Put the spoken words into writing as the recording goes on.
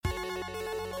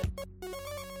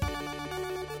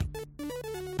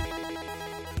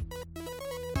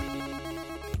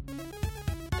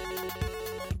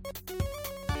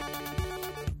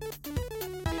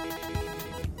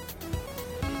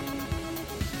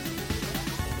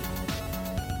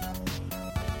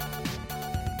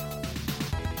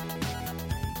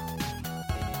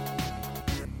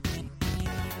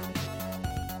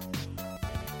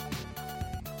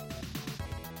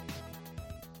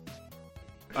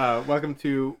Welcome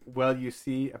to Well You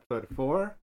See episode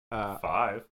 4.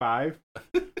 Five.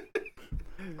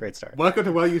 Great start. Welcome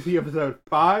to Well You See episode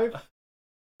 5.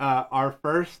 Our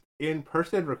first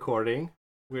in-person recording,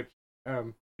 which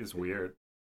is weird.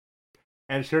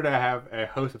 And sure to have a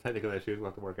host of technical issues we'll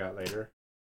have to work out later.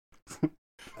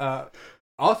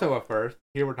 Also a first,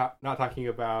 here we're not talking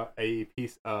about a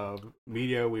piece of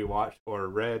media we watched or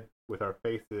read with our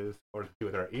faces or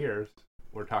with our ears.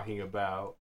 We're talking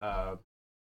about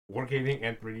wargaming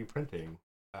and 3D printing,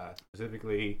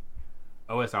 specifically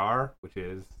OSR, which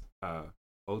is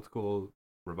old school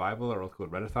revival or old school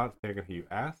renaissance, depending on who you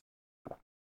ask.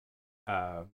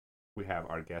 We have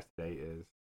our guest today is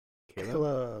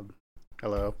Caleb.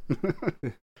 Hello.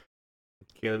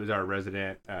 Caleb is our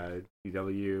resident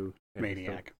GW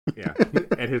maniac.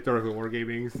 And historical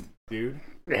wargaming dude.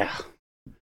 Yeah.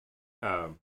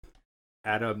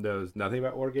 Adam knows nothing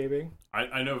about wargaming.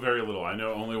 I know very little. I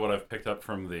know only what I've picked up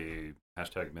from the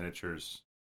 #miniatures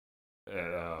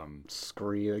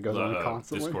scree that goes on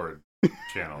constantly. Discord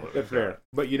channel. That's fair.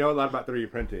 But you know a lot about 3D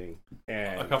printing.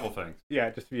 And a couple things. Yeah,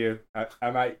 just for you.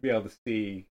 I might be able to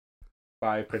see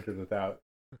 5 printers without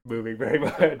moving very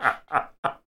much.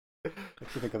 What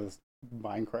do you think of this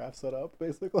Minecraft setup,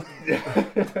 basically?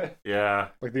 Yeah.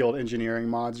 Like the old engineering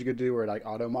mods you could do where like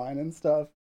auto mine and stuff.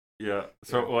 Yeah.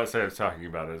 So what I was talking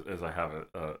about is I have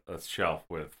a shelf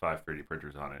with 5 3D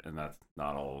printers on it, and that's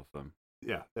not all of them.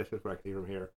 Yeah, that's just what I can see from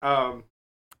here.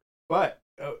 But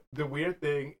the weird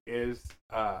thing is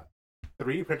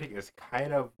 3D printing is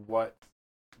kind of what's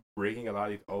bringing a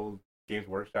lot of these old Games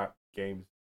Workshop games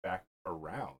back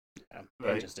around. Yeah,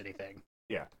 right? Just anything.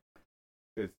 Yeah.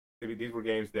 These were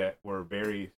games that were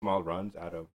very small runs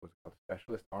out of what's called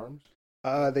Specialist Arms.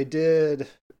 They did,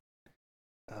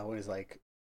 what is like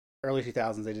early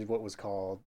 2000s, they did what was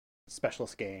called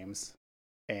Specialist Games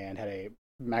and had a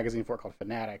magazine for it called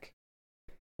Fanatic,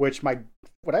 which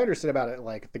what I understood about it,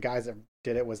 like the guys that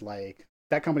did it was like,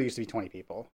 that company used to be 20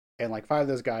 people. And like 5 of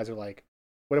those guys were like,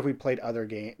 what if we played other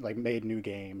game, like made new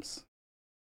games?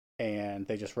 And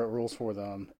they just wrote rules for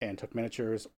them and took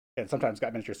miniatures and sometimes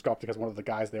got miniatures sculpted because one of the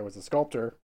guys there was a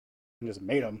sculptor and just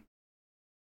made them.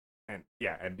 And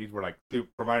these were like,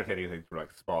 for my understanding, these were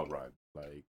like small runs.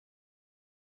 Like,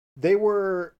 they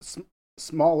were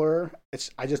smaller.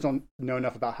 I just don't know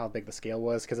enough about how big the scale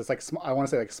was because it's like I want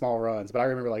to say like small runs, but I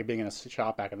remember like being in a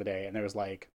shop back in the day and there was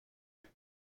like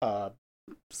a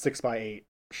 6x8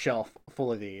 shelf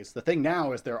full of these. The thing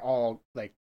now is they're all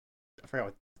like, I forgot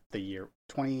what the year,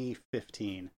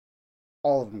 2015,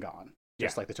 all of them gone.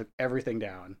 Just like they took everything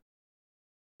down,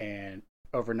 and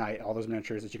overnight all those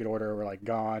miniatures that you could order were like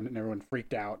gone, and everyone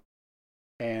freaked out.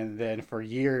 And then for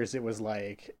years it was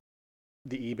like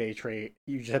the eBay trade.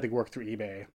 You just had to work through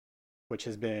eBay, which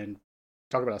has been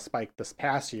talk about a spike this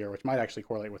past year, which might actually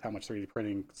correlate with how much 3D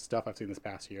printing stuff I've seen this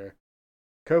past year.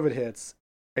 COVID hits.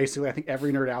 Basically, I think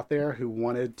every nerd out there who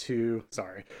wanted to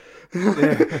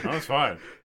That's fine.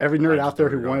 Every nerd out there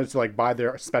who wanted to like buy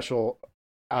their special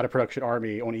out of production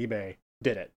army on eBay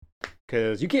did it,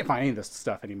 because you can't find any of this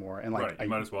stuff anymore, and like right, you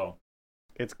might as well.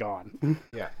 It's gone.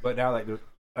 Yeah, but now I feel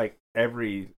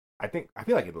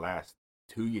like it lasts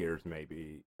 2 years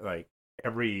maybe. Like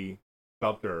every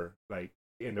sculptor like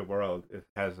in the world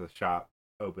has a shop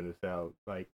open to sell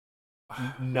like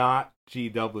not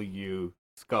GW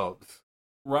sculpts.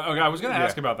 Right. Okay, I was going to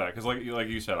ask about that because like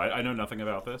you said, I know nothing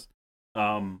about this.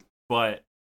 But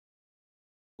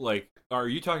like, are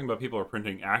you talking about people are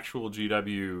printing actual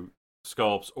GW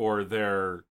sculpts, or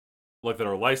they're like that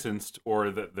are licensed, or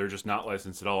that they're just not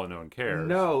licensed at all and no one cares?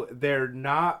 No, they're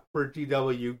not for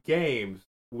GW games.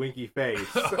 Winky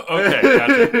face. Okay,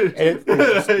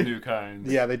 gotcha. New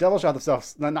kinds. Yeah, they double shot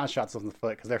themselves, not shot themselves in the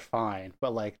foot because they're fine,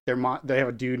 but like they have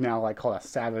a dude now like called a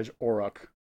Savage Oruk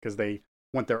because they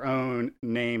want their own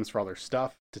names for all their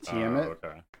stuff to TM it.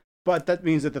 Okay. But that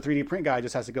means that the 3D print guy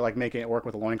just has to go like making it work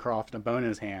with a loincloth and a bone in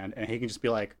his hand, and he can just be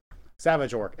like,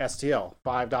 Savage Orc, STL,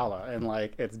 $5, and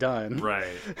like it's done. Right.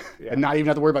 Yeah. And not even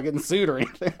have to worry about getting sued or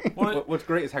anything. What's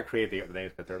great is how creative they get the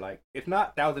names, because they're like, it's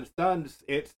not Thousand Suns,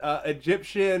 it's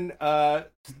Egyptian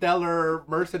stellar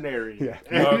mercenary. Yeah.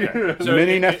 Okay. So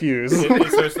many nephews. So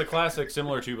it's the classic,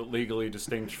 similar to but legally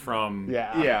distinct from.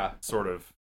 Yeah. Sort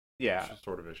of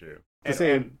issue.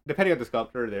 And depending on the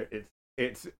sculptor,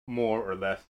 it's more or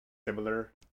less similar.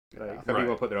 Like, some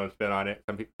people put their own spin on it.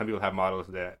 Some people have models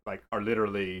that like are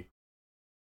literally,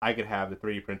 I could have the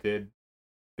 3D printed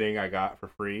thing I got for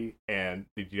free and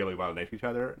the GW model next to each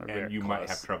other, and you might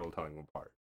have trouble telling them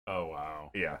apart. Oh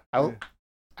wow. Yeah.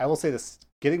 I will say this: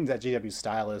 getting that GW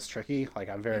style is tricky. Like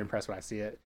I'm very impressed when I see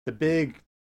it. The big,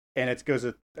 and it goes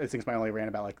with I think it's my only rant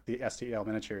about like the STL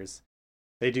miniatures.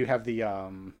 They do have the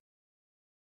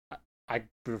I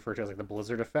refer to it as like the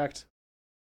Blizzard effect.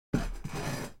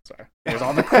 Sorry, there's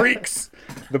all the creaks.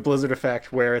 The Blizzard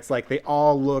effect, where it's like they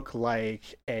all look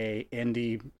like a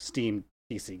indie Steam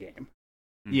PC game.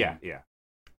 Yeah.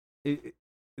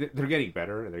 They're getting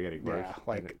better and they're getting worse. Yeah,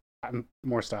 like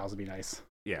more styles would be nice.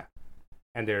 Yeah,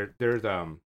 and there's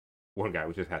one guy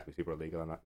which just has to be super illegal. I'm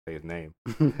not say his name.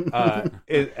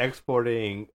 Is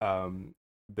exporting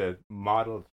the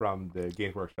models from the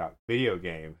Games Workshop video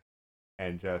games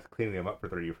and just cleaning them up for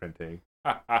 3D printing,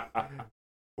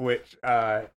 which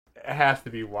has to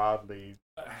be wildly,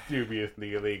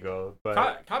 dubiously illegal.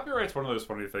 But copyright's one of those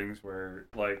funny things where,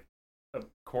 like, a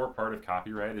core part of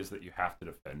copyright is that you have to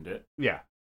defend it. Yeah.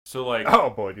 So, like, oh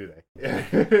boy, do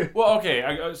they? well,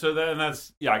 okay. So then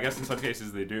that's I guess in some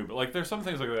cases they do, but like, there's some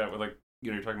things like that where, like,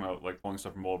 you know, you're talking about like pulling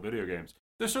stuff from old video games.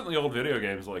 There's certainly old video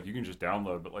games like you can just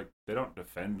download, but like they don't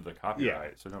defend the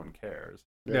copyright, so no one cares.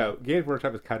 Yeah. No, Games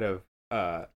Workshop is kind of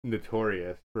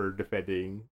notorious for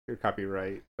defending your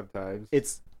copyright sometimes.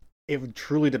 It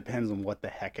truly depends on what the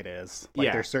heck it is.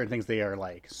 Like, there's certain things they are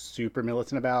like super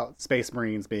militant about. Space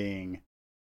Marines being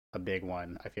a big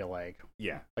one, I feel like.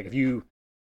 Yeah. Like if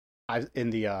in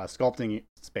the sculpting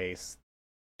space,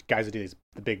 guys who do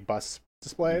the big bus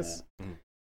displays. Mm-hmm.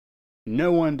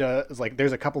 No one does. Like,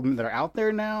 there's a couple of them that are out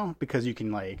there now because you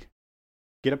can like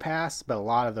get a pass, but a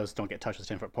lot of those don't get touched with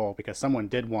 10-foot pole because someone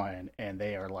did one and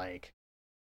they are like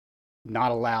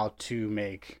not allowed to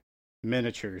make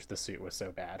miniatures. The suit was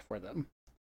so bad for them.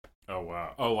 Oh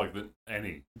wow! Oh, like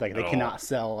they cannot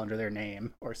sell under their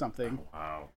name or something. Oh,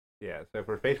 wow. Yeah. So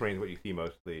for Space Marines, what you see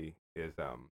mostly is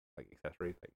like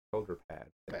accessories, like shoulder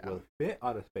pads that will fit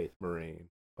on a Space Marine.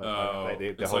 But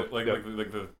it's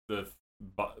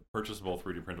the purchasable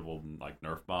 3D printable like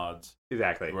Nerf mods.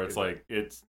 Exactly. Where it's like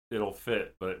it'll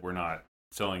fit, but we're not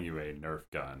selling you a Nerf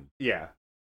gun. Yeah.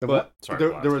 But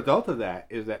the result of that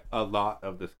is that a lot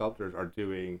of the sculptors are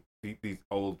doing these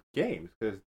old games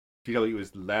because GW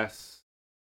is less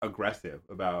aggressive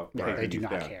about. Yeah, they do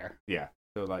not care. Yeah.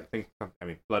 So like things. I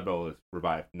mean, Blood Bowl is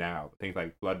revived now, but things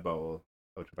like Blood Bowl,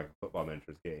 which is like a football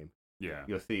miniatures game. Yeah.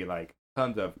 You'll see like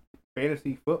tons of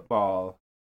fantasy football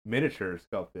miniatures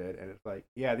sculpted, and it's like,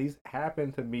 yeah, these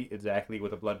happen to meet exactly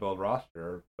with a Blood Bowl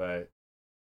roster, but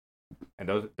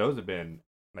those have been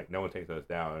like no one takes those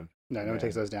down. No one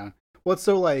takes those down. Well, it's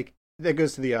so like that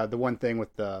goes to the one thing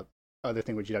with the other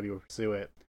thing with GW will pursue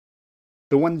it.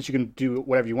 The one that you can do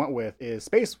whatever you want with is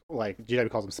space. Like GW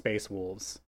calls them Space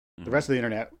Wolves. Mm-hmm. The rest of the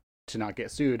internet, to not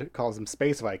get sued, calls them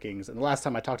Space Vikings. And the last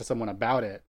time I talked to someone about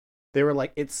it, they were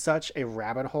like, it's such a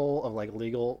rabbit hole of like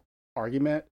legal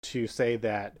argument to say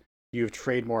that you've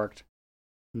trademarked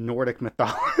Nordic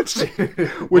mythology,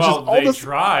 which well, is they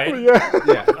tried.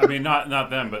 Yeah. I mean, not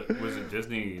them, but was it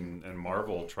Disney and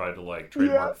Marvel tried to like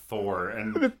trademark Thor,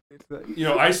 and you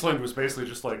know, Iceland was basically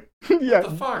just like, what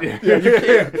the fuck? Yeah, you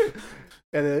can't.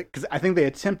 And because I think they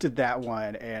attempted that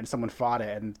one, and someone fought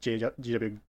it, and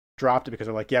GW dropped it because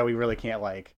they're like, yeah, we really can't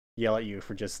like yell at you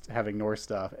for just having Norse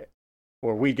stuff.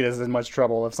 Or we'd get us in much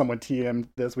trouble if someone TM'd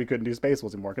this. We couldn't do Space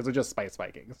Wolves anymore because they're just Space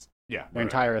Vikings. Yeah, their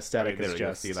entire aesthetic is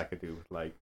just see like a dude with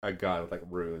like a gun with like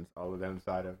runes all of them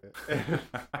inside of it,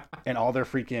 and all their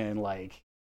freaking like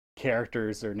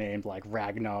characters are named like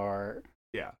Ragnar,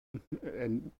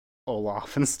 and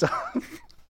Olaf and stuff.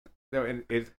 No, and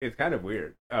it's kind of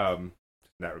weird in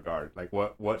that regard. Like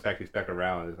what's actually stuck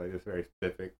around is like this very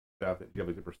specific stuff that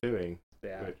GWs are pursuing.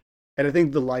 Yeah, and I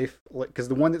think because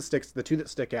the two that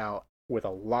stick out with a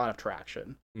lot of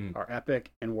traction are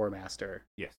Epic and War Master.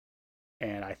 Yes.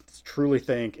 And I truly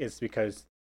think it's because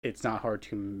it's not hard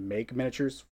to make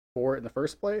miniatures for it in the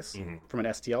first place from an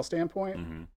STL standpoint.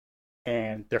 Mm-hmm.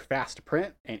 And they're fast to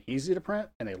print and easy to print,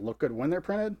 and they look good when they're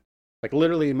printed. Like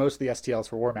literally most of the STLs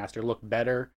for War Master look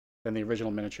better than the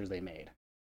original miniatures they made.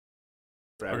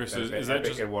 Okay, so is that Epic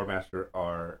just... and War Master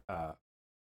are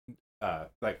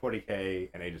like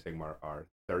 40K and Age of Sigmar are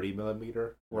 30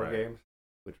 millimeter war games,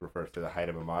 which refers to the height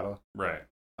of a model. Right.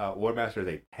 War Master is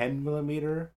a 10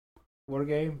 millimeter war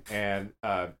game, and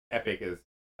Epic is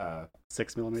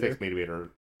 6 millimeter. 6 millimeter,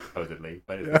 supposedly,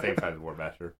 but it's the same size as War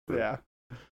Master. Yeah.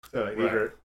 So like, these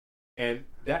are, and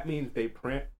that means they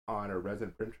print on a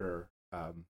resin printer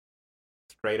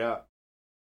straight up,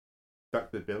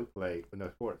 stuck to the build plate with no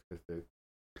sports because the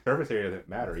surface area doesn't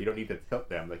matter. You don't need to tilt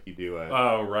them like you do.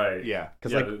 Oh right. Yeah.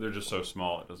 Because like they're just so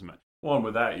small, it doesn't matter. Well, and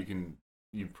with that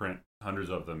you print hundreds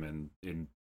of them in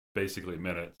basically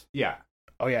minutes. Yeah.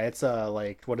 Oh yeah, it's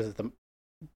like what is it?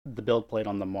 The build plate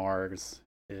on the Mars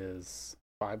is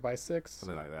 5x6,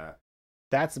 something like that.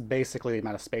 That's basically the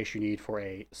amount of space you need for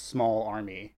a small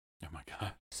army Oh my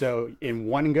god. So in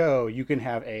one go, you can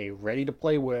have a ready to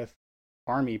play with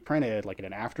army printed like in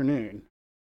an afternoon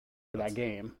for that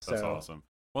game. That's so awesome.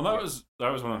 Well, that was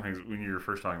one of the things when you were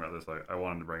first talking about this, I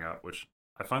wanted to bring up, which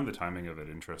I find the timing of it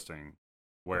interesting,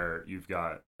 where you've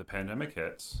got the pandemic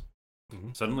hits,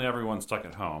 suddenly everyone's stuck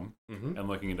at home and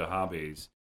looking into hobbies,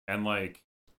 and like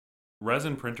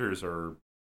resin printers are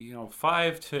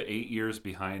 5 to 8 years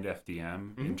behind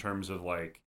FDM in terms of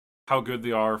like how good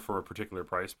they are for a particular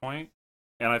price point.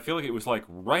 And I feel like it was like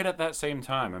right at that same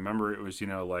time. I remember it was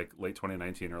like late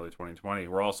 2019, early 2020,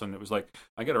 where all of a sudden it was like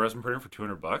I get a resin printer for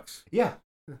 $200. Yeah.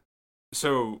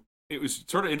 So it was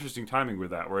sort of interesting timing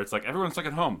with that, where it's like everyone's stuck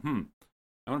at home. I'm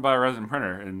gonna buy a resin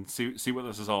printer and see what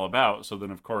this is all about. So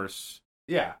then, of course,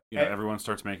 everyone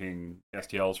starts making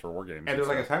STLs for war games. And there's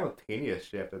like a simultaneous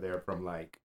shift there from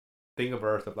like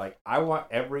Thingiverse of like, I want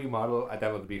every model I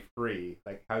download to be free.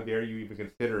 Like, how dare you even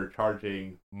consider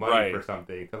charging money for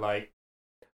something? To like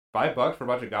 $5 for a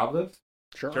bunch of goblins?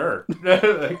 Sure.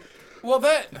 Like, well,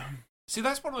 that's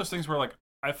one of those things where like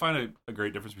I find a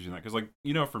great difference between that, because like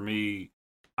for me,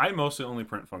 I mostly only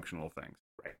print functional things.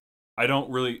 Right. I don't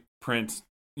really print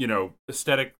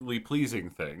aesthetically pleasing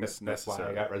things. That's why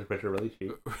I got resin printer really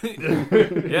cheap.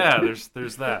 Yeah,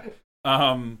 there's that.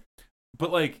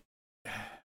 But like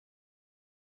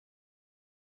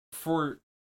for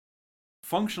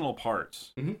functional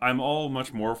parts, I'm all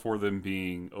much more for them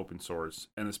being open source,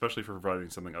 and especially for providing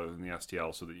something other than the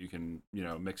STL, so that you can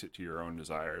mix it to your own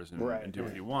desires and do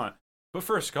what you want. But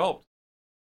for a sculpt,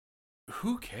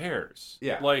 who cares?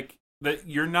 Yeah, like that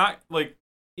you're not like.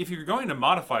 If you're going to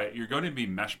modify it, you're going to be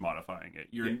mesh modifying it.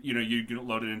 You're you can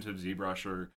load it into ZBrush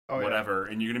or whatever,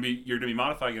 and you're gonna be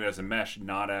modifying it as a mesh,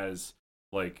 not as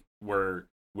like where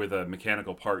with a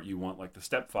mechanical part you want like the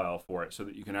step file for it, so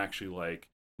that you can actually like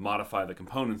modify the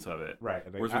components of it. Right.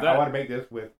 I want to make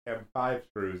this with M5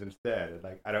 screws instead. And,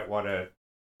 like, I don't want to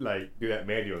like do that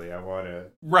manually. I want to.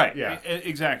 Right. Yeah.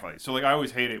 Exactly. So like I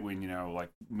always hate it when like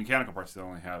mechanical parts they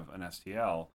only have an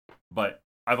STL, but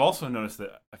I've also noticed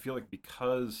that I feel like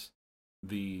because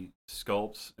the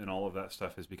sculpts and all of that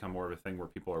stuff has become more of a thing where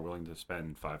people are willing to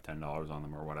spend $5-10 on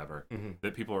them or whatever,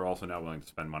 that people are also now willing to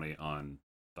spend money on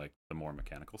like the more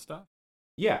mechanical stuff.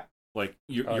 Yeah. Like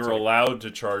you're allowed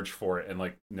to charge for it, and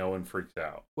like no one freaks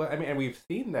out. Well, I mean, and we've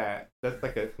seen that. That's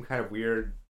like some kind of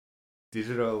weird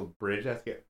digital bridge that's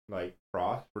get like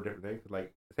crossed for different things.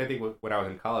 Like the same thing with when I was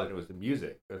in college. It was the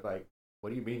music. It's like, what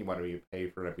do you mean you want me to pay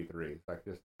for an MP3? It's like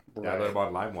just download them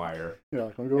on LimeWire. Yeah,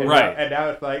 And now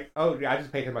it's like, oh, yeah, I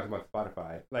just pay $10 a month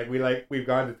Spotify. We've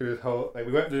gone through this whole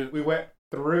we went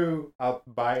through. I'll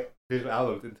buy digital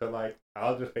albums until like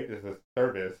I'll just make this a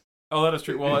service. Oh, that is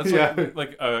true. Well, that's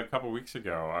like a couple weeks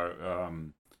ago.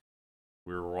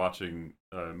 We were watching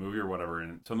a movie or whatever,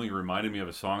 and something reminded me of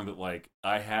a song that like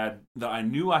I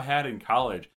knew I had in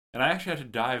college. And I actually had to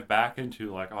dive back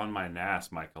into, like, on my NAS,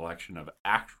 my collection of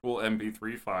actual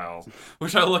MP3 files,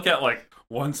 which I look at, like,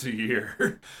 once a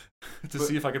year to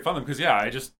see if I can find them. Because, I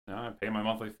pay my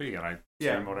monthly fee, and I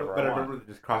stream whatever I want. I remember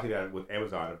just crossing that with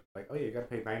Amazon. Like, oh, yeah, you got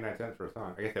to pay 99 cents for a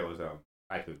song. I guess that was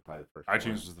iTunes probably the first one.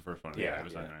 iTunes was the first one. Yeah, it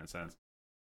was 99 cents.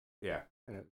 Yeah,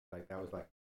 and it's like, that was like,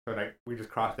 so like, we just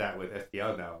crossed that with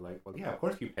STL now. Like, well, yeah, of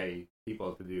course you pay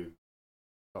people to do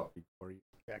something for you.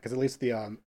 Yeah, because at least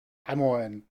I'm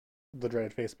on the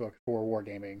dreaded Facebook for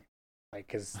wargaming, like,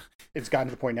 because it's gotten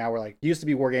to the point now where like used to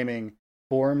be wargaming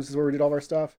forums is where we did all of our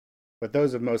stuff, but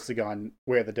those have mostly gone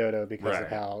way at the dodo because of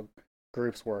how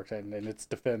groups worked, and in its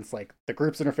defense, like the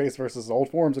groups interface versus the old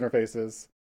forums interfaces,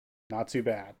 not too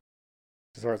bad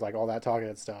as far as like all that talking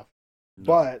and stuff. No.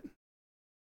 But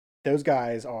those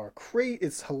guys are great.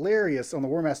 It's hilarious on the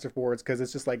War Master boards because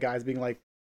it's just like guys being like,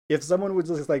 if someone was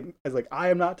just like, I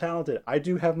am not talented, I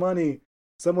do have money.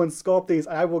 Someone sculpt these,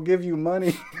 I will give you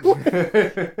money.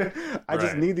 I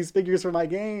just need these figures for my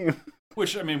game.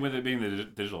 Which, I mean, with it being the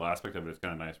digital aspect of it, it's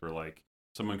kind of nice where, like,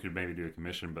 someone could maybe do a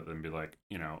commission, but then be like,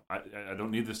 I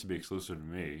don't need this to be exclusive to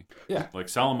me. Yeah. Like,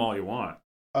 sell them all you want.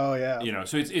 Oh, yeah.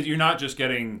 So you're not just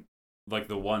getting, like,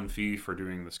 the one fee for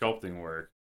doing the sculpting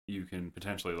work. You can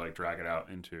potentially like drag it out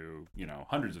into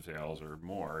hundreds of sales or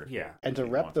more. Yeah, and to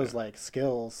rep those like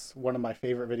skills, one of my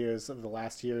favorite videos of the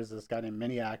last year is this guy named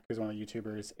Miniac, who's one of the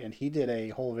YouTubers, and he did a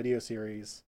whole video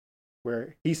series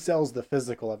where he sells the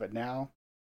physical of it now,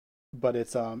 but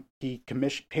it's he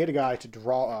paid a guy to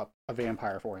draw up a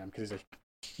vampire for him because he's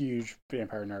a huge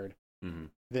vampire nerd. Mm-hmm.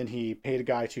 Then he paid a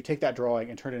guy to take that drawing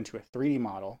and turn it into a 3D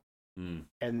model,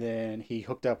 and then he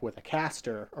hooked up with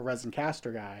a resin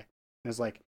caster guy, and was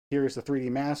like, here's the 3D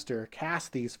master,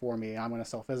 cast these for me, I'm going to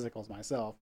sell physicals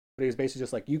myself. But he was basically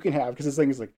just like, you can have, because this thing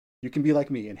is like, you can be like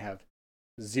me and have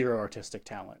zero artistic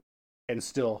talent. and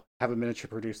still have a miniature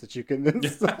produced that you can then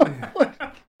sell.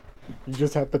 You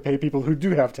just have to pay people who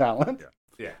do have talent.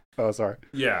 Yeah. Oh, sorry.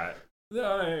 Yeah,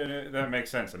 that makes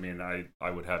sense. I mean, I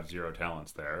would have zero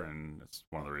talents there, and it's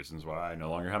one of the reasons why I no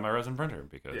longer have my resin printer,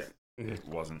 because it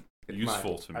wasn't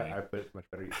useful to me. I put it much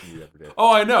better use than you ever did.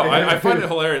 Oh, I know. I find it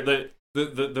hilarious.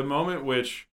 The moment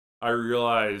which I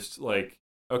realized, like,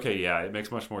 okay, yeah, it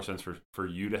makes much more sense for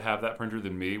you to have that printer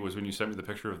than me was when you sent me the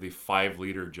picture of the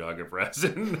 5-liter jug of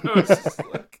resin. I was just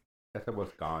like, that's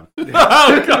almost gone.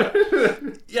 Oh,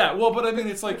 God. Yeah, well, but I mean,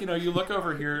 it's like, you look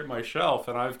over here at my shelf,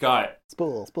 and I've got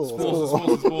spools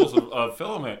of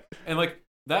filament. And, like,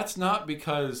 that's not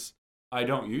because I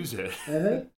don't use it.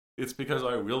 It's because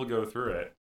I will go through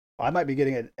it. I might be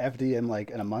getting an FDM,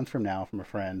 like, in a month from now from a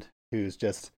friend who's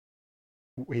just...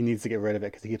 He needs to get rid of it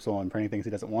because he keeps on printing things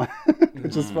he doesn't want,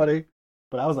 which is funny.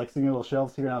 But I was like seeing little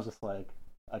shelves here, and I was just like,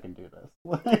 I can do this.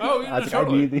 Oh, yeah,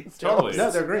 totally. I need these totally. No,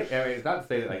 they're great. I mean, it's not to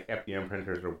say that like FDM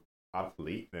printers are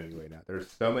obsolete in any way now. There's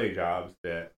so many jobs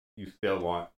that you still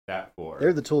want that for.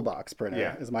 They're the toolbox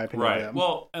printer, is my opinion. Right.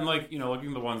 Well, and like, looking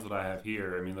at the ones that I have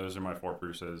here, I mean, those are my 4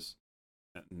 Pruses.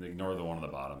 And ignore the one on the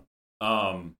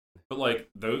bottom. But like,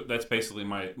 that's basically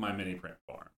my mini print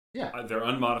farm. Yeah. They're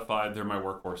unmodified. They're my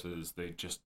workhorses. They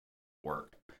just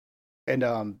work. And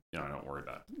I don't worry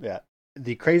about it. Yeah.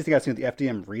 The crazy thing I've seen with the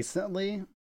FDM recently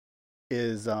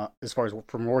is, as far as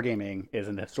from wargaming, is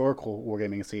in the historical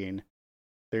wargaming scene,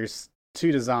 there's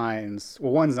 2 designs.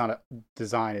 Well, one's not a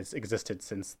design. It's existed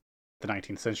since the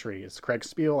 19th century. It's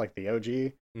Kriegspiel, like the OG.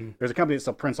 Mm-hmm. There's a company that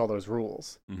still prints all those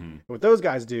rules. Mm-hmm. What those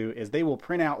guys do is they will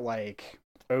print out like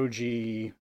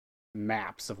OG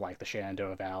maps of like the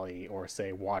Shenandoah Valley or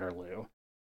say Waterloo,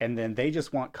 and then they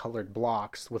just want colored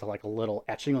blocks with like a little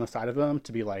etching on the side of them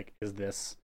to be like, is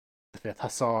this the 5th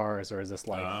Hussars or is this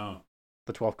like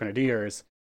the 12th Grenadiers?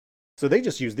 So they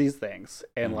just use these things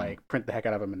and like print the heck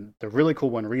out of them. And the really cool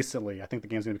one recently, I think the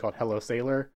game's gonna be called Hello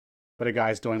Sailor, but a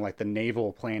guy's doing like the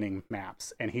naval planning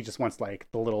maps, and he just wants like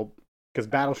the little, because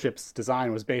Battleship's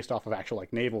design was based off of actual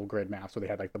like naval grid maps where they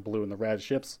had like the blue and the red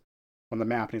ships on the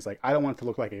map, and he's like, I don't want it to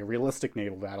look like a realistic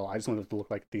naval battle. I just want it to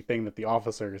look like the thing that the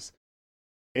officers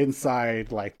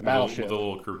inside like the battleship, the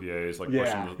little croupiers, like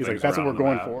he's like, that's what we're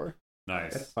going for.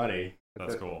 Nice. That's funny.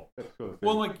 That's cool. That's cool.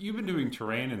 Well, like you've been doing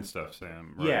terrain and stuff,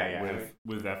 Sam. Right? Yeah.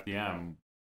 With FDM,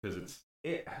 because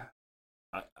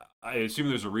I assume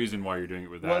there's a reason why you're doing it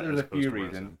with that. Well, there's a few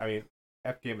reasons. I mean,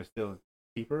 FDM is still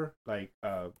cheaper. Like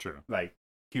true. Like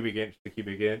cubic inch to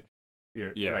cubic inch.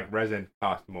 Like resin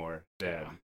costs more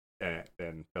than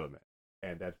filament,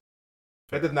 and that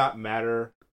does not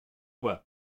matter. Well,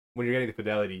 when you're getting the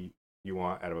fidelity you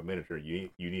want out of a miniature, you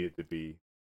need it to be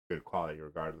good quality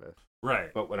regardless.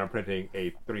 Right. But when I'm printing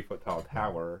a 3-foot tall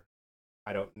tower,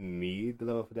 I don't need the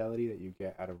level of fidelity that you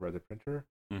get out of a resin printer.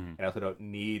 Mm-hmm. And I also don't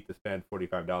need to spend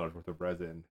 $45 worth of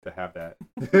resin to have that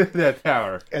that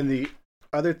tower. And the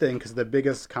other thing, because the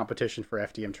biggest competition for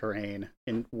FDM terrain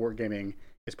in wargaming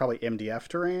is probably MDF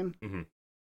terrain,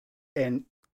 and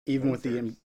even with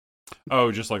the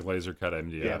just like laser cut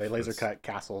MDF. Yeah, they laser cut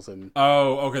castles and.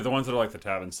 Oh, okay, the ones that are like the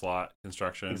tab and slot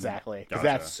construction. Exactly, gotcha.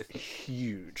 That's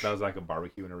huge. That was like a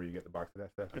barbecue whenever you get the box of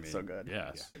that stuff. It's so good.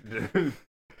 Yes. Yeah.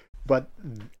 But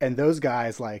those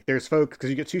guys, like, there's folks, because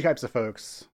you get 2 types of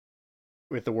folks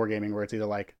with the wargaming where it's either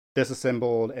like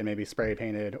disassembled and maybe spray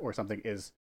painted, or something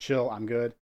is chill, I'm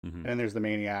good. And then there's the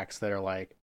maniacs that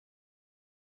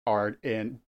are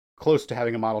in close to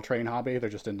having a model train hobby. They're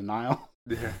just in denial.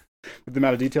 Yeah. With the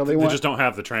amount of detail they want. They just don't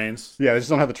have the trains. Yeah, they just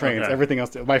don't have the trains. Okay. Everything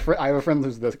else. I have a friend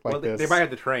who's this. They might have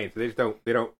the trains, so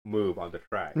they don't move on the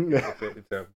track.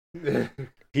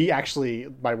 He actually,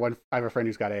 I have a friend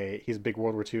who's he's a big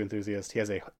World War II enthusiast. He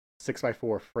has a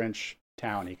 6x4 French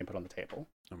town he can put on the table.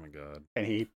 Oh my god. And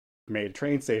he made a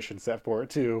train station set for it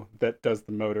too that does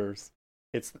the motors.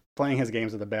 It's playing his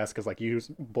games are the best because like you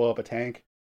blow up a tank.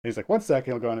 And he's like, 1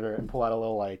 second, he'll go under and pull out a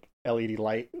little like LED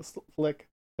light flick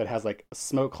that has like a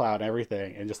smoke cloud and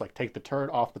everything, and just like take the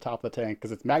turret off the top of the tank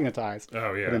because it's magnetized.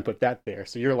 Oh yeah. And then put that there,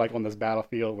 so you're like on this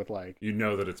battlefield with like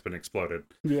that it's been exploded.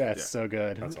 Yeah, it's so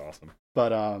good. That's awesome. But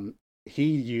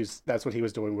that's what he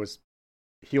was doing was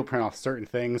he'll print off certain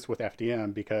things with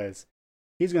FDM because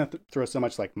he's gonna throw so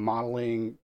much like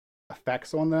modeling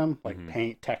effects on them, like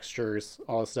paint, textures,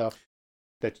 all this stuff,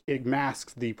 that it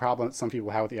masks the problem that some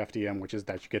people have with the FDM, which is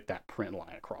that you get that print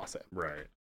line across it. Right.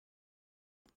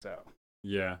 So.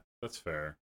 Yeah, that's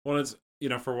fair. Well, it's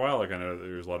for a while, like I know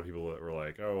there's a lot of people that were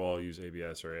like, "Oh, well, I'll use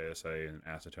ABS or ASA and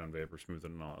acetone vapor smooth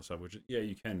it and all that stuff," which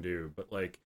you can do. But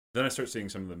like then I start seeing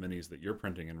some of the minis that you're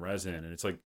printing in resin, and it's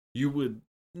like you would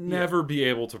never be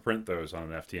able to print those on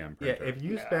an FDM printer. Yeah, if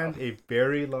you spend a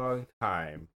very long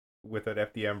time with an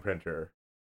FDM printer,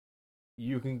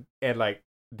 you can and like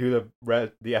do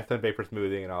the FN vapor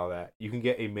smoothing and all that. You can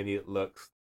get a mini that looks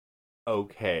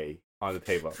okay on the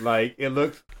table. Like it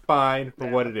looks fine for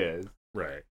what it is.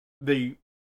 Right. The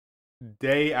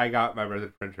day I got my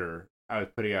resin printer, I was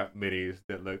putting out minis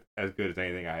that looked as good as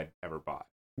anything I had ever bought.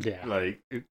 Yeah. Like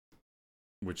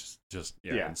which is just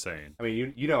insane. I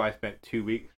mean, you know, I spent 2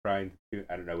 weeks trying to,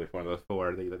 I don't know which one of those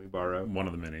 4 that you let me borrow. One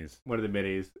of the minis. One of the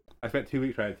minis. I spent 2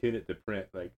 weeks trying to tune it to print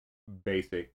like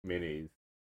basic minis,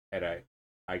 and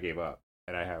I gave up.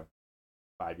 And I have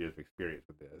 5 years of experience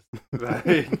with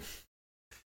this.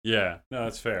 Yeah, no,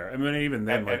 that's fair. I mean, even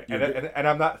then, and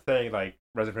I'm not saying like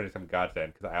resin printing some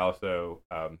godsend, because I also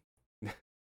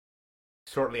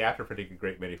shortly after printing a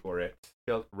great mini for it,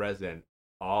 spilled resin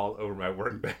all over my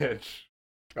workbench.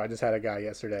 I just had a guy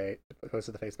yesterday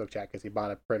posted the Facebook chat because he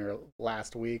bought a printer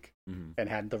last week and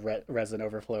had the resin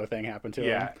overflow thing happen to him.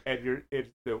 Yeah, and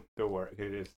it's the work.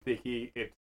 It is sticky.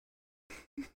 It's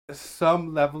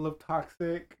some level of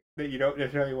toxic that you don't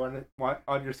necessarily want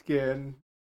on your skin.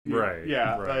 Right.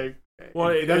 Yeah. Right. Like, well,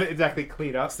 it doesn't exactly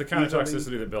clean up. It's the kind of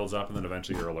toxicity that builds up, and then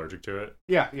eventually you're allergic to it.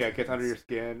 Yeah. It gets under your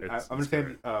skin. I'm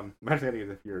understanding. My understanding is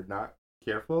if you're not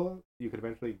careful, you could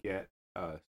eventually get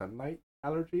sunlight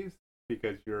allergies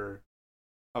because you're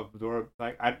absorbed.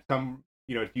 Like it's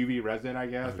UV resin, I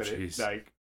guess. Oh, it's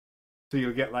like, so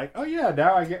you'll get like, oh yeah,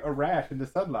 now I get a rash in the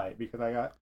sunlight because I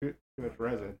got too much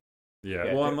resin.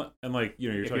 Yeah. Well, and like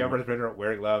you're if talking you have a respirator,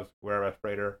 wear gloves, wear a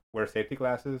respirator, wear safety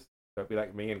glasses. Don't be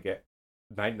like me and get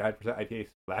 99% IPA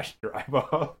splashed in your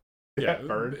eyeball.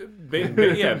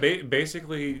 Yeah,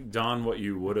 basically don what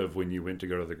you would have when you went to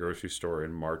go to the grocery store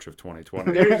in March of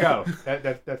 2020. There you go.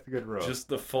 That's a good rule. Just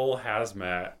the full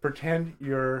hazmat. Pretend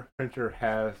your printer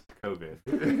has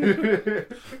COVID.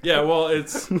 Yeah, well,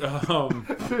 it's a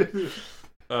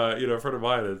friend of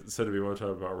mine had said to me one time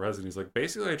about resin. He's like,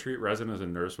 basically, I treat resin as a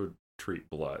nurse would treat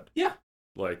blood. Yeah.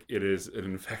 Like it is an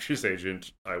infectious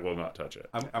agent. I will not touch it.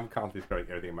 I'm constantly spraying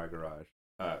everything in my garage.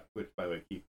 Which, by the way,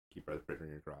 keep resin printer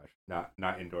in your garage,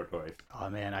 not indoor toys. Oh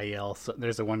man, I yell. So,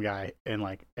 there's the one guy, and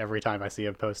like every time I see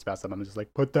a post about something, I'm just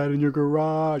like, put that in your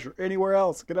garage or anywhere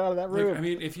else. Get out of that room. Like, I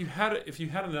mean, if you had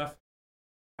enough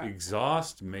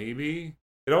exhaust, maybe.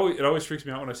 It always freaks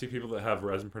me out when I see people that have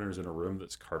resin printers in a room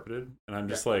that's carpeted, and I'm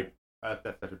just like,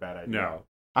 that's such a bad idea. No.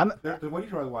 There's one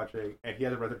YouTuber I was watching, and he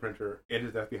has a resin printer in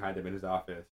his desk behind him in his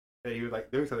office, and he was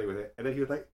like doing something with it, and then he was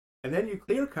like, and then you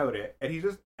clear coat it, and he's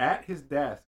just at his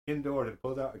desk indoors and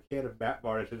pulls out a can of matte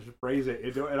varnish and sprays it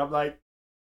into it, and I'm like,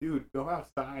 dude, go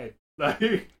outside.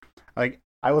 Like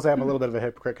I will say I'm a little bit of a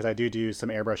hypocrite because I do some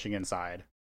airbrushing inside.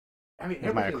 I mean,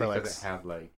 with my acrylics doesn't have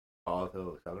like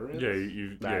volatile accelerants. Yeah,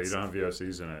 you don't have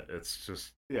VOCs in it. It's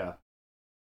just yeah.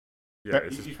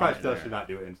 It's you probably still should not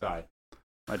do it inside.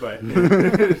 But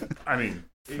I mean,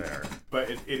 fair. But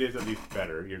it is at least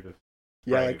better. You're just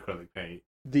like acrylic paint.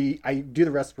 I do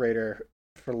the respirator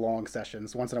for long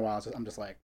sessions. Once in a while, I'm just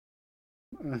like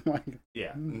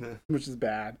yeah, which is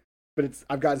bad. But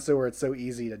I've gotten so where it's so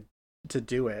easy to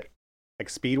do it, like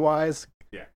speed wise.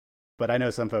 Yeah. But I know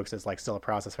some folks it's like still a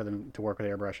process for them to work with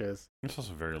airbrushes. It's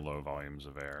also very low volumes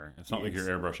of air. It's not like you're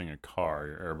airbrushing a car.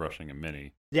 You're airbrushing a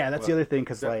mini. Yeah, that's the other thing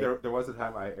because like there was a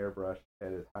time I airbrushed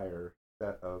an entire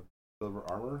set of Silver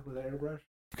Armor with an airbrush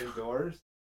indoors,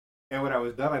 and when I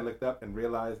was done, I looked up and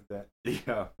realized that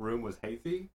the room was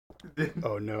hazy.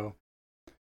 Oh no,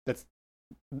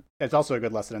 it's also a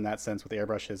good lesson in that sense with the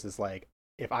airbrushes. Is like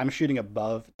if I'm shooting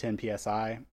above 10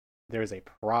 psi, there is a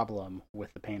problem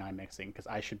with the paint I'm mixing because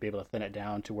I should be able to thin it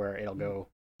down to where it'll go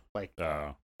like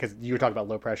because you were talking about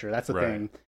low pressure. That's the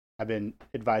thing I've been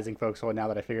advising folks on now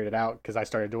that I figured it out because I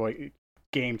started doing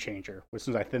game changer. As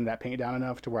soon as I thinned that paint down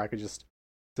enough to where I could just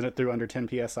thin it through under 10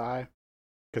 psi.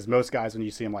 Because most guys, when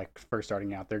you see them like first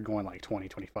starting out, they're going like 20,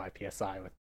 25 psi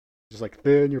with just like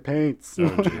thin your paints. Oh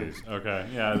jeez. Okay.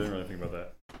 Yeah, I didn't really think about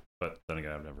that. But then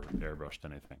again, I've never airbrushed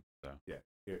anything. So yeah,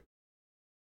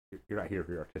 you're not here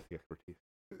for your artistic expertise.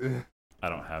 I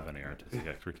don't have any artistic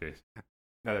expertise.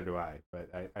 Neither do I. But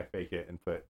I fake it and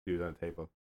put dudes on the table,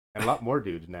 and a lot more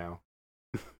dudes now.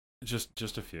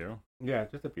 Just a few. Yeah,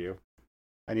 just a few.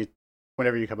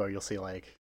 Whenever you come over, you'll see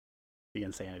like the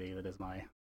insanity that is my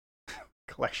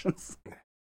collections.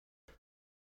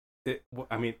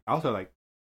 I mean, also like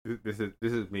this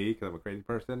is me because I'm a crazy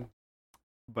person,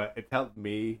 but it's helped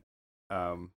me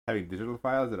having digital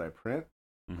files that I print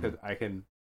because I can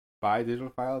buy digital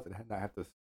files and not have to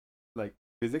like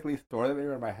physically store them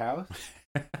anywhere in my house.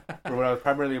 Or when I was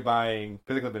primarily buying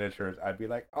physical miniatures, I'd be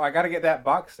like, oh, I got to get that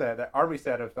box set, that army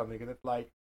set of something, because it's like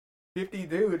 50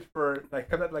 dudes for like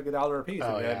comes up like $1 a piece.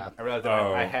 Oh, and then yeah. I realized that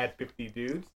I had 50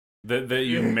 dudes. that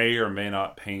you may or may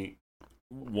not paint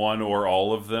one or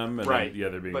all of them, and Right. then the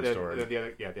other being But then stored. the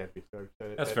other, they have to be stored.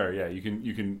 So That's fair. Yeah, you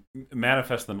can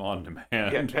manifest them on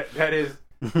demand. Yeah, that is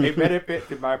a benefit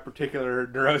to my particular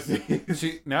neuroses.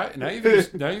 See, now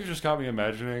you've just got me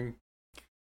imagining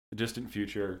the distant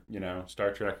future.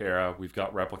 Star Trek era. We've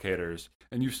got replicators,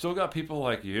 and you've still got people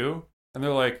like you, and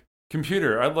they're like,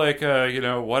 "Computer, I'd like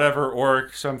whatever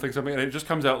orc something," and it just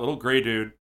comes out little gray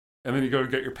dude. And then you go and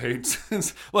get your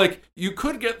paints. Like, you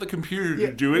could get the computer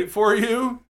to do it for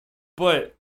you,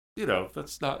 but,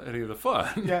 that's not any of the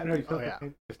fun. Yeah, no, you still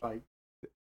just like,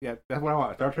 yeah, that's what I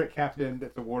want. A Star Trek captain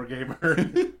that's a war gamer.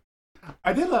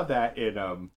 I did love that in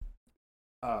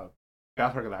Battlestar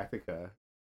Galactica.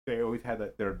 They always had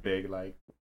their big, like,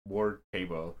 war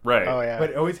table. Right. Oh, yeah.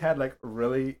 But it always had, like,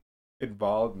 really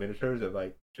involved miniatures of,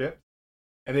 like, ships.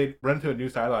 And they'd run to a new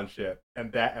Cylon ship.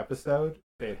 And that episode,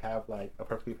 they'd have, like, a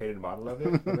perfectly painted model of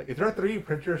it. Like, is there a 3D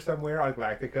printer somewhere on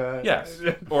Galactica? Yes.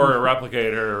 Or a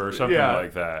replicator or something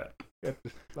like that. It's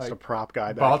just, like, It's a prop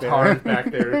guy back there. Baltar's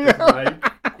back there, just,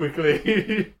 like,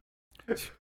 quickly.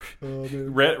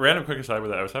 Random quick aside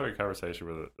with that, I was having a conversation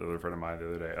with a friend of mine the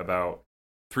other day about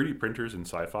 3D printers in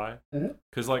sci-fi.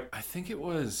 Because, I think it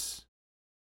was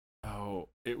some,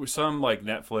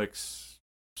 Netflix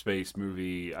space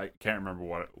movie. I can't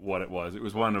remember what it was. It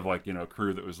was one of a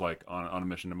crew that was on a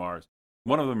mission to Mars.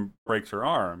 One of them breaks her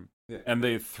arm, and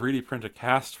they 3D print a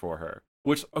cast for her.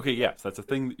 Which, okay, yes, that's a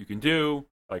thing that you can do.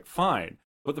 Fine,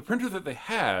 but the printer that they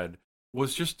had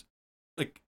was just a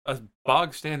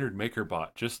bog standard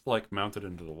MakerBot, just mounted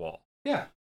into the wall. Yeah,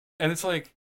 and it's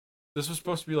this was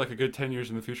supposed to be a good 10 years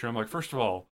in the future. I'm first of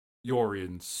all, you're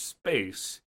in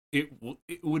space. It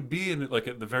would be in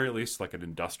at the very least an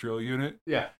industrial unit.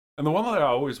 Yeah. And the one that I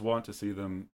always want to see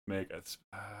them make, it's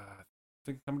I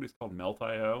think somebody's called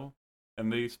Melt.io,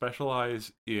 and they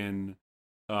specialize in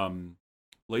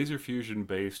laser fusion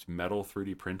based metal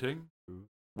 3D printing,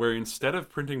 where instead of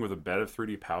printing with a bed of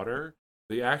 3D powder,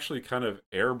 they actually kind of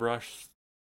airbrush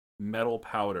metal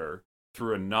powder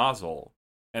through a nozzle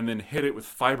and then hit it with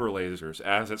fiber lasers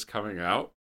as it's coming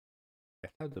out.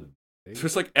 So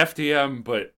it's like FDM,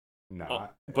 but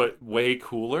way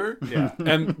cooler. Yeah.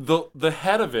 And the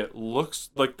head of it looks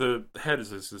like the head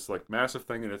is this massive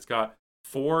thing, and it's got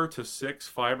 4 to 6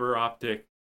 fiber optic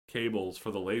cables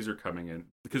for the laser coming in,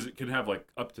 because it can have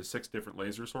up to 6 different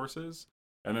laser sources,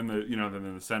 and then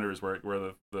then the center is where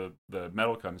the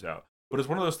metal comes out. But it's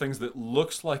one of those things that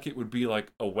looks like it would be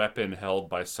a weapon held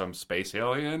by some space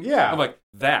alien. Yeah. I'm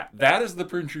that is the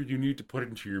printer you need to put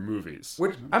into your movies.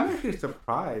 Which I'm actually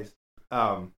surprised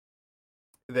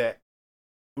that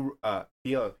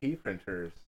DLP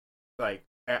printers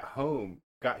at home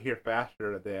got here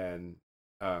faster than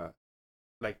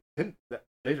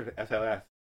laser SLS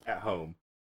at home,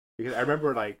 because I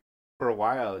remember for a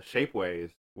while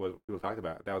Shapeways was people talked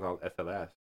about, that was all SLS.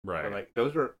 Right.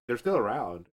 So, they're still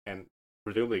around and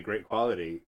presumably great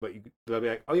quality, but they'll be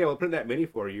like, oh yeah, we'll print that mini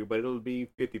for you, but it'll be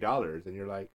 $50, and you're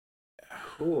like,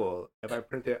 cool. If I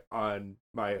print it on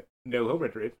my no home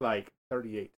printer, it's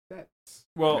 38 cents.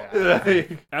 Well,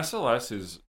 SLS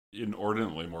is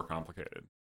inordinately more complicated.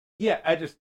 Yeah,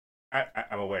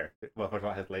 I'm aware. Well, first of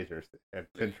all, it has lasers and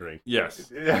sintering.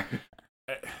 Yes.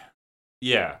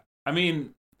 Yeah. I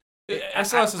mean,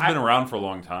 SLS has been around for a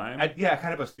long time. I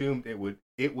kind of assumed it was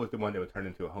the one that would turn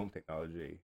into a home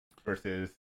technology versus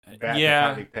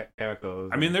chemicals.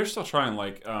 I mean, they're still trying.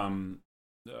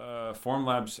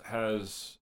 Formlabs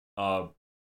has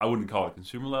I wouldn't call it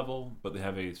consumer level, but they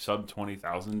have a sub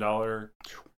 $20,000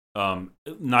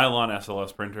 nylon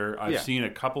SLS printer. I've seen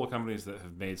a couple of companies that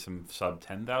have made some sub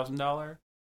 $10,000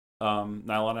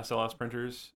 nylon SLS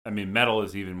printers. I mean, metal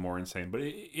is even more insane, but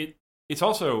it's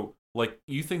also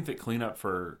you think that cleanup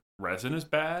for resin is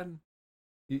bad.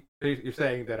 You're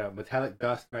saying that metallic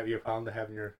dust might be a problem to have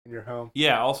in your home?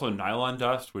 Yeah, also nylon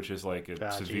dust, which is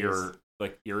a severe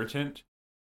irritant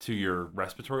to your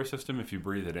respiratory system if you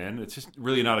breathe it in. It's just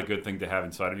really not a good thing to have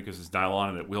inside of you because it's nylon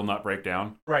and it will not break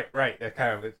down. Right. That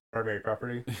kind of its primary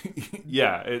property.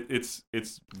 Yeah, it's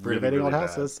really, renovating really old bad.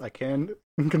 houses. I can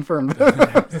confirm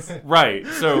that. Right.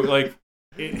 So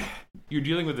you're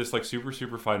dealing with this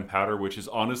super fine powder, which is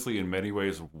honestly in many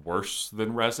ways worse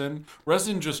than resin.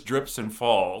 Resin just drips and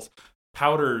falls.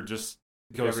 Powder just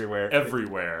goes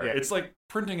everywhere. Yeah. It's like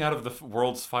printing out of the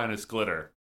world's finest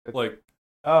glitter.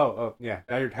 Oh yeah.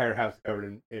 Now your entire house is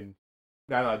covered in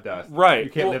nylon dust. Right.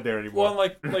 You can't live there anymore. Well,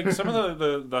 like some of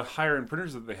the higher end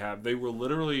printers that they have, they will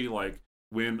literally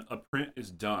when a print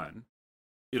is done,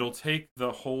 it'll take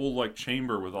the whole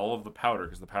chamber with all of the powder,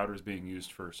 because the powder is being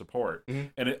used for support,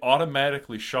 and it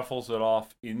automatically shuffles it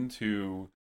off into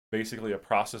basically a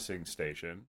processing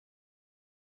station,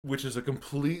 which is a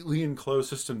completely enclosed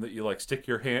system that you like stick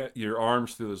your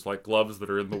arms through those like gloves that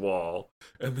are in the wall,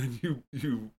 and then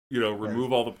you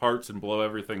remove all the parts and blow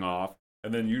everything off,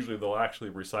 and then usually they'll actually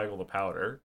recycle the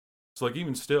powder. So like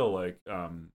even still like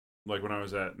when I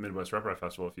was at Midwest Rep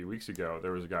Festival a few weeks ago,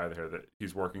 there was a guy there that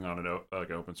he's working on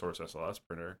an open source SLS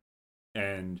printer,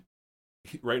 and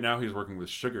right now he's working with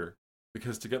sugar,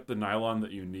 because to get the nylon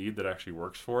that you need that actually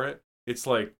works for it, it's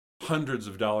like hundreds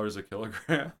of dollars a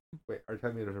kilogram. Wait, are you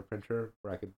telling me there's a printer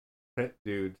where I could print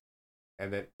dudes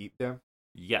and then eat them?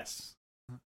 Yes.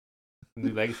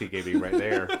 New legacy gaming right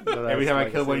there. Every time I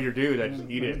kill one of your dudes, I just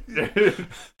eat it.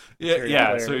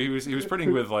 yeah. So he was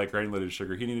printing with like granulated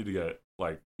sugar. He needed to get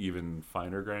like even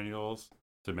finer granules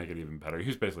to make it even better. He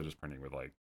was basically just printing with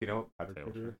like, you know,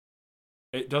 sugar.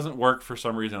 It doesn't work for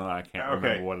some reason, and I can't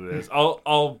remember what it is.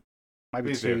 I'll might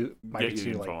be too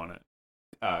info like, on it.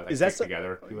 Like is that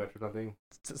together too much or something?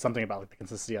 Something about like the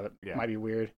consistency of it might be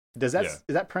weird. Is Yeah.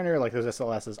 that printer, like those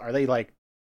SLSs, are they like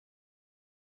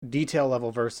detail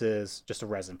level versus just a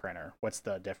resin printer? What's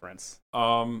the difference?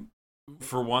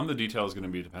 For one, the detail is going to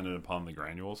be dependent upon the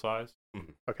granule size.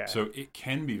 Okay. So it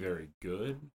can be very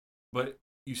good, but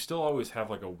you still always have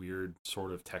like a weird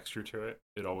sort of texture to it.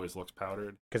 It always looks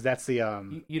powdered. Because that's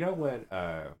the You know when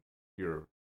your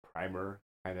primer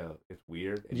kind of is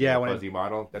weird. And yeah, when when fuzzy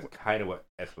model. That's kind of what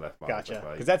SLS model. Gotcha.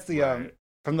 Because that's the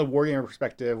from the wargamer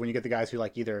perspective, when you get the guys who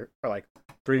like either are like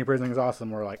 3D printing is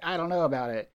awesome or like I don't know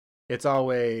about it, it's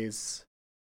always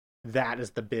that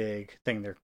is the big thing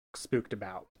they're spooked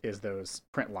about, is those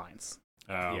print lines.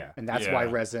 And that's why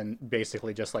resin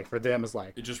basically just like for them is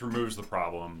like it just removes the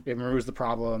problem. It removes the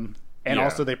problem, and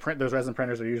also they print those resin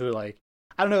printers are usually like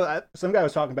I don't know. Some guy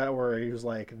was talking about it where he was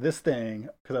like this thing,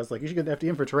 because I was like you should get the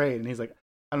FDM for trade, and he's like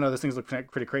I don't know, this thing's look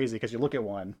pretty crazy because you look at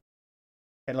one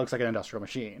and it looks like an industrial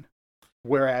machine,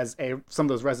 whereas some of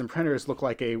those resin printers look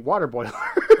like a water boiler.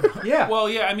 Yeah. Well,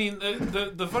 yeah. I mean,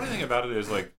 the funny thing about it is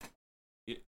like,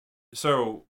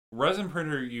 so resin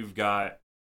printer, you've got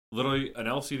literally an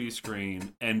LCD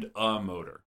screen and a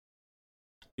motor.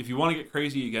 If you want to get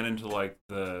crazy, you get into like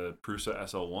the Prusa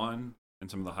SL1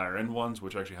 and some of the higher end ones,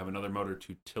 which actually have another motor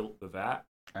to tilt the vat,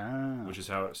 which is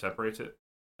how it separates it.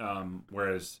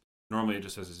 Whereas normally it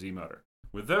just has a Z motor.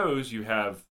 With those, you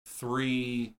have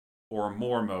 3 or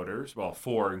more motors, well,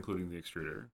 4 including the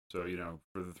extruder. So,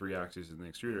 for the 3 axes in the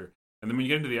extruder. And then when you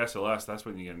get into the SLS, that's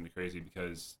when you get into crazy,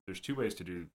 because there's 2 ways to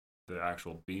do the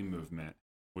actual beam movement.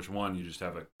 Which one, you just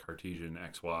have a Cartesian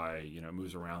XY, it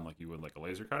moves around like you would like a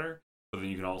laser cutter. But then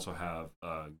you can also have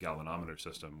a galvanometer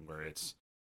system where it's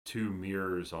 2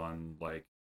 mirrors on like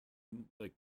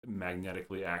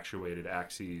magnetically actuated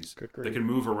axes that can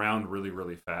move around really,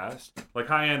 really fast. Like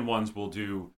high-end ones will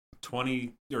do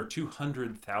 20 or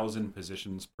 200,000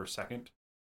 positions per second.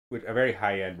 Which a very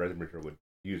high-end resin printer would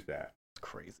use that.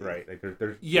 Crazy. Right? Like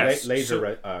there's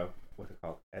laser, what's it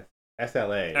called?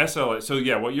 SLA. SLA. So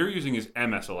yeah, what you're using is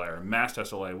MSLA or masked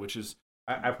SLA, which is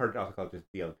I've heard it also called just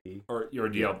DLP. Or your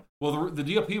DLP. Yeah. Well, the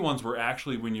DLP ones were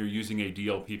actually when you're using a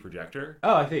DLP projector.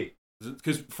 Oh, I see.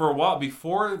 Because for a while,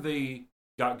 before they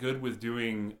got good with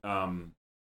doing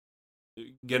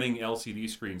getting LCD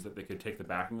screens that they could take the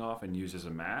backing off and use as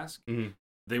a mask,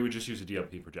 they would just use a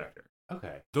DLP projector.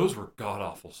 Okay. Those were god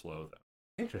awful slow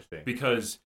though. Interesting.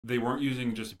 Because they weren't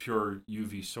using just a pure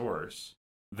UV source.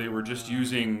 They were just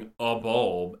using a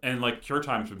bulb, and like cure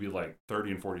times would be like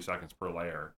 30 and 40 seconds per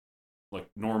layer, like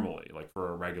normally, like for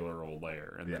a regular old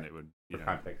layer, and then it would, for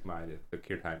context, the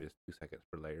cure time is 2 seconds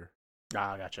per layer.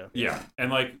 Ah, gotcha. Yeah,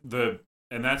 and like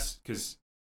and that's because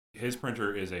his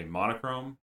printer is a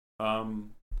monochrome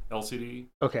LCD.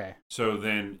 Okay. So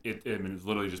then it's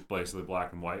literally just basically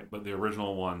black and white, but the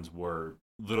original ones were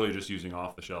literally just using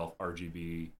off the shelf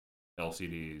RGB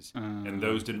LCDs, and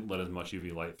those didn't let as much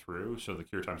UV light through, so the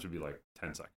cure times would be like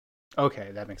 10 seconds. Okay,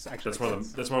 that makes sense.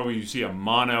 That's why when you see a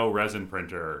mono resin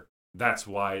printer, that's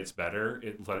why it's better.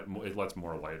 It lets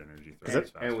more light energy through.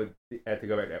 And to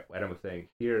go back to what Adam was saying,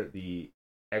 here the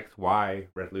XY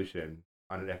resolution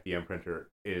on an FDM printer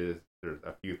there's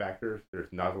a few factors.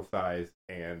 There's nozzle size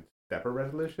and stepper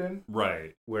resolution.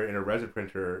 Right. Where in a resin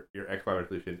printer, your XY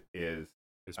resolution is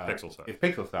pixel size. It's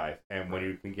pixel size, and when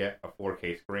you can get a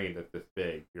 4K screen that's this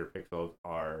big, your pixels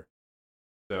are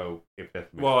so. If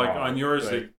that's like on yours,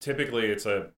 typically it's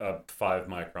a 5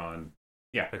 micron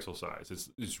pixel size.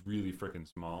 It's really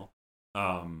freaking small.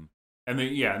 And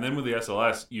then with the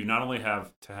SLS, you not only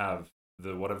have to have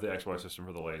the XY system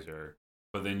for the laser,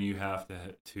 but then you have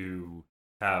to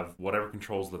have whatever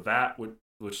controls the vat,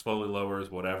 which slowly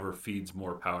lowers, whatever feeds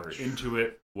more powder into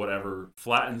it, whatever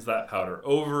flattens that powder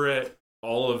over it.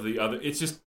 All of the other, it's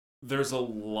just there's a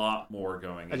lot more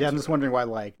going into Yeah, I'm just it. wondering why,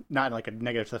 like, not like a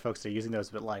negative to the folks that are using those,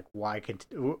 but like, why could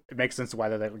it makes sense why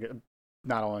they're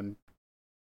not on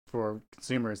for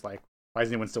consumers? Like, why is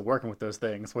anyone still working with those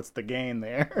things? What's the gain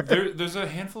there? There's a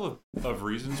handful of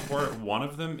reasons for it. One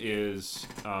of them is,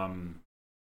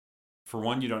 for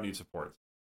one, you don't need support.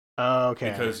 Okay.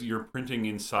 Because you're printing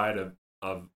inside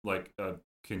of like a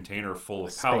container full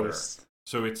of powder. Space.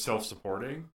 So it's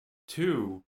self-supporting.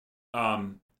 Two,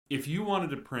 if you wanted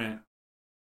to print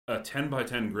a 10 by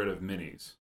 10 grid of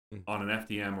minis on an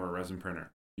FDM or a resin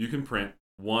printer, you can print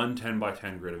one 10 by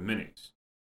 10 grid of minis.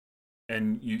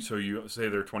 And you say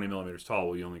they're 20 millimeters tall,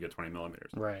 well, you only get 20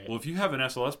 millimeters. Right. Well, if you have an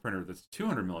SLS printer that's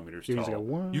 200 millimeters You just tall,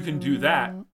 go, you can do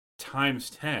that times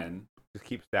 10. Just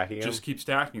keep stacking them. Just keep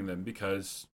stacking them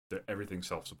because everything's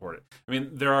self-supported. I mean,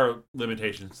 there are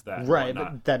limitations to that. Right,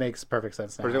 that makes perfect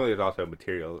sense now. Presumably, there's also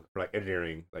material for like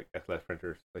engineering, like SLS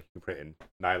printers, like you can print in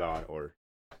nylon or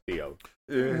steel.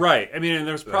 Right. I mean, and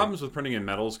there's problems with printing in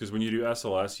metals because when you do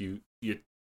SLS,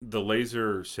 the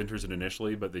laser sinters it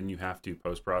initially, but then you have to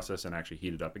post-process and actually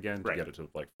heat it up again to get it to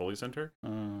like fully sinter,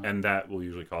 and that will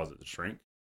usually cause it to shrink.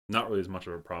 Not really as much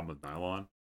of a problem with nylon.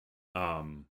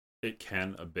 It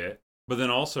can a bit. But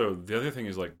then also, the other thing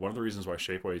is, like, one of the reasons why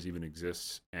Shapeways even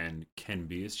exists and can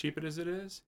be as cheap as it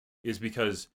is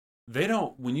because they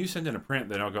don't, when you send in a print,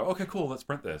 they don't go, okay, cool, let's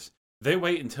print this. They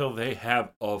wait until they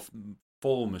have a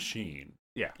full machine.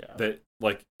 Yeah. That,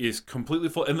 like, is completely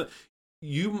full. And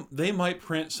they might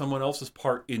print someone else's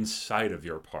part inside of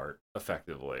your part,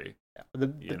 effectively.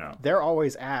 Yeah. They're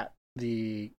always at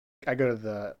I go to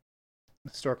the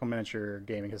Historical Miniature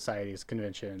Gaming Society's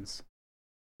conventions,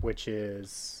 which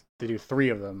is, they do 3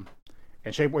 of them,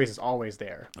 and Shapeways is always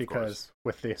there because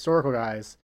with the historical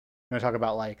guys, I'm going to talk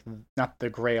about, like, not the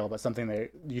Grail, but something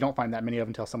that you don't find that many of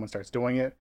until someone starts doing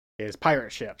it, is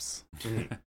pirate ships.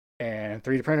 And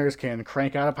 3D printers can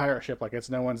crank out a pirate ship like it's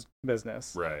no one's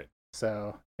business. Right.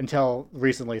 So until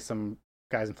recently, some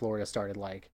guys in Florida started,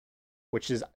 like, which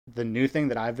is the new thing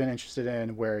that I've been interested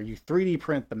in, where you 3D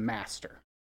print the master,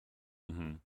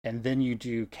 and then you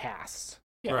do casts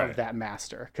of that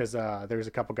master. Because there's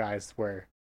a couple guys where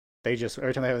they just,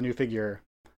 every time they have a new figure,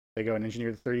 they go and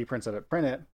engineer the 3D prints of it, print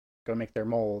it, go make their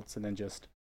molds, and then just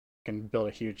can build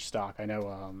a huge stock. I know,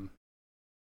 I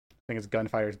think it's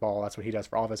Gunfighter's Ball. That's what he does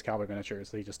for all of his cowboy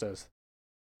miniatures. He just does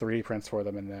 3D prints for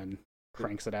them and then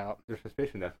cranks it out. There's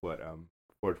suspicion that's what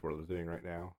Forge World is doing right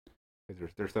now.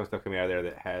 There's some stuff coming out of there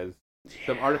that has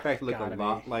some artifacts that look a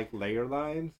lot like layer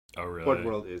lines. Oh, really? Forge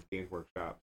World is Games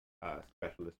Workshop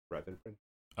specialist resin print.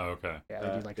 Oh, okay. Yeah,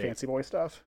 they do like fancy boy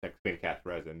stuff. Like spin cast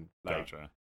resin. Like, Gotcha.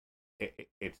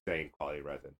 It's saying quality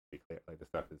resin. To be clear, like the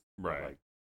stuff is Right. like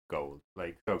gold,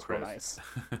 like so crisp. Nice.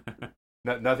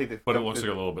 Nothing that. But it looks like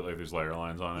a little bit like there's layer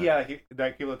lines on it. Yeah,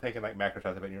 like people are taking like macro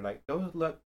shots of it, and you're like, those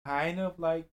look kind of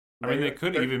like. I mean, they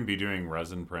could even be doing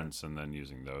resin prints and then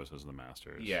using those as the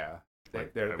masters. Yeah,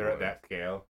 they're at that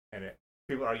scale, and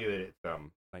people argue that it's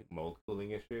like mold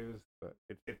cooling issues, but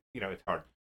it's hard.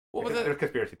 Well, there's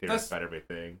conspiracy theories about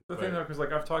everything. The thing though, because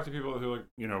like I've talked to people who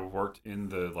worked in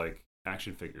the like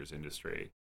action figures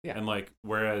industry, and like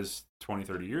whereas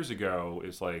 20-30 years ago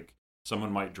is like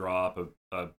someone might draw up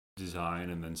a design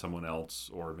and then someone else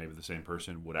or maybe the same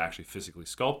person would actually physically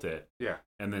sculpt it,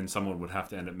 and then someone would have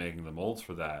to end up making the molds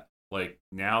for that. Like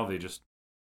now they just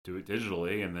do it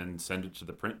digitally and then send it to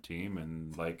the print team,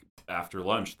 and like after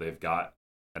lunch they've got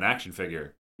an action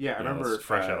figure. Yeah, I remember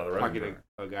fresh out of the talking to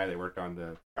a guy that worked on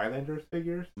the Skylanders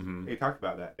figures. Mm-hmm. He talked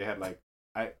about that. They had like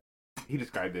he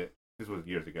described it. This was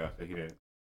years ago, so he didn't.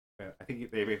 I think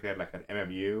they basically had like an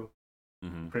MMU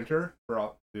printer for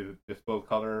all the full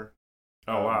color.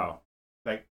 Oh wow!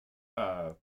 Like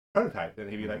prototypes, and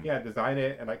he'd be like, "Yeah, design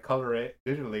it and like color it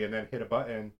digitally, and then hit a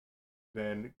button,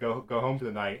 then go home for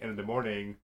the night, and in the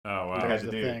morning." Oh wow! That's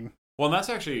the thing. Well, and that's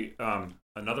actually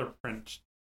another print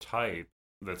type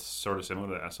that's sort of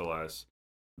similar to SLS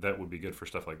that would be good for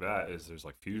stuff like that. Is there's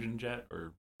like Fusion Jet,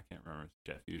 or I can't remember,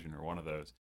 Jet Fusion or one of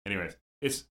those. Anyways,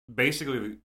 it's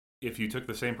basically if you took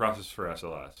the same process for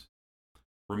SLS,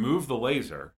 remove the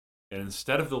laser, and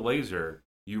instead of the laser,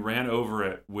 you ran over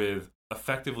it with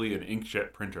effectively an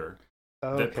inkjet printer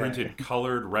that printed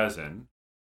colored resin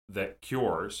that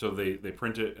cures. So they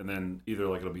print it, and then either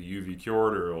like it'll be UV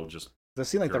cured or it'll just. I've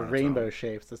seen like the rainbow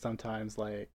shapes that sometimes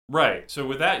like. Right. So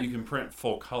with that, you can print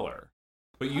full color,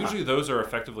 but usually those are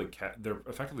effectively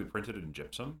effectively printed in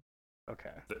gypsum.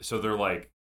 Okay. So they're like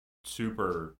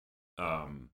super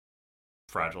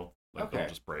fragile. Like they'll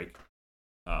just break.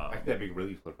 I think that'd be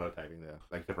really useful for prototyping though,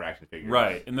 like the for action figures.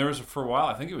 Right, and there was for a while,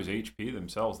 I think it was HP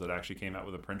themselves that actually came out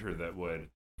with a printer that would,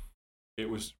 It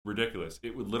was ridiculous.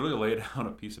 It would literally lay down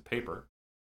a piece of paper.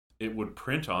 It would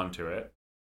print onto it.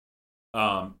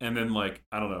 And then like,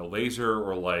 I don't know, laser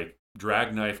or like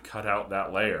drag knife cut out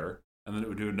that layer, and then it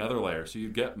would do another layer. So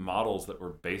you'd get models that were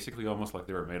basically almost like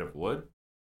they were made of wood,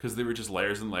 because they were just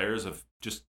layers and layers of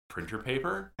just printer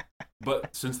paper.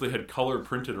 But since they had color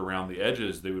printed around the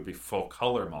edges, they would be full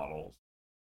color models.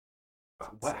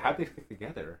 How'd they stick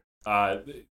together? I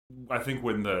think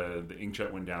when the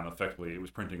inkjet went down, effectively, it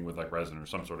was printing with like resin or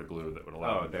some sort of glue that would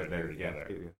allow them to adhere together.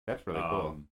 Yeah, that's really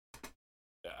cool.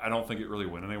 I don't think it really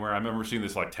went anywhere. I remember seeing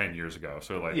this like 10 years ago,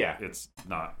 so like it's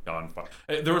not gone far.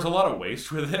 There was a lot of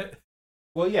waste with it.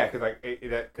 Well, yeah, because like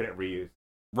that couldn't reuse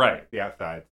the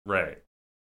outside. Right.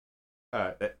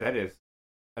 That is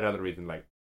another reason, like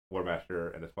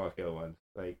Warmaster and the small scale ones.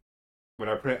 Like when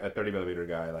I print a 30mm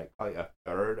guy, like probably a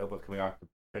third of what's coming off the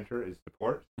printer is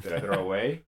supports that I throw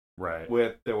away. Right.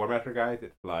 With the Warmaster guys,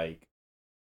 it's like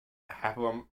half of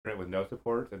them print with no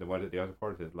supports, and the ones that do have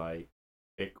supports is like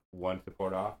take one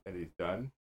support off and it's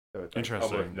done. So it's like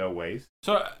almost no waste.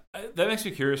 So that makes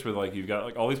me curious with like, you've got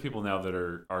like all these people now that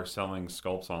are selling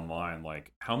sculpts online.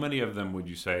 Like how many of them would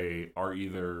you say are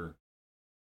either,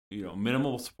 you know,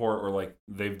 minimal support, or like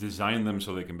they've designed them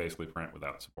so they can basically print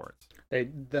without supports?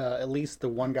 At least the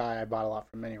one guy I bought a lot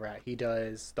from Minirat, he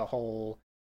does the whole.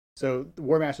 So the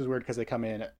Warmaster's weird because they come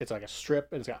in, it's like a strip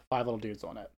and it's got 5 little dudes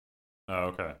on it. Oh,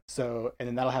 okay. So, and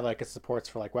then that'll have like its supports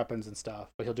for like weapons and stuff,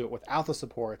 but he'll do it without the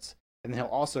supports. And then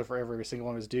he'll also, for every single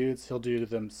one of his dudes, he'll do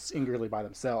them singularly by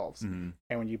themselves. Mm-hmm.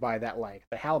 And when you buy that, like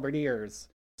the Halberdiers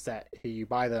set, you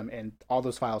buy them and all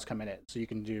those files come in it. So you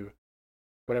can do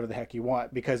whatever the heck you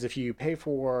want. Because if you pay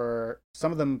for,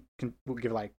 some of them will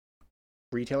give like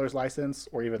retailer's license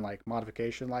or even like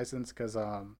modification license. Because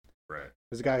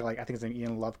there's a guy, like, I think his name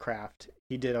Ian Lovecraft.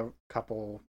 He did a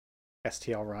couple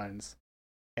STL runs.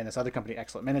 And this other company,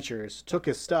 Excellent Miniatures, took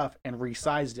his stuff and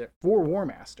resized it for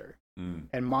Warmaster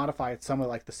and modified some of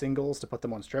like the singles to put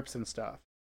them on strips and stuff.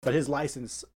 But his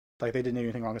license, like they didn't do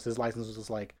anything wrong, because his license was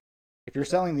just like, if you're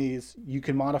selling these, you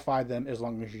can modify them as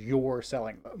long as you're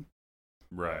selling them.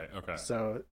 Right. Okay.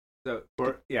 So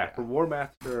for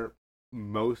Warmaster,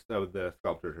 most of the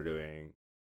sculptors are doing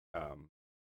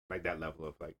like that level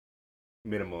of like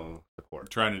minimal support.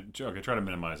 Trying to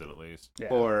minimize it at least. Yeah.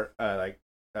 Or like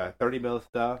 30mm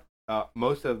stuff.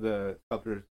 Most of the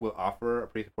sculptors will offer a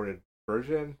pre-supported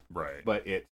version, right? But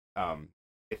it's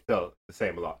still the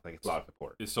same a lot. Like it's a lot of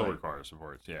support. It still requires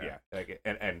supports. Yeah. Yeah. Like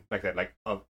and like that, like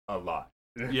a lot.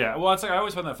 Yeah. Well, it's like I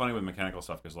always find that funny with mechanical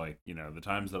stuff, because like, you know, the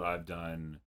times that I've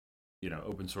done, you know,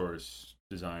 open source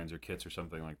designs or kits or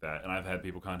something like that, and I've had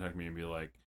people contact me and be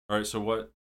like, all right, so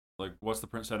what's the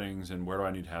print settings and where do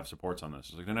I need to have supports on this?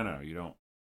 It's like, no, you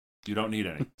don't need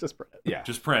any. Just print. Yeah.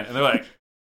 Just print. And they're like,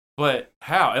 but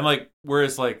how? And like,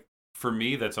 whereas like for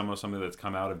me, that's almost something that's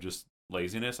come out of just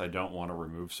laziness. I don't want to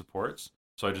remove supports,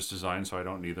 so I just design so I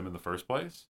don't need them in the first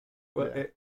place. Well,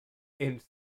 in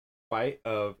spite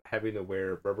of having to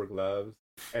wear rubber gloves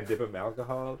and dip in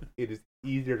alcohol, it is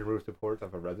easier to remove supports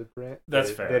off a resin print That's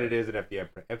than, fair. than it is an FDM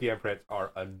print. FDM prints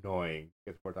are annoying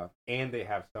to get supports off, and they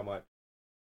have so much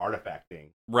artifacting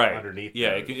underneath.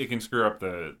 Yeah, those. it can screw up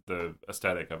the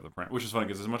aesthetic of the print, which is funny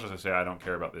because as much as I say I don't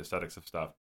care about the aesthetics of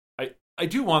stuff, I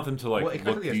do want them to like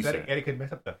look the decent. and it could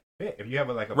mess up the fit. If you have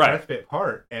a press fit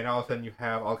part, and all of a sudden you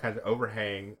have all kinds of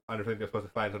overhang under something that's supposed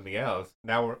to find something else.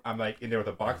 Now I'm like in there with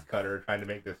a box cutter trying to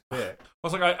make this fit.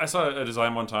 Well, it's like I saw a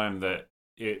design one time that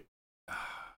I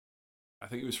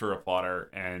think it was for a plotter,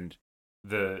 and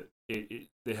they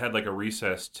had like a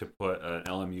recess to put an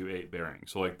LMU8 bearing.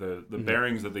 So like the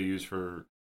bearings that they use on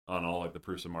all like the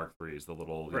Prusa Mark IIIs, the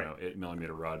little 8mm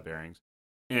rod bearings.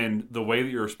 And the way that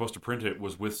you were supposed to print it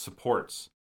was with supports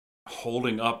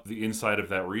holding up the inside of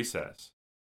that recess.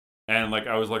 And like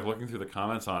I was like looking through the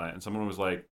comments on it, and someone was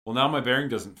like, "Well, now my bearing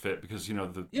doesn't fit because you know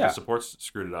the supports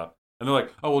screwed it up." And they're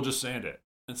like, "Oh, we'll just sand it."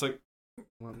 And it's like,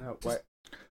 well, no, what?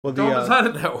 Well, don't design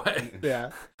it that way.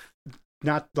 Yeah,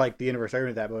 not like the inverse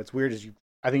argument of that, but what's weird is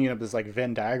I think you know this like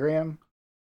Venn diagram,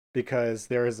 because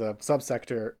there is a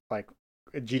subsector like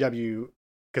GW.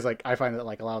 Because like I find that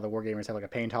like a lot of the wargamers have like a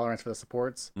pain tolerance for the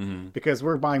supports, because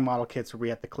we're buying model kits where we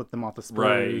have to clip them off the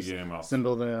sprues,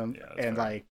 symbol them, and fair.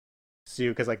 Like so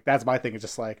because like that's my thing. It's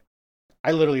just like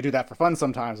I literally do that for fun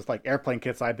sometimes with like airplane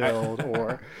kits I build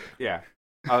or yeah.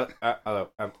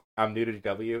 I'm new to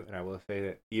GW, and I will say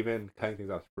that even cutting things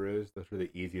off sprues, those are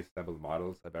the easiest assembled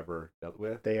models I've ever dealt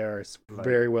with. They are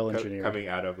very well engineered. Coming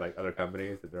out of like other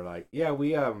companies that they're like, yeah,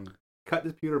 we cut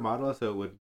this pewter model so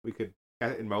we could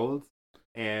cut it in molds.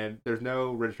 And there's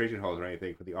no registration holes or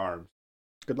anything for the arms.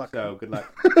 Good luck. So good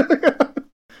luck.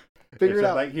 Figure it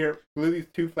out. Like, here, glue these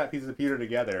two flat pieces of pewter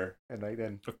together, and like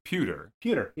then Of pewter.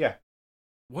 pewter, yeah,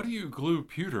 What do you glue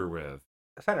pewter with?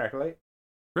 center acrylate.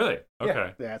 Really? Yeah.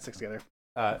 Okay. Yeah, it sticks together.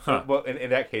 So, well, in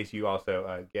that case, you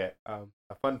also get a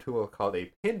fun tool called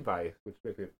a pin vise, which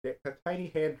is a tiny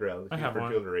hand drill I have for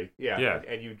one. jewelry. Yeah, Yeah.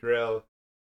 And you drill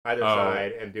either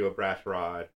side and do a brass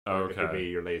rod. Oh, If okay.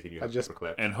 you're lazy, you have paper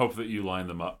clips. And hope that you line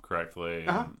them up correctly.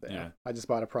 Uh-huh. and- yeah. I just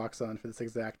bought a Proxon for this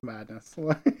exact madness.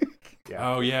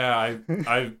 Yeah. Oh yeah,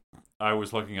 I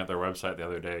was looking at their website the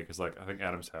other day because like I think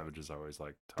Adam Savage is always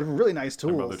like They're talking really nice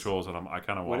about tools. their tools, and I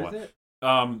kind of What want is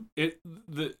one. it?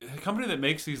 The company that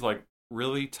makes these like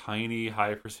really tiny,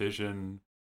 high precision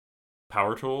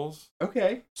power tools.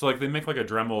 Okay. So like they make like a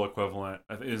Dremel equivalent.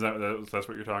 Is that's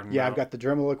what you're talking Yeah, about? I've got the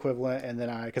Dremel equivalent, and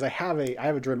then because I have a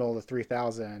Dremel the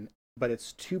 3000, but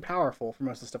it's too powerful for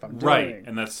most of the stuff I'm doing. Right,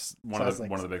 and that's one So I of was the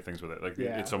like- one of the big things with it. Like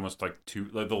Yeah. it's almost like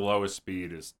the lowest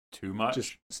speed is too much.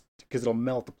 just because it'll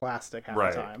melt the plastic half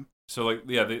Right. the time. So like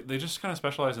yeah, they just kind of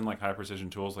specialize in like high precision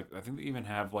tools. Like I think they even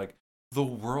have like the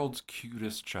world's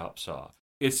cutest chop saw.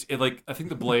 Like I think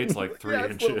the blade's like 3 Yeah,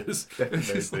 it's little- inches. That's It's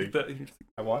just amazing. like that.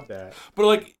 I want that. But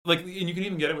like and you can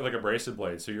even get it with like a bracelet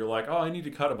blade. So you're like, oh, I need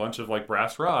to cut a bunch of like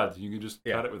brass rods. You can just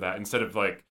cut it with that instead of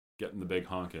like getting the big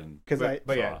honking. Because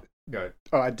But yeah, good.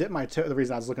 I dipped my toe. The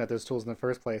reason I was looking at those tools in the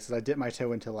first place is I dipped my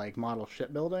toe into like model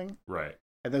shipbuilding, Right.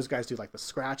 and those guys do like the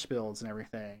scratch builds and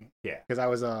everything. Yeah. Because I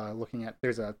was looking at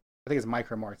I think it's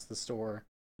Micromart's the store,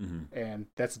 Mm-hmm. and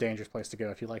that's a dangerous place to go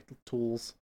if you like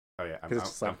tools. Oh yeah, 'Cause it's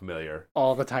just I'm like- familiar.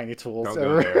 All the tiny tools. Don't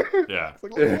go there. Yeah. It's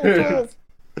like little tools.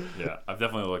 Yeah. I've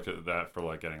definitely looked at that for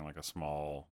like getting like a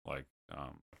small like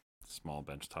small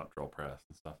benchtop drill press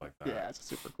and stuff like that. Yeah, it's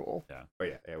super cool. But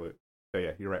yeah, so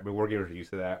yeah, you're right. But wargamers are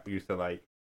used to that. We used to like,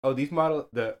 oh, these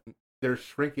there's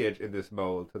shrinkage in this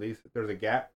mold, so there's a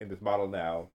gap in this model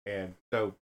now, and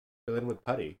so fill in with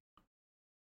putty.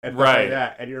 And stuff Right. like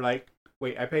that, and you're like,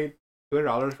 wait, I paid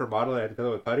 $200 for a model and I had to fill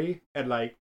it with putty, and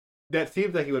like that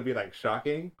seems like it would be like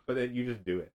shocking, but then you just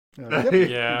do it. Yep. You're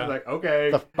Yeah. just like,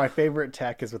 okay. My favorite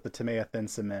tech is with the Tamiya thin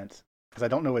cement, because I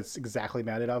don't know what it's exactly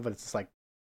made of, but it's just like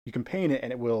you can paint it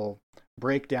and it will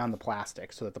break down the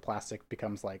plastic so that the plastic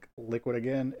becomes like liquid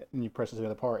again, and you press it to the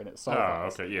other part and it Oh,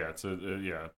 solidifies. okay. Yeah. It's a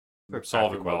Like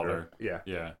solvent plastic welder. Yeah.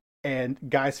 Yeah. And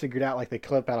guys figured out like they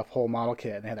clip out a whole model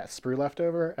kit and they had that sprue left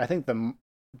over. I think the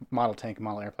model tank and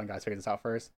model airplane guys figured this out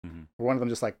first. Mhm. One of them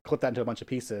just like clipped that into a bunch of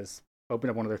pieces, opened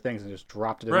up one of their things, and just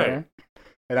dropped it in Right. there.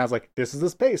 And I was like, "This is the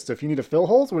space. So if you need to fill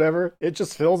holes, whatever, it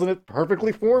just fills and it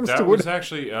perfectly forms That to was what."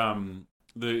 actually in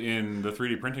the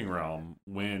 3D printing realm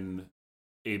when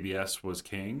ABS was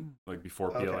king, like before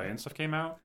PLA Okay. and stuff came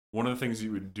out. One of the things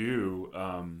you would do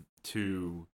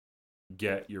to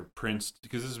get your prints,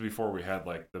 because this is before we had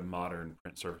like the modern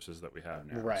print surfaces that we have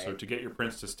now. Right. So to get your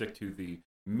prints to stick to the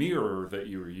mirror that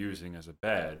you were using as a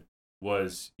bed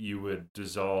was you would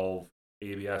dissolve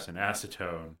ABS in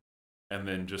acetone and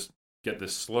then just get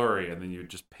this slurry and then you would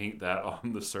just paint that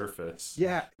on the surface.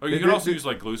 Yeah, Oh, you can also use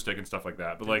like glue stick and stuff like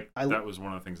that, but like that was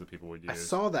one of the things that people would use. I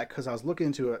saw that because I was looking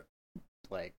into it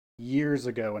like years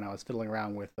ago when I was fiddling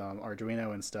around with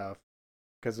Arduino and stuff.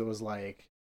 Because it was like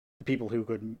the people who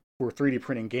were 3D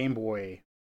printing Game Boy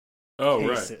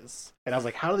cases, and I was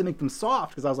like, how do they make them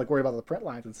soft? Because I was like worried about the print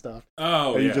lines and stuff.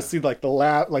 Oh, and yeah. you just see like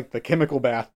the chemical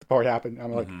bath part happen.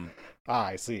 I'm like, Mhm.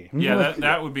 I see. Yeah,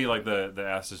 that would be like the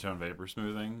acetone vapor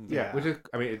smoothing. Yeah. Which is,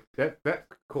 I mean, that's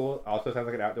cool. Also sounds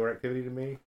like an outdoor activity to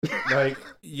me. Like,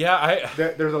 Yeah,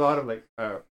 there's a lot of like,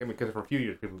 I mean, because for a few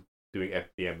years people doing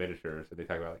FDM miniatures, and they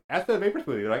talk about like acetone vapor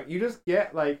smoothing. Like, you just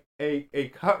get like a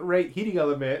cut rate heating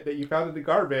element that you found in the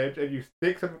garbage, and you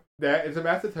stick some that in some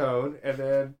acetone, and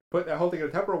then put that whole thing in a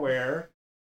Tupperware.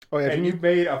 Oh yeah, And you've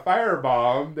made a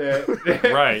firebomb that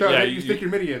Right, So yeah, then you you- stick your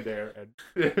mini in there.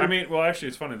 And I mean, well, actually,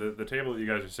 it's funny. The table that you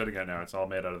guys are sitting at now, it's all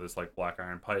made out of this like black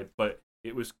iron pipe, but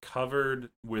it was covered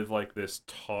with like this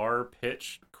tar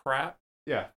pitch crap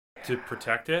yeah, to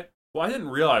protect it. Well, I didn't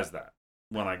realize that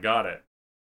when I got it.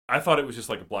 I thought it was just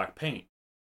like a black paint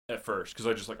at first because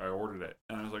I ordered it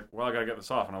and I was like, well, I gotta get this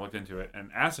off, and I looked into it,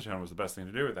 and acetone was the best thing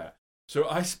to do with that. So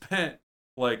I spent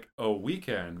like a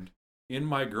weekend in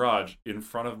my garage in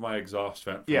front of my exhaust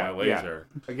vent for my laser.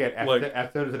 again, Like-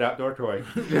 acetone is an outdoor toy.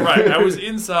 Right, I was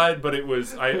inside, but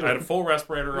I had a full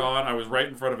respirator on. I was right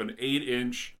in front of an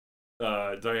 8-inch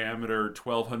diameter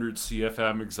 1200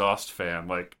 CFM exhaust fan.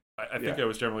 Like I think I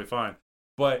was generally fine,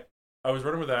 but I was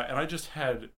running with that, and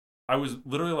I was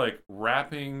literally like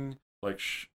wrapping like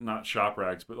not shop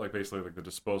rags, but like basically like the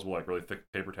disposable, like really thick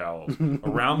paper towels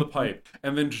around the pipe,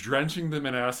 and then drenching them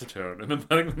in acetone, and then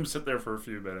letting them sit there for a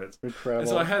few minutes. Incredible. And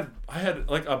so I had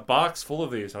like a box full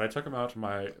of these, and I took them out to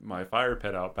my fire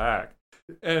pit out back,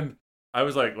 and I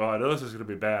was like, well, I know this is gonna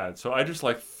be bad, so I just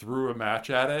like threw a match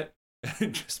at it.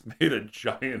 And just made a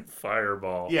giant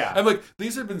fireball. Yeah. And like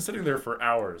these had been sitting there for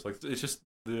hours. Like it's just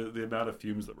the amount of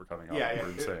fumes that were coming out were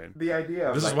insane. The idea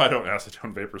of This is why I don't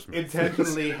acetone vapor smooth.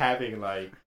 intentionally having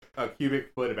like a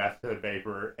cubic foot of acetone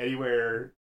vapor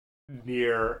anywhere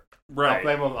near a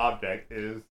flammable object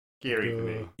is scary to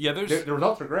me. Yeah, The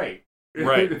results are great.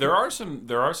 right. There are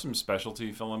some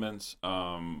specialty filaments.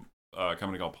 A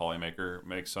company called Polymaker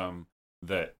makes some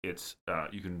that it's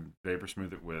you can vapor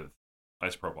smooth it with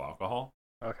isopropyl alcohol.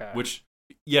 Okay. Which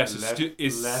yes,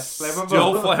 it's less still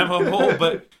flammable. flammable,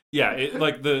 but yeah, it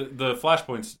like the flash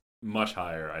point's much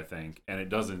higher, I think, and it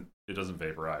doesn't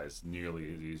vaporize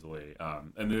nearly as easily.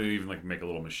 And they even like make a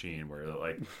little machine where it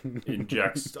like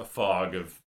injects a fog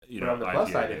of But on the plus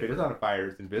IPA side, if it vapor. is on fire,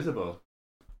 it's invisible.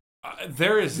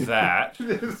 There is that.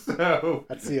 So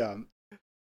That's the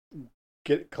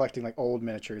collecting like old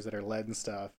miniatures that are lead and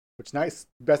stuff. Which nice.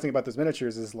 Best thing about those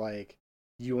miniatures is like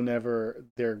you will never.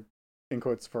 They're in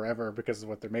quotes forever because of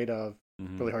what they're made of.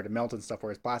 Mhm. Really hard to melt and stuff.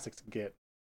 Whereas plastics can get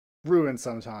ruined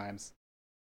sometimes.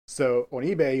 So on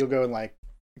eBay, you'll go and like,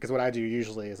 because what I do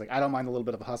usually is like I don't mind a little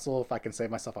bit of a hustle if I can save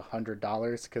myself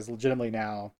 $100, because legitimately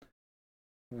now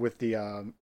with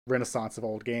the renaissance of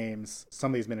old games,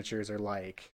 some of these miniatures are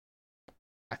like,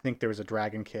 I think there was a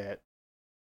dragon kit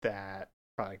that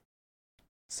probably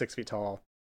 6 feet tall,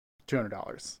 $200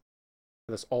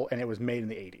 for this old, and it was made in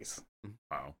the 80s.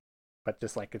 Wow. But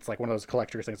just like it's like one of those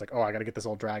collector's things, like, oh, I got to get this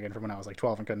old dragon from when I was like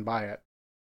 12 and couldn't buy it.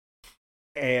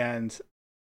 And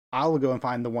I'll go and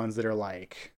find the ones that are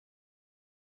like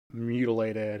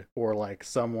mutilated, or like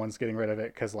someone's getting rid of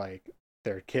it because like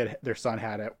their son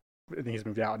had it and he's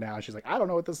moved out now, and she's like, I don't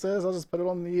know what this is, I'll just put it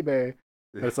on the eBay.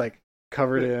 And it's like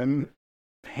covered in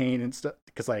paint and stuff,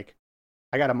 because like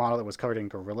I got a model that was covered in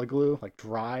Gorilla Glue, like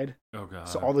dried. Oh god.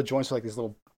 So all the joints are like these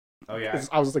little. oh yeah,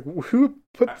 I was like, who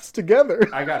put this together?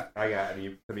 I got some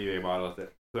eBay models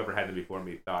that whoever had them before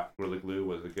me thought Gorilla Glue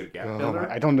was a good gap Oh, filler.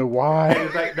 I don't know And why.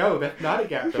 it's like, no, that's not a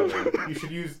gap filler. You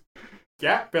should use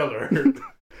gap filler.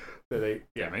 So they,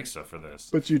 yeah, make stuff for this.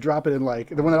 But you drop it in like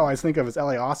the one that I always think of is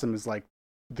LA Awesome, is like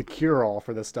the cure all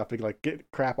for this stuff to like get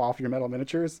crap off your metal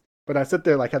miniatures. But I sit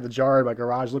there like had the jar in my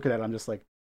garage looking at it, I'm just like,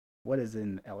 what is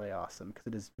in LA Awesome? Because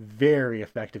it is very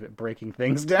effective at breaking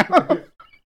things down.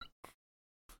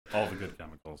 All the good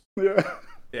chemicals. Yeah.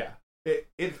 yeah.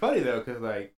 It's funny though, because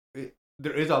like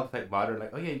there is all this like modern,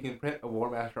 like, oh yeah, you can print a War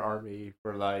Master army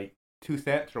for like 2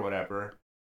 cents or whatever.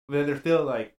 But then they're still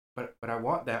like, but I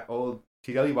want that old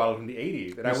TW model from the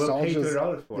 80s, and I will pay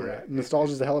 $200 for Yeah, it.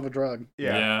 nostalgia's a hell of a drug.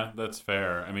 Yeah. That's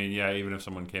fair. I mean, yeah, even if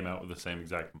someone came out with the same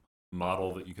exact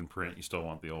model that you can print, you still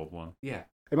want the old one. Yeah.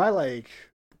 And my like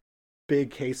big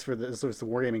case for this, the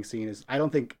wargaming scene, is I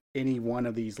don't think any one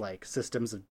of these like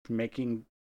systems of making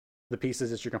the pieces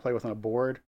that you're gonna play with on a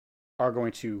board are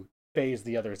going to phase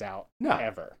the others out. No.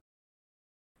 Ever.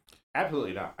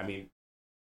 Absolutely not. I mean,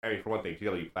 for one thing,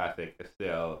 GW Plastic is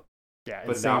still Yeah,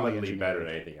 phenomenally better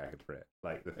than anything I could print.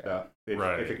 Like the stuff,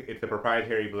 Right. It's a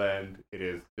proprietary blend. It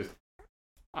is just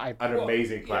I an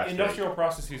amazing plastic. Industrial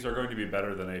processes are going to be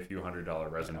better than a few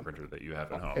 $100 resin printer that you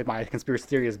have at home. my conspiracy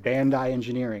theory is Bandai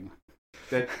Engineering.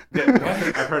 I've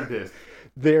heard this.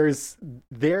 There's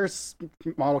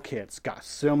model kits got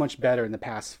so much better in the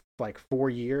past like 4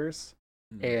 years,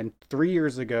 and 3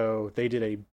 years ago they did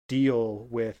a deal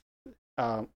with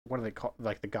what do they call,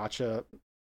 like the gotcha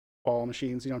ball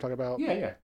machines, you know what I'm talking about?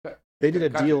 Yeah. They did a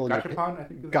deal in Gachapon, I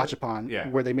think. Gachapon, Yeah.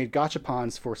 where they made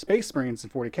Gachapons for Space Marines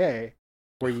in 40K,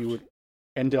 where you would,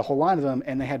 and did a whole line of them,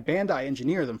 and they had Bandai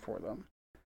engineer them for them.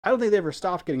 I don't think they ever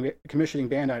stopped commissioning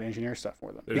Bandai to engineer stuff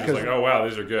for them. They're just like, oh wow,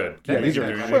 these are good. Yeah, Keep these are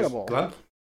doing these. incredible.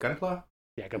 Gunpla?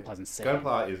 Yeah, Gunpla's insane.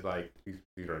 Gunpla is like,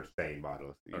 these are insane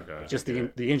models. Okay. Just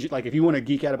the engine, like if you want to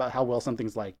geek out about how well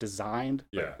something's like designed,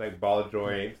 Yeah. Like ball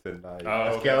joints and like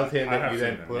Oh, a skeleton I that have you seen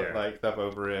then them, put yeah. like stuff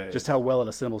over it. just how well it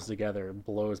assembles together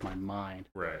blows my mind.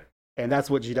 Right. And that's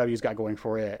what GW's got going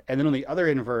for it. And then on the other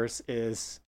inverse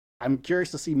is, I'm curious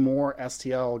to see more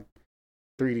STL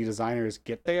 3D designers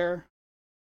get there,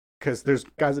 because there's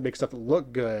guys that make stuff that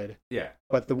look good. Yeah.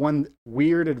 But the one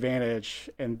weird advantage,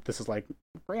 and this is like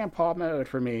grandpa mode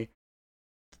for me,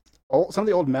 some of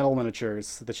the old metal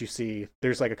miniatures that you see,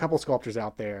 there's like a couple sculptors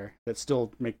out there that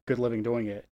still make good living doing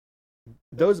it.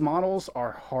 Those models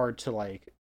are hard to like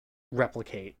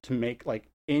replicate, to make like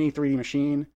any 3D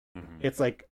machine. Mhm. It's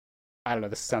like, I don't know,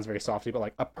 this sounds very softy, but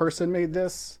like a person made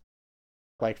this,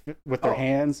 like with their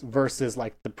hands versus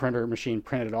like the printer machine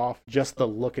printed it off. Just the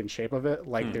look and shape of it.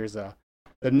 Like there's the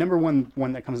number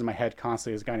one that comes in my head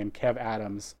constantly is a guy named Kev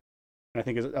Adams. And I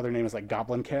think his other name is like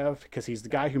Goblin Kev, because he's the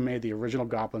guy who made the original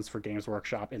Goblins for Games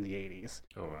Workshop in the 80s.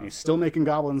 Oh, wow. And he's still making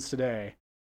Goblins today,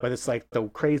 but it's like the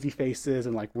crazy faces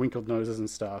and like wrinkled noses and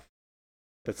stuff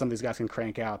that some of these guys can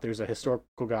crank out. There's a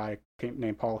historical guy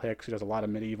named Paul Hicks who does a lot of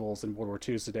medievals and World War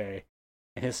IIs today,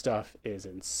 and his stuff is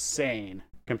insane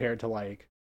compared to like,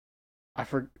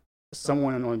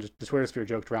 someone on the Twitter sphere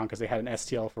joked around because they had an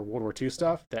STL for World War II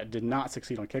stuff that did not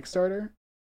succeed on Kickstarter,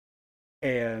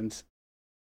 and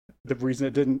the reason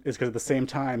it didn't is because at the same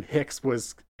time Hicks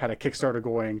had a Kickstarter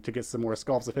going to get some more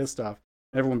sculpts of his stuff,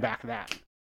 and everyone backed that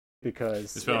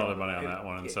because they spent all their money on that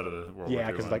one instead of the World War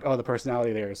II because like, oh, the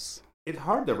personality there's. It's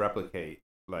hard to replicate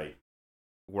like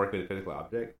work with a physical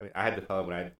object. I mean, I had the fellow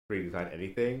when I 3D designed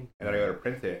anything, and then I go to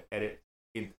print it, and it's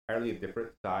entirely a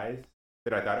different size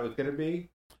than I thought it was going to be.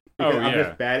 Because I'm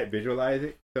just bad at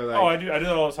visualizing. So like, I do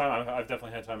that all the time. I've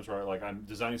definitely had times where like I'm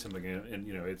designing something and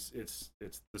you know it's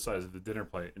the size of the dinner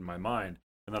plate in my mind,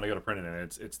 and then I go to print it and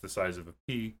it's the size of a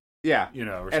pea. Yeah, you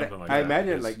know, or and something like I that.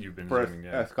 imagine like you've been for doing,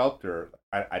 a sculptor,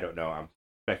 I don't know. I'm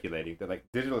speculating that like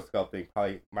digital sculpting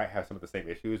probably might have some of the same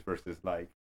issues versus like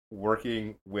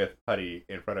working with putty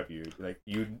in front of you. Like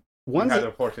you have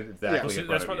the portions exactly. Yeah.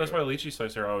 That's why Lychee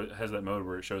Slicer always has that mode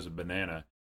where it shows a banana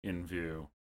in view.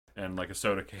 And like a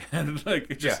soda can,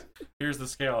 like just here's the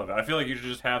scale of it. I feel like you should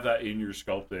just have that in your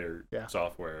Sculptor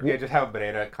software. Yeah, just have a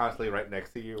banana constantly right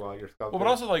next to you while you're sculpting. Well, but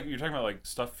also like you're talking about like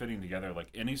stuff fitting together, like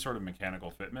any sort of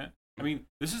mechanical fitment. I mean,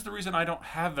 this is the reason I don't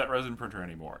have that resin printer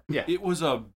anymore. Yeah, it was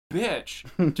a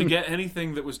bitch to get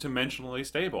anything that was dimensionally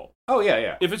stable. Oh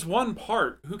yeah. If it's one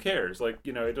part, who cares? Like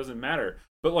it doesn't matter.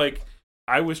 But like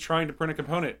I was trying to print a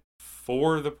component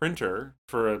for the printer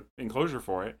for an enclosure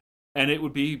for it. And it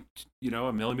would be,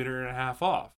 1.5 millimeters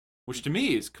off, which to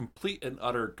me is complete and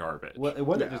utter garbage. Well, it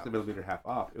wasn't just 1.5 millimeters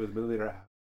off. It was 1.5 millimeters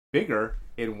bigger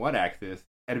in one axis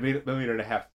and 1.5 millimeters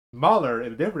smaller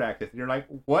in a different axis. And you're like,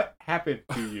 what happened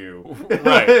to you?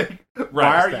 Right.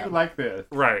 Why are you like this?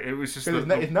 Right. It was just...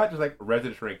 It's not just like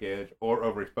resin shrinkage or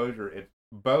overexposure. It's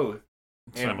both.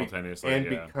 Simultaneously, and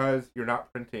because you're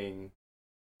not printing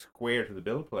square to the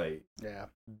build plate,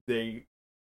 they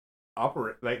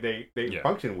operate like they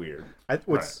function weird.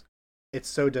 It's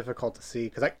so difficult to see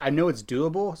because I know it's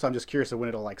doable, so I'm just curious of when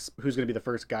it'll like who's going to be the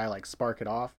first guy like spark it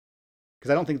off,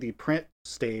 because I don't think the print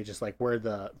stage is like for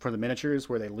the miniatures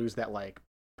where they lose that like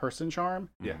person charm.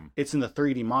 Yeah, it's in the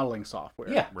 3D modeling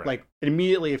software. Yeah, like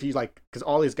immediately if you like, because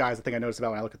all these guys, the thing I noticed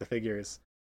about when I look at the figures,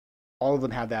 all of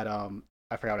them have that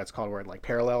I forgot what it's called, where it like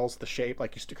parallels the shape,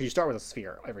 like because you start with a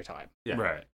sphere every time. Yeah,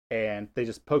 right. And they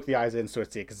just poke the eyes in, so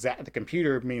it's the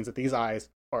computer means that these eyes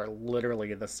are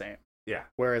literally the same. Yeah.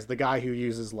 Whereas the guy who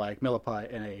uses like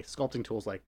Milliput and a sculpting tool is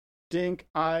like dink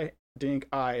eye, and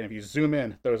if you zoom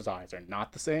in, those eyes are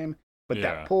not the same. But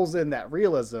that pulls in that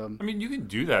realism. I mean, you can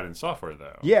do that in software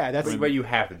though. Yeah, that's but you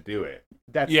have to do it.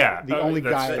 That's the only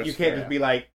guy. You can't just be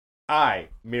like eye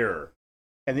mirror.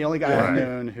 And the only guy I've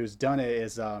known who's done it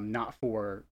is not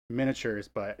for miniatures,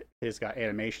 but he's got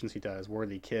animations he does.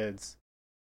 Worthy Kids.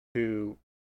 Who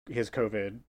his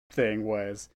COVID thing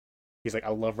was, he's like, I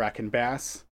love Rack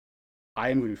Bass. I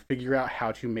am going to figure out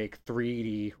how to make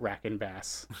 3D Rack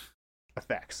Bass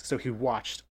effects. So he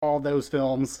watched all those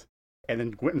films and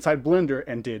then went inside Blender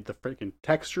and did the freaking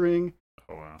texturing.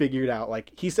 Oh, wow. Figured out,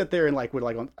 like, he sat there and like would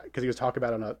like, because he was talking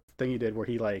about on a thing he did where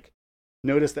he like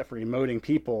noticed that for emoting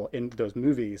people in those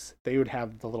movies, they would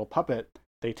have the little puppet,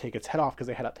 they take its head off because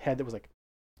they had a head that was like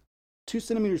 2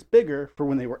 centimeters bigger for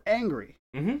when they were angry.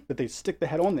 Mm-hmm. That they stick the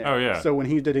head on there. Oh yeah. So when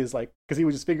he did his like, because he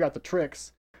would just figure out the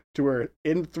tricks to where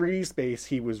in 3D space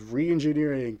he was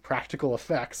re-engineering practical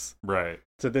effects, right,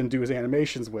 to then do his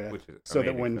animations with, so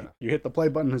that when you hit the play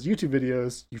button in his YouTube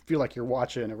videos, you feel like you're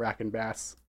watching a Rack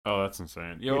Bass. Oh, that's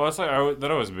insane. Yeah, well, that's like that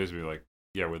always amazed me, like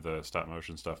with the stop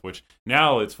motion stuff. Which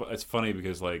now it's funny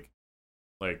because like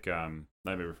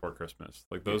Nightmare Before Christmas,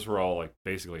 like those were all like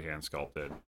basically hand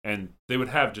sculpted. And they would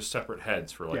have just separate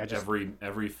heads for like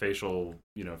every facial,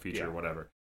 feature or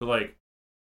whatever. But like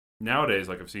nowadays,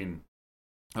 like I've seen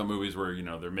movies where,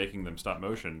 they're making them stop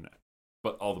motion,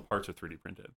 but all the parts are 3D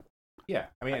printed. Yeah.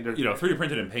 I mean, 3D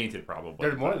printed and painted probably.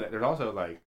 There's more than that. There's also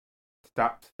like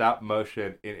stop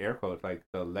motion in air quotes, like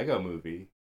the Lego movie,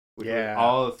 which was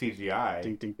all CGI.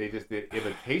 Ding, ding. They just did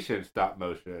imitation stop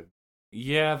motion.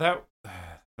 Yeah,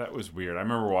 that was weird. I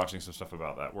remember watching some stuff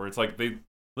about that where it's like they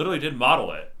literally did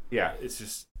model it. Yeah, it's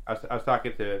just. I was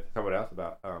talking to someone else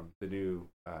about the new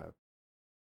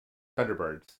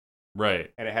Thunderbirds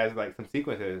Right. and it has like some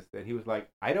sequences, and he was like,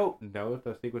 I don't know if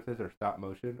those sequences are stop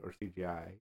motion or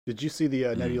CGI. Did you see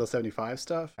the Nebula 75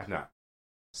 stuff? I've not.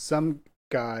 Some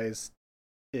guys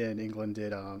in England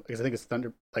did because I think it's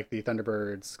the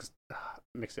Thunderbirds.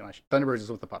 Mixing my Thunderbirds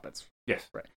is with the puppets. Yes.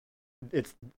 Right.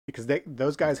 It's because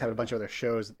those guys have a bunch of other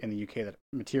shows in the UK that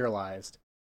materialized.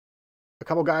 A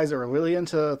couple guys that were really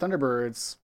into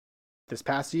Thunderbirds this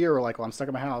past year were like, well, I'm stuck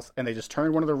in my house, and they just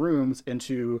turned one of the rooms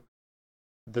into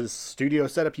the studio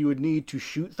setup you would need to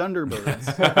shoot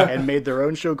Thunderbirds and made their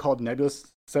own show called Nebula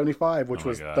 75, which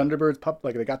was God. Thunderbirds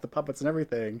like they got the puppets and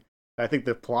everything. And I think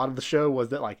the plot of the show was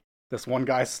that like this one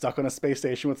guy's stuck on a space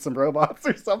station with some robots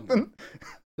or something.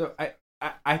 So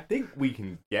I think we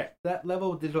can get that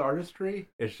level of digital artistry.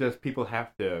 It's just people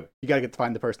have to. You gotta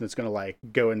find the person that's gonna like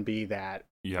go and be that.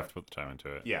 You have to put the time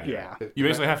into it. Yeah. You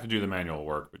basically have to do the manual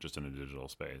work, but just in a digital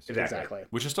space. Exactly.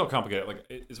 Which is still complicated. Like,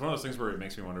 it's one of those things where it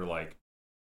makes me wonder, like,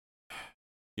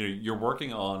 you know, you're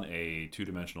working on a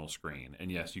 2-dimensional screen,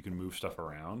 and yes, you can move stuff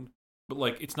around, but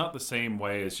like, it's not the same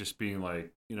way as just being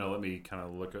like, you know, let me kind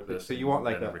of look at this. So you want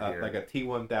like over here. a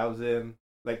T1000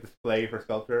 like display for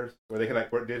sculptors where they can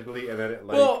like work digitally and then it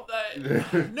like. Well,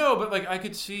 no, but like I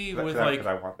could see with like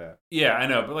I want that. Yeah, I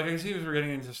know, but like I can see as we're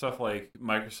getting into stuff like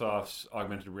Microsoft's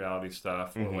augmented reality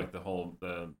stuff, or Mhm. like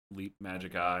the Leap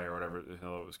Magic Eye or whatever the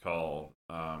hell it was called.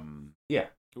 Yeah.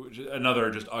 Which is another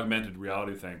just augmented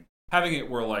reality thing. Having it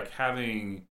where like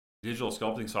having digital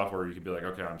sculpting software, you could be like,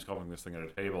 okay, I'm sculpting this thing at a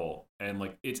table, and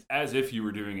like it's as if you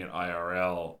were doing it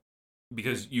IRL.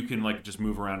 Because you can like just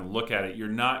move around and look at it. You're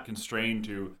not constrained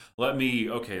to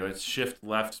let's shift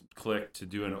left click to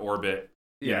do an orbit,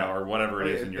 you know, or whatever it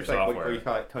is in your software. Like you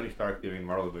saw like Tony Stark doing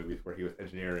Marvel movies where he was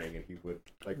engineering and he would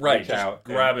like Right, reach just out,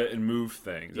 grab it and move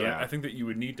things. Yeah. I think that you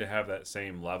would need to have that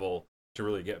same level to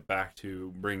really get back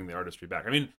to bringing the artistry back. I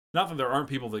mean, not that there aren't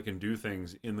people that can do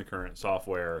things in the current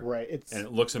software, Right. and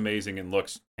it looks amazing and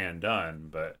looks hand done,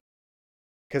 but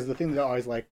because the thing that I always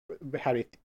like, how do you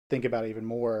think about it even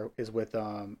more is with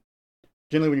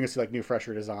generally when you see like new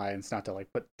fresher designs, not to like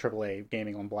put AAA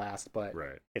gaming on blast, but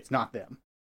right. it's not them.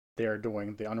 They're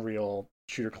doing the Unreal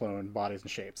shooter clone bodies and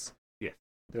shapes. Yeah.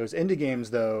 Those indie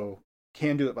games though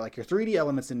can do it, but like your 3D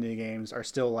elements in indie games are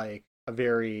still like a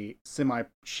very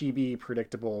semi-chibi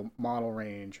predictable model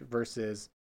range versus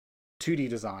 2D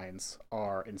designs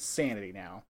are insanity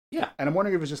now. Yeah. And I'm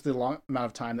wondering if it's just the long amount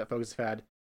of time that folks have had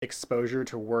exposure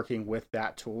to working with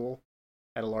that tool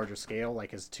at a larger scale,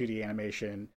 like has 2D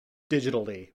animation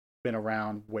digitally been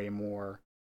around way more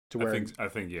to where I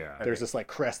think yeah. there's this like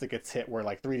crest that gets hit where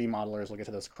like 3D modelers will get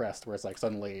to this crest where it's like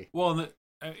suddenly. Well,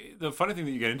 and the funny thing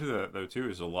that you get into that though too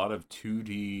is a lot of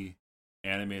 2D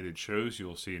animated shows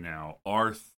you'll see now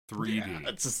are 3D. Yeah,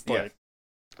 it's just like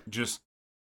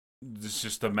it's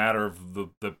just a matter of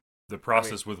the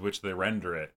process with which they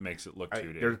render it makes it look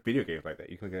 2D. There's video games like that.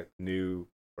 You can get new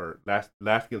or last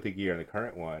Guilty Gear and the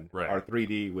current one are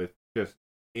 3D with just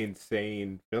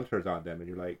insane filters on them, and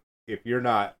you're like, if you're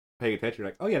not paying attention, you're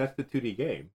like, oh yeah, that's the 2D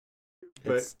game.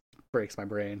 But it breaks my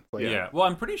brain. Like, yeah, well,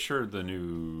 I'm pretty sure the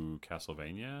new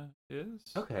Castlevania is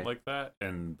like that,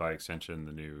 and by extension,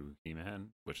 the new He-Man,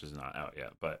 which is not out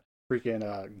yet, but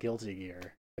freaking Guilty Gear,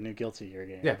 the new Guilty Gear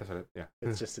game. Yeah, that's what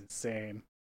it's just insane.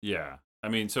 Yeah, I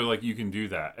mean, so like you can do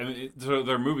that, and so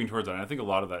they're moving towards that. And I think a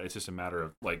lot of that it's just a matter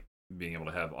of like being able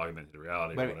to have augmented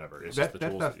reality or whatever. It's just the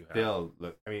tools that you have. Still,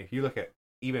 look, I mean, if you look at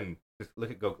even just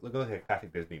look at a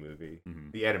classic Disney movie,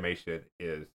 the animation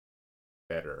is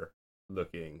better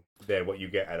looking than what you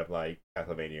get out of like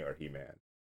Castlevania or He-Man.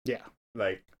 Yeah,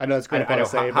 like I know it's great I know, to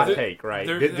say, hot but take, right?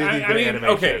 I mean,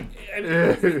 okay,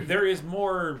 there is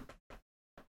more.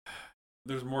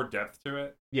 There's more depth to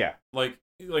it. Yeah, like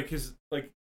his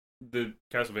like the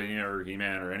Castlevania or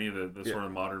He-Man or any of the sort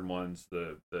of modern ones.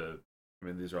 I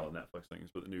mean, these are all Netflix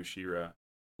things, but the new She-Ra,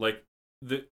 like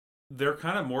they're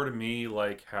kind of more to me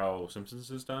like how Simpsons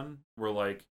is done, where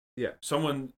like if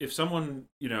someone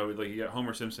you know, like you got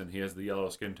Homer Simpson, he has the yellow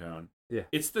skin tone. Yeah,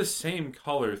 it's the same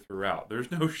color throughout. There's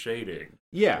no shading.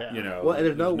 Yeah, you know. Well, and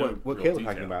there's no what Caleb was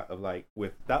talking about of like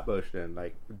with stop motion,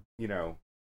 like you know,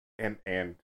 and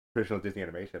traditional Disney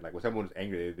animation, like when someone was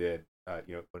angry, they did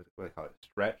you know what do they call it,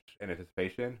 stretch and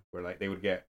anticipation, where like they would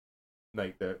get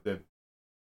like the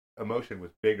emotion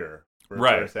was bigger for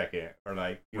a second, or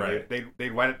like you know,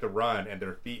 they'd want it to run and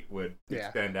their feet would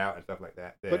extend out and stuff like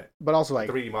that. But also like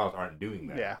 3D models aren't doing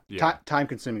that. Yeah. Time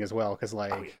consuming as well, because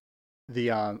like the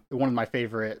one of my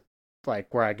favorite,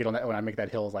 like where I get on that when I make that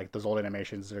hill is like those old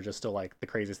animations are just still like the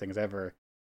craziest things ever.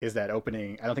 Is that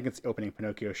opening? I don't think it's the opening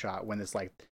Pinocchio shot when it's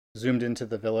like zoomed into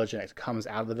the village and it comes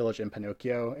out of the village in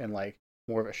Pinocchio and like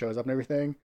more of it shows up and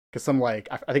everything. because some like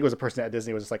I think it was a person at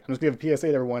Disney was just like, I'm just gonna give a PSA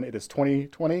to everyone. It is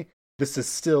 2020. This is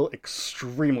still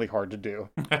extremely hard to do,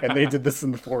 and they did this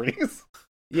in the 40s.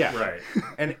 Yeah, Right.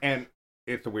 and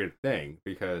it's a weird thing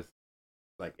because,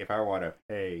 like, if I want to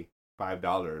pay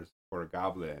 $5 for a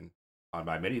goblin on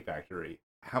my mini factory,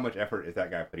 how much effort is that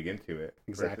guy putting into it?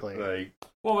 Exactly. Like,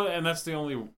 Well, and that's the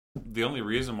only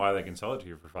reason why they can sell it to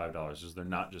you for $5 is they're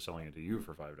not just selling it to you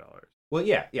for $5. well,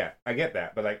 yeah, I get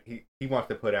that, but like he wants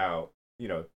to put out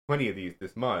 20 of these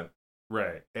this month,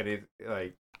 Right. and it's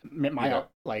like My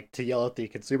like to yell at the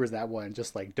consumers that one,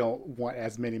 just like don't want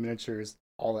as many miniatures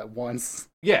all at once.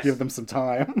 yes, Give them some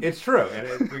time. it's true,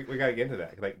 and we gotta get into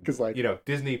that, like, Because like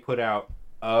Disney put out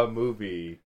a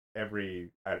movie every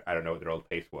I don't know what their old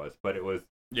pace was, but it was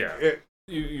Yeah.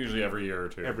 Usually every year or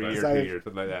two. every but- year, I've 2 years,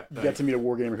 something like that. you get to meet a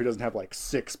wargamer who doesn't have like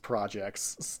 6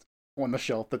 projects on the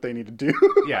shelf that they need to do.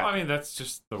 Yeah, I mean, that's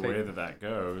just the way that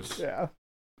goes. Yeah.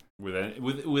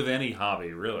 With any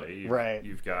hobby, really. Right.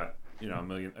 You've got a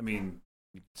million. I mean,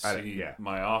 you see yeah.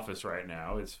 my office right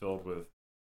now. It's filled with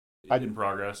I- in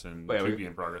progress and Well, yeah, to be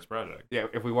in progress project. yeah.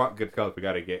 If we want good sculpts, we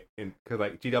got to get in because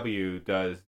like GW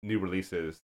does new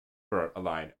releases for a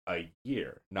line a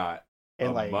year, not And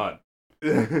a like month.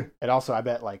 and also I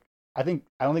bet like I don't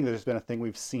think there's been a thing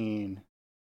we've seen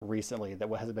recently that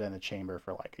hasn't been in the chamber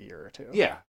for like a year or two.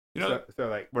 Yeah. You know, So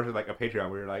like versus like a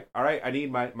Patreon, we were like, all right, I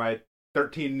need my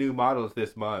 13 new models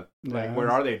this month. Like, Yeah. where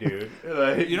are they, dude?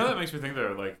 Like, that makes me think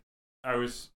though. Like, I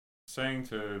was saying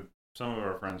to some of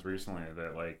our friends recently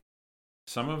that like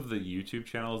some of the YouTube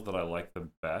channels that I like the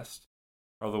best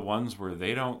are the ones where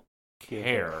they don't Give a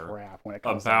care crap when it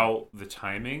comes about the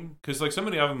timing, because like so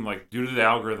many of them, like due to the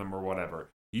algorithm or whatever,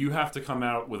 you have to come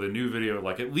out with a new video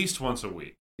like at least once a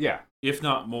week, yeah, if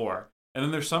not more. And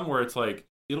then there's some where it's like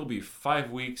it'll be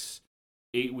 5 weeks,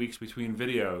 8 weeks between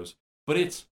videos, but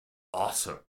it's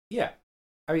awesome. yeah.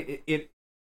 I mean,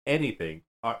 anything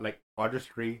like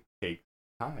artistry takes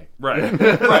time. Right.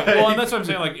 Right. Well, and that's what I'm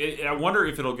saying. Like, I wonder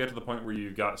if it'll get to the point where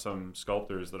you've got some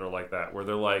sculptors that are like that, where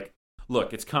they're like,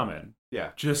 "Look, it's coming.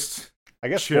 Yeah, Just I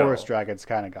guess chill." Forest Dragons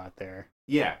kind of got there.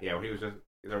 yeah. When he was just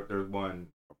there's one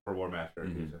for War Master,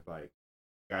 and Mhm. he's just like,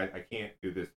 guys, I can't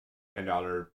do this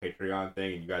 $10 Patreon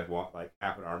thing, and you guys want like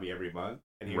half an army every month,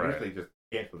 and he Right. eventually just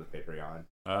canceled the Patreon.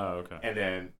 Oh, okay. And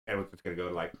then everyone's just gonna go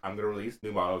to like, I'm gonna release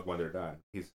new models when they're done.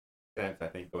 He's since I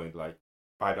think going to like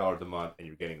 $5 a month, and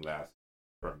you're getting less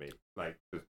from me. Like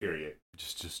just period.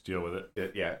 Just deal with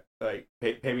it. Yeah, like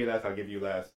pay me less, I'll give you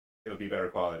less. It'll be better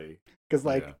quality. Because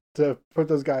like Yeah. to put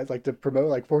those guys like to promote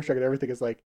like Forest Dragon and everything is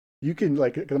like you can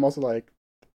like because I'm also like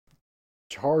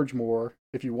charge more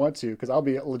if you want to because I'll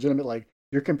be legitimate like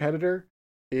your competitor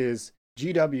is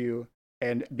GW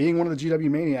and being one of the GW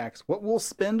maniacs, what we'll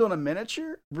spend on a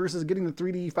miniature versus getting the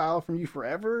 3D file from you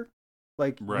forever.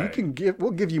 Like Right.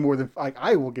 we'll give you more than like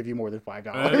I will give you more than $5.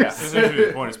 That's an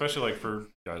interesting point, especially like for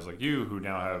guys like you who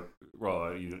now have.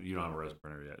 Well, you don't have a resin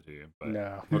printer yet, do you? But,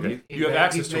 No. Okay. He's You have made-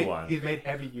 access he's to made- one. He's made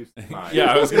heavy use of mine.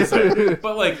 Yeah, I was gonna say.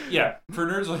 But like, yeah, for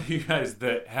nerds like you guys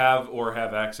that have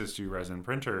access to resin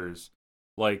printers,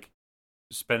 like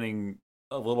spending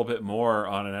a little bit more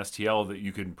on an STL that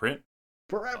you can print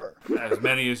Forever. as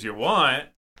many as you want.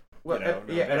 Well, You know,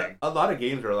 no yeah, and big. a lot of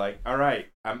games are like, all right,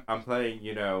 I'm playing,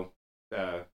 I don't know,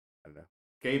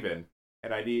 Gaben,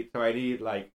 and I need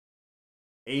like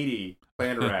 80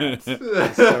 clan rats.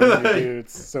 So many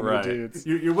dudes. So Right. many dudes.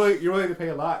 You're willing to pay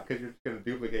a lot because you're just going to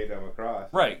duplicate them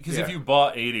across. Right, because if Yeah. you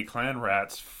bought 80 clan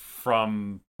rats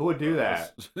from Who would do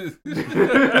that? if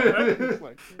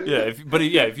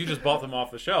you just bought them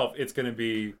off the shelf, it's going to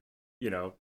be,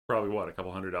 probably what, a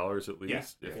couple $100 at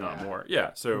least, if not Yeah. more.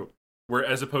 Yeah. So where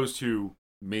as opposed to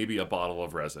maybe a bottle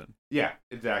of resin. Yeah,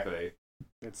 exactly.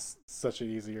 It's such an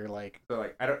easier like So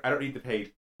like, I don't need to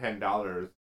pay $10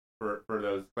 for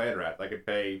those clan rats. I could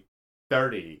pay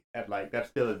 30, and like that's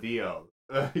still a deal.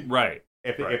 Right.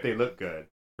 if they look good.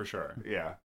 For sure.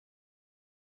 Yeah.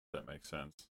 That makes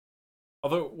sense.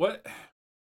 Although what?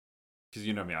 Because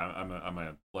you know me, I'm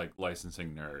a like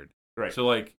licensing nerd. Right. So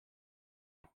like,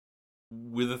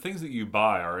 with the things that you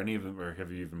buy, are any of them, or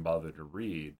have you even bothered to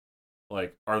read?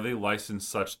 Like, are they licensed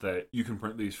such that you can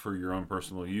print these for your own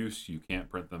personal use? You can't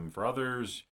print them for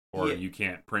others, or Yeah. you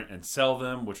can't print and sell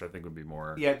them, which I think would be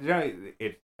more. Yeah, generally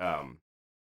it's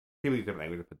people use different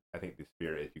languages, but I think the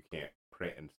spirit is you can't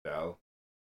print and sell.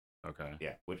 Okay.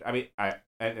 Yeah, which I mean,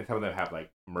 and some of them have like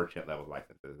merchant level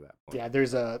licenses at that point. yeah,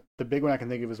 there's the big one I can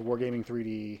think of is Wargaming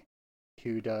 3D,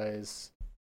 who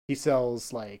he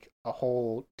sells like a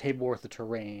whole table worth of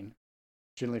terrain,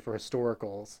 generally for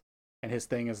historicals, and his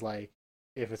thing is like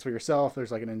if it's for yourself,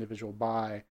 there's like an individual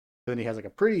buy. Then he has like a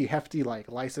pretty hefty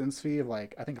like license fee of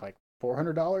like I think like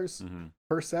 $400 Mm-hmm.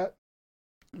 per set.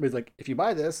 But it's like, if you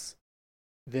buy this,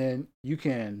 then you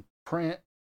can print,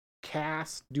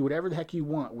 cast, do whatever the heck you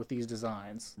want with these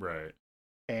designs. Right.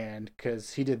 And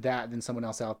because he did that, then someone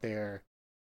else out there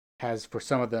has, for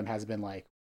some of them, has been like,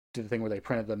 did the thing where they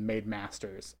printed them, made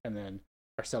masters, and then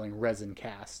are selling resin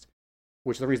cast.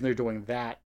 Which the reason they're doing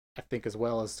that, I think, as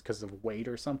well, is because of weight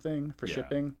or something for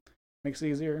shipping. Makes it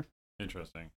easier.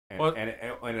 Interesting. And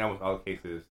in almost all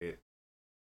cases,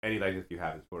 any license you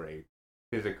have is for a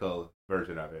physical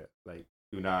version of it. Like,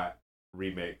 do not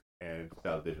remix and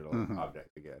sell digital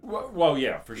objects again. Well,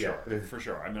 yeah, for sure. For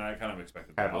sure. I mean, I kind of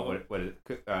expected that. What is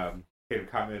it?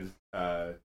 Creative Commons,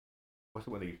 what's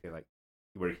the one that you say, like,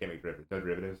 where you can't make derivatives? No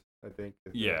derivatives, I think.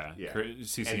 Yeah.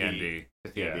 CCND.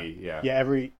 CCND, yeah. Yeah,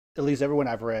 at least everyone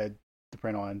I've read the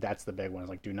print on, that's the big one. Is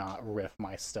like, do not riff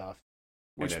my stuff.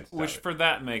 Which for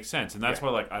that makes sense, and that's why,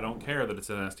 like, I don't care that it's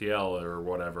an STL or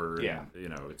whatever. Yeah.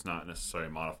 And, it's not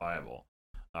necessarily modifiable,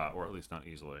 or at least not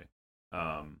easily.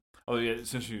 Oh yeah,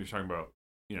 since you were talking about,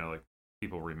 like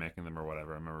people remaking them or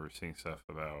whatever, I remember seeing stuff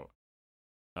about,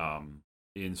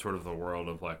 in sort of the world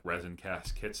of like resin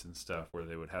cast kits and stuff, where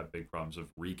they would have big problems of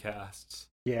recasts.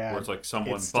 Yeah. Where it's like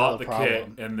someone bought the kit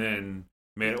and then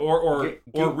made or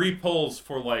repulls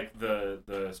for like the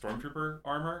Stormtrooper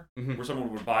armor, where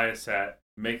someone would buy a set,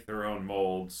 make their own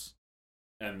molds,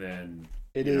 and then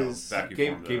Games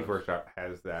Workshop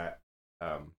has that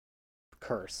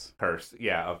curse,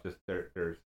 yeah, of just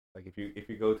there's like, if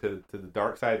you go to the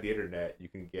dark side of the internet, you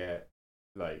can get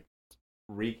like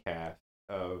recast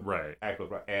of actual,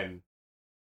 and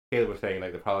Caleb was saying,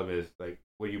 like, the problem is, like,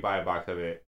 when you buy a box of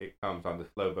it, it comes on the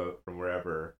slow boat from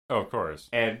wherever. Oh, of course.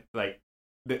 And like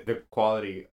the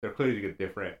quality, they're clearly using a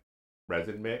different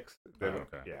resin mix. They're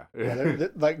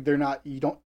not. You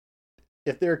don't.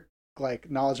 If they're like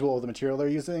knowledgeable of the material they're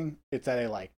using, it's at a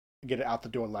like get it out the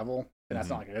door level, and that's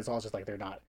not like it. It's all just like, they're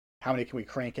not. How many can we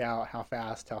crank out? How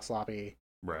fast? How sloppy?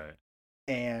 Right.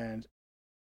 And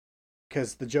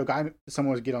because the joke,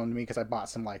 someone was getting on to me because I bought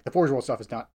some, like, the Forge World stuff is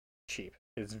not cheap.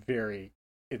 It's very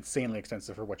insanely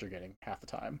expensive for what you're getting half the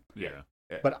time. Yeah.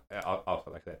 But also,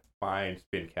 like that fine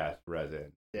spin cast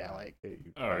resin. Yeah, like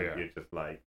you're just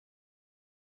like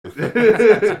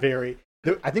it's very.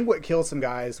 I think what killed some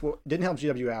guys, what didn't help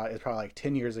GW out, is probably like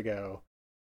 10 years ago,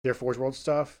 their Forge World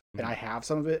stuff, and I have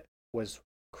some of it, was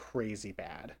crazy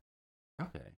bad.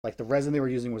 Okay. Like, the resin they were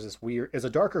using was this weird. It's a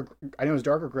darker. I know it was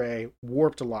darker gray,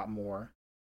 warped a lot more,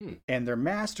 and their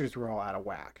masters were all out of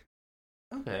whack.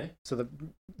 Okay. So the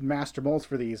master molds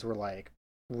for these were like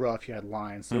rough. You had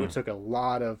lines, so it took a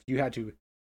lot of. You had to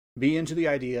be into the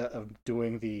idea of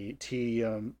doing the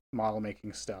tedium model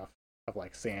making stuff of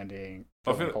like sanding,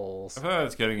 filling holes. I feel like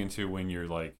that's getting into when you're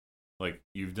like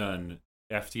you've done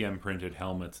FDM printed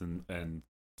helmets and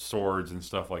swords and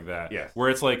stuff like that. Yes. Where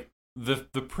it's like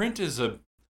the print is a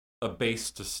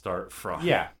base to start from.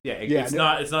 Yeah. It's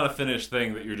not a finished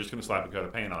thing that you're just going to slap a coat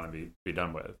of paint on and be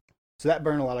done with. So that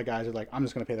burned a lot of guys who are like, I'm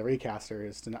just going to pay the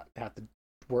recasters to not have to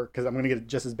work because I'm going to get it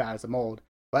just as bad as the mold.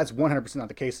 But that's 100% not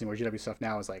the case anymore. GW stuff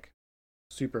now is like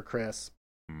super crisp.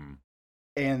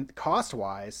 And cost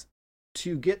wise,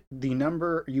 to get the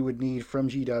number you would need from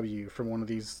GW from one of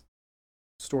these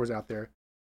stores out there,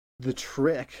 the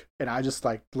trick, and I just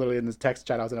like literally in this text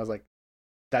chat I was like,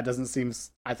 that doesn't seem.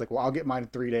 I was like, well, I'll get mine in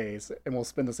 3 days and we'll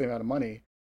spend the same amount of money.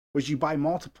 Was you buy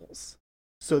multiples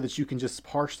so that you can just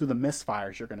parse through the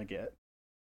misfires you're going to get.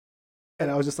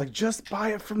 And I was just like, just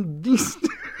buy it from these.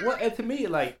 Well, and to me,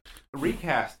 like,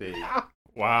 recasting,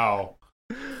 wow,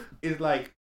 is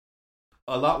like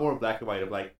a lot more black and white. Of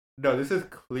like, no, this is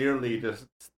clearly just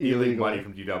stealing money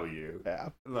from GW. Yeah.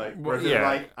 Like, versus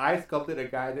like, I sculpted a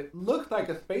guy that looks like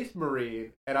a space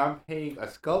marine, and I'm paying a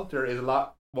sculptor is a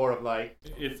lot more of like.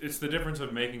 It's the difference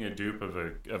of making a dupe of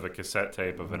a cassette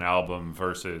tape of an album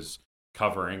versus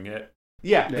covering it.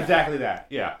 Yeah, exactly that.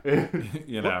 Yeah.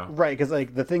 Right, because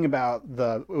like the thing about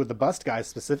with the bust guys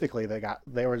specifically,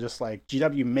 they were just like,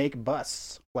 GW make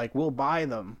busts, like we'll buy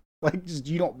them, like just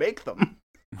you don't make them.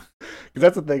 Because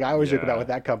that's the thing I always joke about with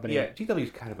that company. Yeah, GW is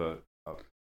kind of a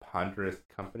ponderous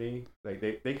company. Like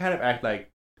they kind of act like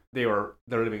they're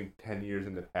living 10 years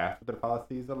in the past with their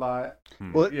policies a lot.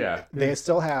 Well, they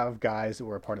still have guys who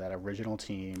were a part of that original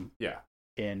team. Yeah.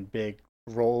 In big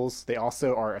roles. They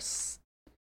also are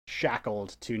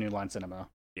shackled to New Line Cinema.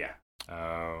 Yeah.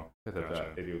 Oh. Gotcha.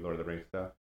 They do Lord of the Rings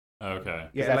stuff. Okay.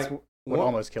 Yeah, that's what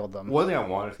almost killed them. One thing I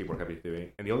want to see more companies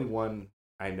doing, and the only one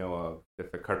I know of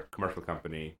that's a commercial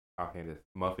company, offhand, is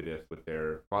Mofidus with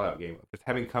their Fallout game. Just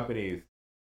having the company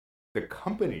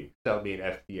sell me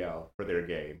an STL for their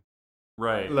game.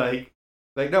 Right. Like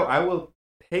no, I will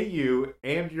pay you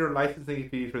and your licensing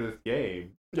fees for this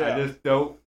game. Yeah. I just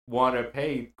don't want to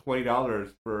pay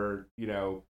 $20 for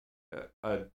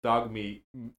a dog meat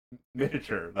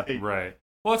miniature. Like, right.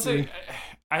 Well, it's like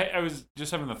I was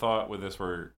just having the thought with this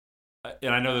where,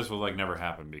 and I know this will like never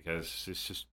happen because it's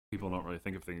just people don't really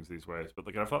think of things these ways. But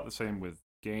like I've thought the same with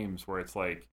games where it's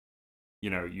like,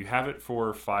 you have it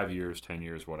for 5 years, 10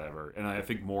 years, whatever. And I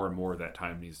think more and more that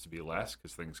time needs to be less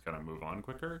because things kind of move on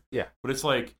quicker. Yeah. But it's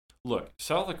like, look,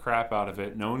 sell the crap out of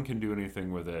it. No one can do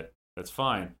anything with it. That's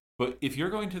fine. But if you're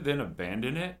going to then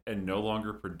abandon it and no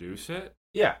longer produce it,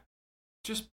 yeah,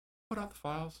 just put out the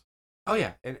files. Oh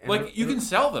yeah, and like you can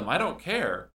sell them. I don't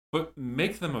care, but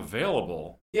make them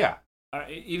available. Yeah,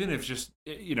 even if just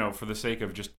for the sake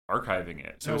of just archiving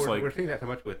it. So it's we're seeing that so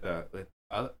much with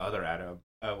other Adam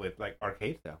with like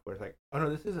arcade stuff, where it's like, oh no,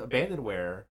 this is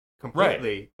abandonware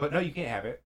completely, right. But no, you can't have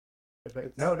it. It's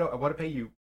like, no, I want to pay you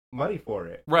money for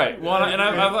it. Right. Well, and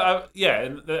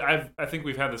I think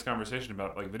we've had this conversation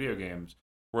about like video games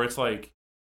where it's like,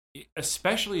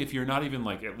 especially if you're not even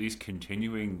like at least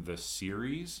continuing the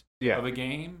series of a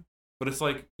game, but it's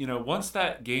like, once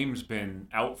that game's been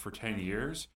out for 10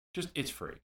 years, it's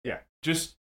free. Yeah.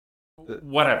 Just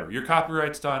whatever. Your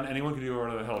copyright's done. Anyone can do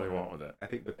whatever the hell they want with it. I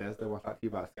think Bethesda will talk to you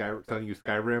about selling you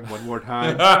Skyrim one more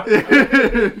time.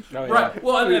 Right.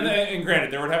 Well, and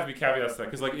granted, there would have to be caveats to that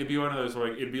because like it'd be one of those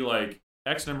like it'd be like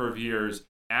X number of years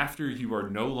after you are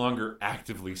no longer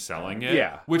actively selling it.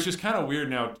 Yeah. Which is kind of weird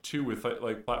now too with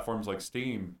like platforms like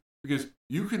Steam because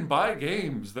you can buy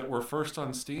games that were first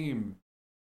on Steam.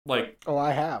 Like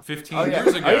I have 15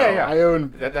 years ago. I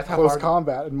own that's how Close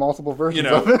Combat in multiple versions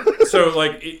of it. So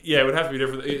like it would have to be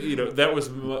different. That was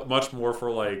much more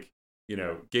for like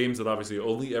games that obviously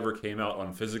only ever came out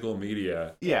on physical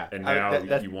media. Yeah, and now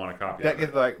you want a copy. That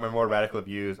gets like my more radical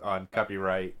views on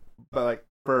copyright, but like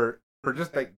for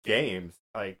just like games,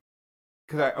 like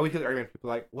because I always get the argument people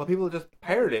like, well, people just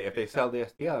pirate it if they sell the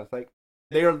STL. It's like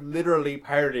they are literally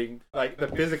pirating like the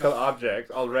physical objects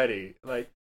already,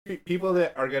 like. People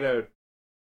that are gonna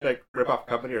like rip off a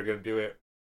company are gonna do it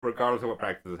regardless of what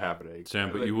practice is happening.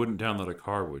 Sam, but you wouldn't download a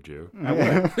car, would you? I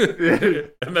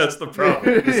would. And that's the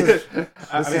problem.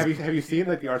 Have you seen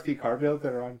like the RC car builds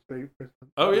that are on 3D?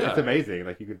 Oh yeah, it's amazing.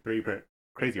 Like you can 3D print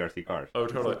crazy RC cars. Oh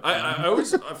totally. I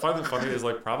always find them funny is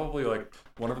like probably like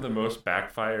one of the most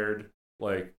backfired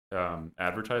like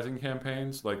advertising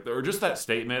campaigns, like or just that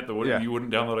statement that you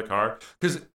wouldn't download a car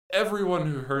because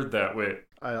everyone who heard that went.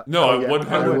 I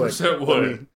 100%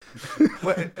 would.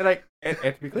 and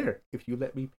to be clear, if you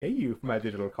let me pay you for my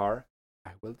digital car,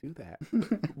 I will do that.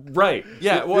 Right?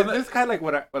 Yeah. Well, this is kind of like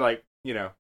what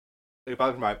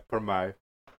from my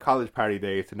college party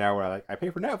days to now, where I pay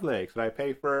for Netflix and I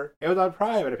pay for Amazon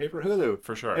Prime and I pay for Hulu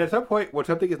for sure. And at some point, when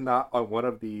something is not on one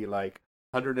of the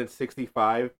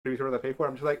 165 streaming services I pay for,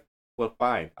 I'm just like, well,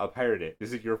 fine, I'll pirate it.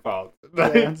 This is your fault.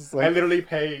 I literally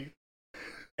pay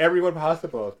everyone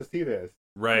possible to see this.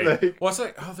 Right. Well, it's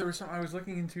like, there was something I was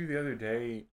looking into the other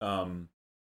day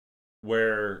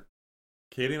where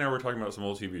Katie and I were talking about some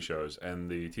old TV shows,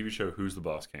 and the TV show Who's the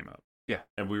Boss came up. Yeah.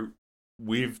 And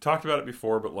we've talked about it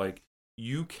before, but like,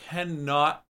 you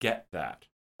cannot get that.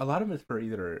 A lot of it is for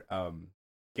either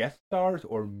guest stars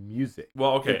or music.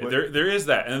 Well, okay, there is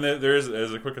that. And then there is,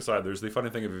 as a quick aside, there's the funny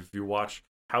thing of if you watch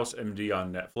House MD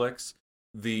on Netflix,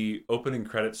 the opening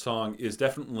credits song is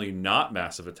definitely not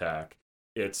Massive Attack.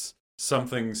 It's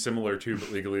something similar to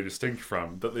but legally distinct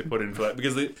from that they put in for that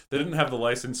because they didn't have the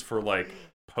license for like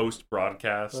post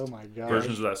broadcast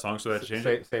versions of that song, so that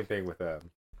changed. Same thing with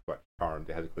Charmed.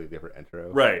 It has a completely different intro.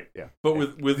 Right. Yeah. But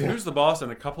with Who's the Boss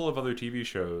and a couple of other TV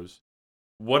shows,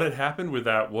 what had happened with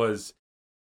that was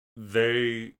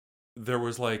there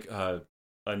was like a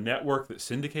network that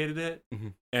syndicated it,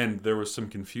 and there was some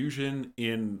confusion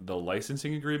in the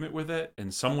licensing agreement with it,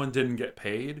 and someone didn't get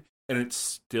paid. And it's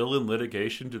still in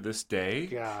litigation to this day.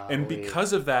 Golly. And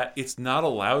because of that, it's not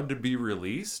allowed to be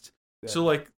released. Yeah. So,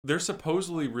 like, they're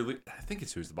supposedly I think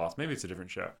it's Who's the Boss. Maybe it's a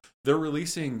different show. They're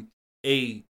releasing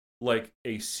a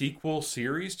sequel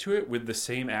series to it with the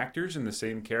same actors and the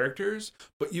same characters,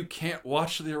 but you can't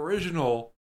watch the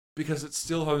original because it's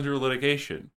still under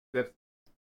litigation.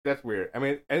 That's weird. I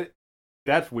mean,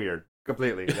 that's weird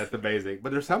completely. That's amazing.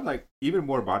 But there's some even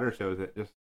more modern shows that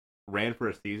just ran for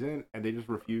a season and they just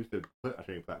refused to put on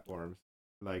streaming platforms.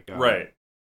 Right.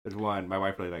 There's one. My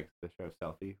wife really likes the show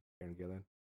Selfie. Karen Gillan.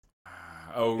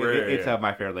 It's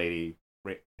My Fair Lady.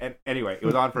 And anyway, it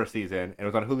was on for a season and it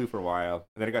was on Hulu for a while,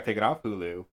 and then it got taken off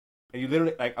Hulu. And you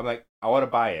literally I'm like, I want to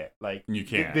buy it. You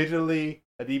can't digitally,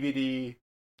 a DVD,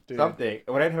 something.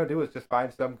 And what I had to do was just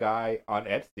find some guy on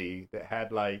Etsy that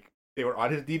had they were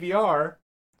on his DVR.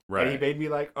 Right. And he made me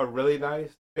like a really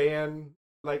nice fan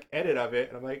like edit of it,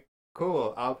 and I'm like,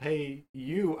 cool, I'll pay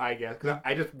you, I guess, because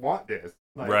I just want this.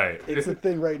 Like, Right. It's a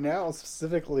thing right now,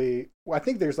 specifically. Well, I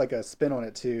think there's like a spin on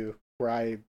it too,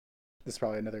 where this is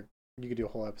probably another. You could do a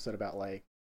whole episode about like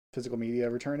physical media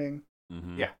returning.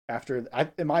 Mm-hmm. Yeah. After,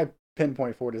 in my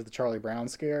pinpoint for it is the Charlie Brown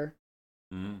scare.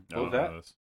 Mm-hmm. What was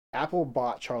that? Apple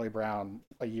bought Charlie Brown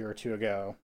a year or two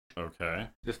ago. Okay.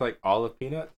 Just like all of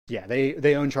Peanuts. Yeah,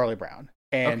 they own Charlie Brown,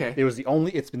 and Okay.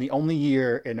 it's been the only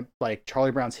year in like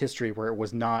Charlie Brown's history where it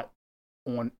was not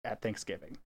on at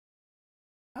Thanksgiving.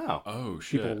 Oh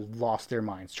shit. People lost their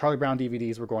minds. Charlie Brown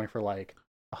DVDs were going for like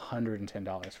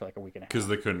 $110 for like a week and a half. Because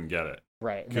they couldn't get it.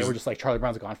 Right. And they were just like, Charlie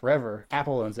Brown's gone forever.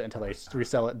 Apple owns it until they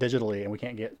resell it digitally, and we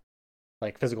can't get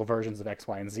like physical versions of X,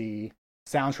 Y, and Z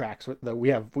soundtracks.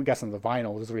 We got some of the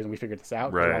vinyl. This is the reason we figured this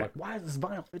out. Right. We're like, why is this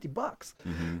vinyl $50?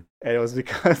 Mm-hmm. And it was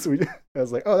because I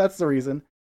was like, oh, that's the reason.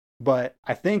 But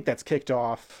I think that's kicked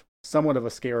off somewhat of a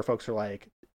scare where folks are like,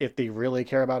 if they really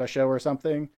care about a show or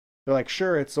something, they're like,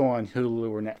 sure, it's on Hulu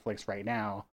or Netflix right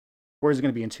now. Where's it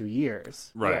going to be in 2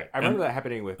 years? Right. Yeah, I remember that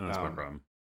happening with That's my problem.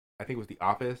 I think it was The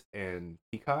Office and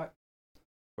Peacock,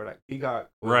 where like Peacock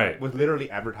was literally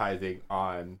advertising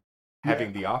on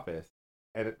having The Office,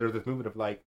 and there's this movement of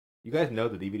like, you guys know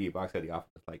the DVD box set of The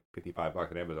Office is like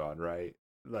 $55 on Amazon, right?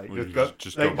 Like Well,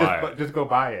 just go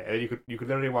buy it, and you could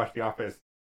literally watch The Office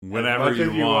whenever as much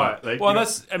as you want. Like, well,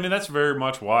 that's very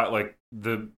much why like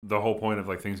the whole point of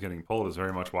like things getting pulled is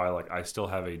very much why like I still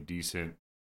have a decent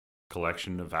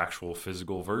collection of actual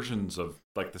physical versions of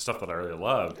like the stuff that I really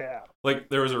love. Yeah. Like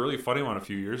there was a really funny one a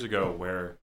few years ago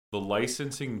where the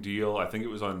licensing deal, I think it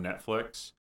was on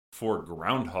Netflix, for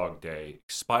Groundhog Day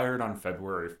expired on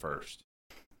February 1st.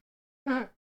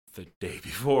 The day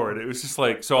before, and it was just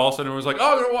like, so all of a sudden it was like,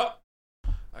 oh, you know what?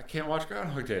 I can't watch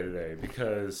Groundhog Day today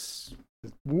because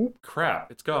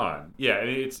crap, it's gone. Yeah, I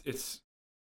mean, it's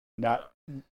not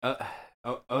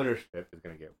ownership is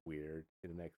gonna get weird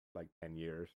in the next like 10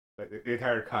 years. Like the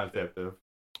entire concept of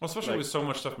especially with so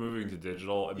much stuff moving to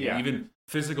digital. I mean, even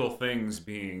physical things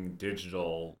being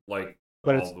digital, like.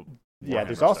 But it's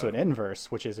there's also an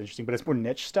inverse, which is interesting, but it's more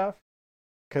niche stuff.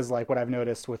 Because like what I've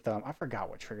noticed with I forgot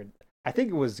what triggered. I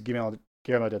think it was Guillermo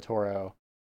del Toro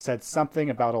said something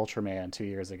about Ultraman 2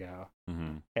 years ago,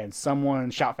 and someone,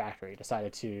 Shout Factory,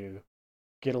 decided to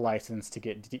get a license to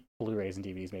get Blu-rays and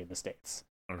DVDs made in the States.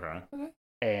 Okay.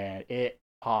 And it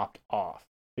popped off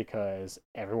because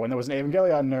everyone that was an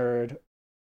Evangelion nerd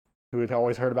who had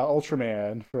always heard about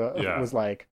Ultraman was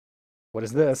like, what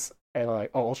is this? And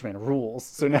like, oh, Ultraman rules.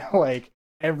 So now like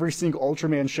every single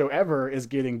Ultraman show ever is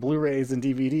getting Blu-rays and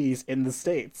DVDs in the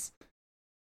States.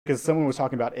 Because someone was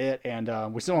talking about it,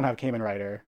 and we still don't have Kamen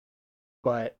Rider,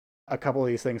 but a couple of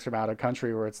these things from out of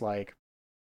country where it's like,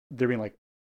 they're being like,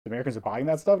 the Americans are buying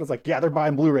that stuff? It's like, yeah, they're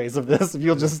buying Blu-rays of this if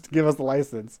you'll just give us the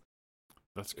license.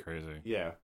 That's crazy.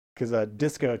 Yeah. Because I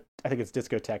think it's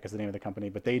Discotech is the name of the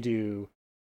company, but they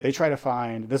try to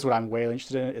find, this is what I'm way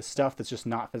interested in, is stuff that's just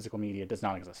not physical media, does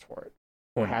not exist for it,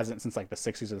 or hasn't since like the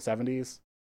 60s or the 70s,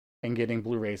 and getting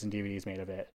Blu-rays and DVDs made of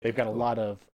it. They've got a lot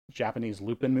of Japanese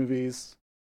Lupin movies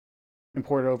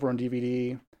imported over on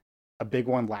DVD. A big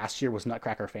one last year was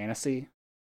Nutcracker Fantasy.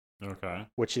 Okay.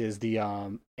 Which is the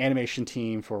animation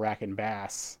team for Rankin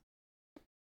Bass.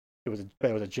 It was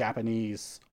a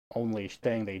Japanese only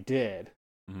thing they did.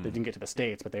 They didn't get to the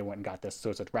States, but they went and got this. So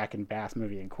it's a Rankin Bass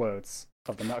movie in quotes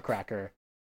of the Nutcracker,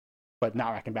 but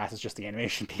not Rankin Bass. It's just the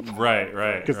animation people.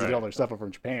 Right. Because they did all their stuff over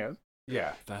in Japan.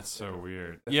 Yeah. That's so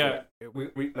weird. We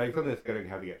like something that's gonna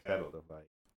have to get settled. Of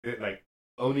like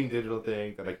owning digital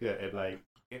things and like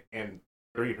and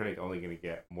 3D printing is only gonna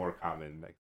get more common.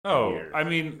 Like years. I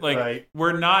mean, like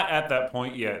we're not at that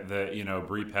point yet that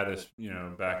Brie Pettis,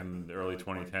 back in the early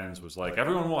 2010s was like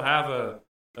everyone will have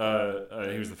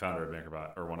he was the founder of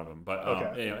MakerBot, or one of them,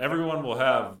 but everyone will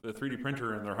have a 3D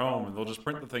printer in their home and they'll just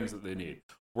print the things that they need.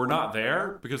 We're not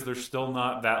there because there's still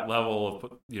not that level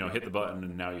of hit the button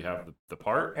and now you have the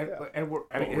part. And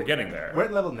we're getting there. We're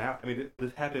at level now. I mean,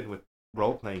 this happened with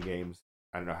role playing games.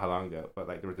 I don't know how long ago, but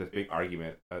like there was this big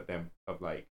argument of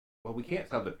like, well, we can't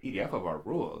sell the PDF of our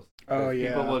rules. Oh yeah.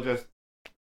 People will just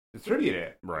distribute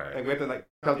it. Right. Like we have to like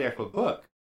sell the actual book,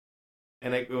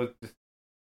 and like it was just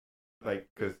like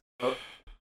because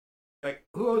like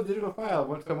who owns digital file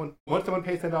once someone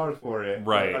pays $10 for it?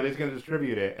 Right. Are they just going to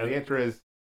distribute it? And the answer is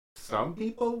some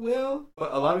people will,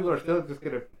 but a lot of people are still just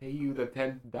going to pay you the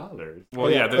 $10.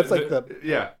 Well, yeah, that's like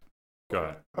yeah.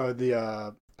 Go ahead.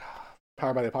 The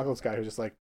Powered by the Apocalypse guy who's just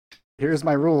like, here's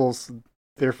my rules,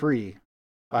 they're free.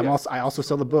 I also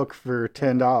sell the book for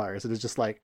 $10. And it's just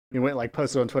like he went like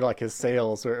posted on Twitter like his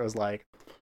sales where it was like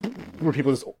where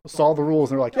people just saw the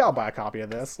rules and they're like, yeah, I'll buy a copy of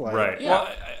this. Like, Right. Yeah.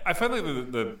 Well, I find like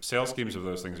the sales schemes of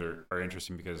those things are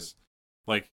interesting because,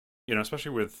 like,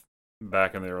 especially with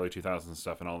back in the early 2000s and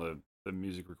stuff, and all the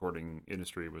music recording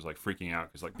industry was like freaking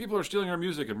out because like people are stealing our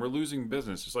music and we're losing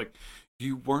business. It's like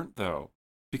you weren't though,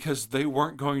 because they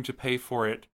weren't going to pay for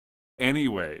it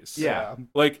anyways. Yeah.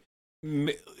 Like,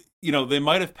 they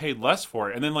might have paid less for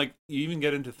it, and then like you even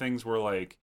get into things where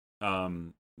like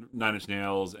Nine Inch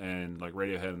Nails and like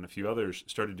Radiohead and a few others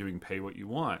started doing pay what you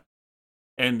want,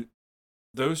 and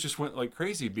those just went like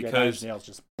crazy because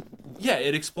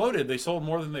it exploded. They sold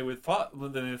more than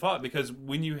they thought because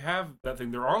when you have that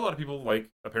thing, there are a lot of people, like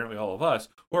apparently all of us,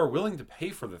 who are willing to pay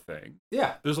for the thing.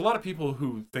 Yeah. There's a lot of people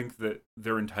who think that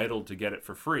they're entitled to get it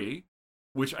for free,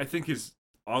 which I think is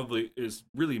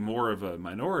really more of a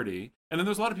minority. And then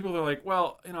there's a lot of people that are like,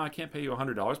 well, I can't pay you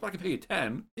 $100, but I can pay you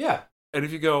 $10. Yeah. And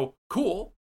if you go,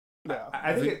 cool. Yeah.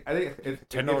 I think it's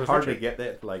 $10 hard to get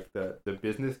that, like the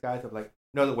business guys are like,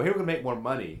 no, the way we're gonna make more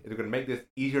money is we're gonna make this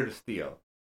easier to steal.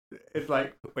 It's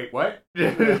like, wait, what?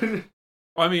 I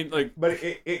mean, like, but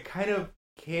it kind of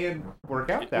can work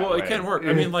out that way. Well, it can work.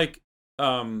 I mean, like,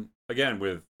 again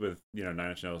with Nine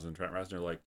Inch Nails and Trent Reznor,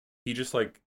 like he just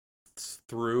like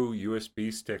threw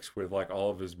USB sticks with like all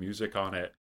of his music on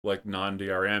it, like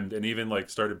non-DRM'd, and even like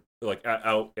started like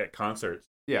out at concerts.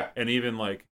 Yeah, and even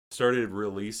like started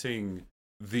releasing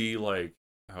the like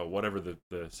whatever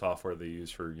the software they use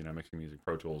for mixing music,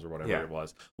 Pro Tools or whatever it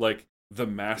was, like the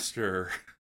master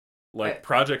like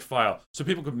project file, so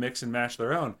people could mix and match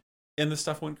their own. And the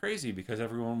stuff went crazy because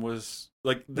everyone was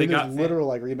like, they got literal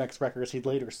like remix records he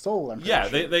later sold.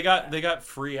 They got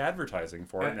free advertising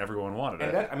for it, and everyone wanted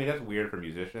it. I mean, that's weird for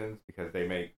musicians because they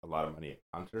make a lot of money at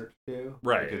concerts too,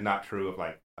 right? Which is not true of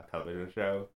like a television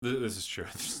show. This is true.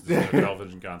 This is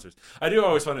television concerts. I do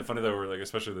always find it funny though, where like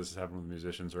especially this has happened with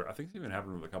musicians, or I think it's even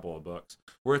happened with a couple of books,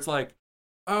 where it's like,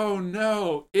 oh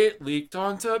no, it leaked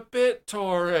onto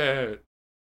BitTorrent.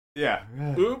 Yeah.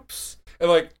 Oops. And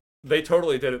like, they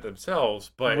totally did it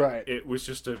themselves, but it was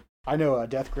just a... I know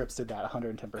Death Grips did that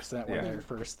 110% when they were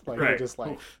first, like, right. Just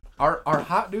like... Our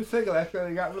hot new single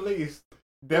actually got released.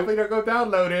 Definitely don't go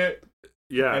download it.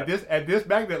 Yeah. At this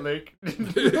magnet link.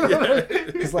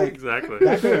 It's like, exactly.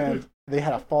 That band, they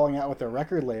had a falling out with their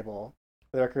record label.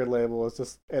 The record label was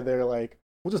just... And they're like,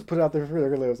 we'll just put it out there for the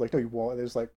record label. It's like, no, you won't. And they're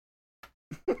just like...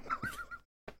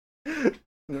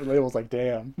 And the label's like,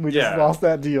 damn, we just lost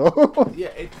that deal. Yeah,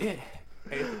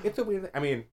 it's a weird. I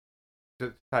mean,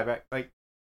 to tie back, like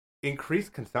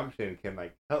increased consumption can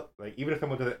like help. Like even if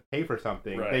someone doesn't pay for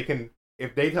something, they can.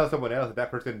 If they tell someone else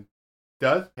that person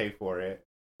does pay for it,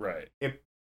 right? If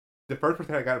the first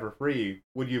person had got it for free,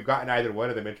 would you have gotten either one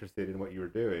of them interested in what you were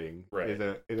doing? Right.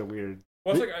 Is a weird.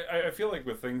 Well, it's like I feel like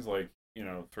with things like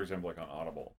for example, like on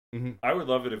Audible, I would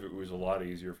love it if it was a lot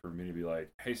easier for me to be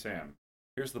like, hey Sam,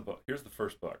 here's the book. Here's the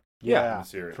first book. Yeah, in the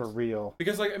series. For real.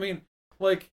 Because like I mean,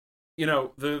 like.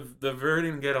 The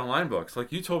Viridian Gate Online books,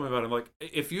 like you told me about it, like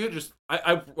if you had just,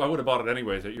 I would have bought it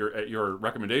anyways at your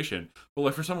recommendation. But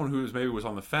like for someone who's maybe was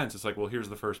on the fence, it's like, well, here's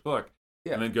the first book,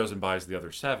 and then goes and buys the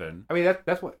other 7. I mean,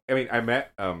 that's what I mean. I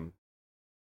met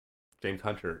James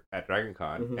Hunter at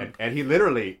DragonCon, and he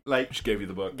literally like just gave me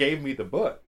the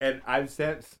book, and I've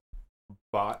since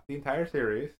bought the entire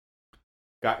series,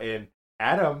 gotten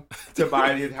Adam to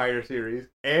buy the entire series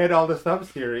and all the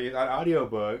sub-series on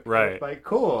audiobook. Right. It's like,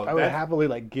 cool. I would happily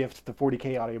like gift the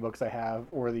 40K audiobooks I have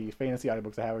or the fantasy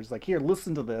audiobooks I have. It's like, here,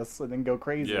 listen to this and then go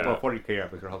crazy. Yeah. Well, 40K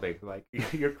audiobooks are whole thing. Like,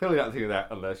 you're clearly not listening to that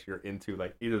unless you're into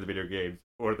like either the video games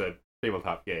or the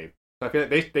tabletop game. So I feel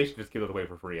like they should just give those away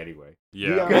for free anyway.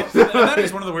 Yeah. And that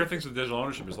is one of the weird things with digital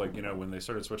ownership is like, when they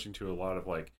started switching to a lot of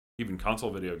like even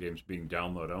console video games being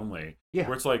download only,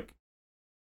 where it's like,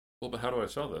 well, but how do I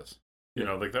sell this?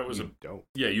 Like that was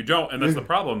you don't, and that's the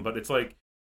problem. But it's like,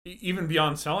 even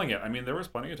beyond selling it, I mean, there was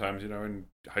plenty of times, in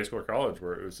high school or college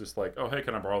where it was just like, oh, hey,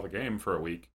 can I borrow the game for a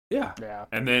week? Yeah.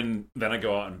 And then I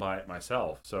go out and buy it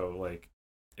myself. So like,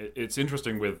 it's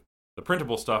interesting with the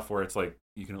printable stuff where it's like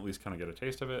you can at least kind of get a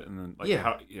taste of it, and then like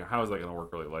how is that going to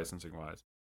work really licensing wise?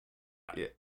 Yeah.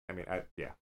 I mean,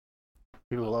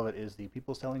 People who love it is the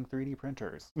people selling 3D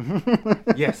printers.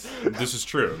 Yes, this is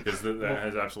true because that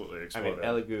has absolutely exploded.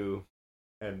 I mean, Elegoo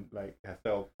and like I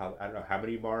don't know how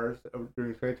many Mars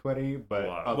during 2020, but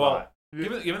a lot.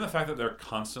 Given the fact that they're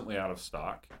constantly out of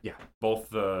stock, both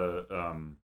the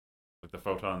like the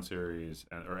Photon series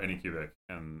or Anycubic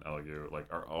and Elegoo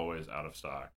like are always out of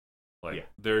stock. Like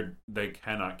they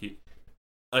cannot keep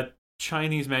a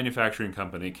Chinese manufacturing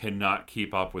company cannot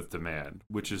keep up with demand,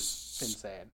 which is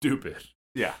insane, stupid.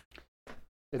 Yeah,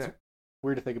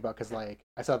 weird to think about because like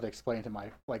I still have to explain to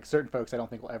my like certain folks I don't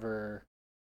think will ever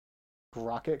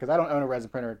grok it because I don't own a resin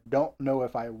printer. Don't know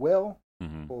if I will.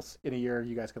 Mm-hmm. Well, in a year,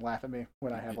 you guys can laugh at me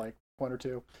when I have like one or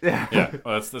two. Yeah,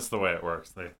 well, that's the way it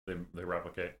works. They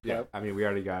replicate. Yeah, Yep. I mean, we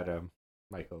already got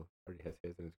Michael already has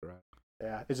his in his garage.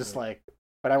 Yeah, it's just like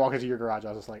when I walk into your garage, I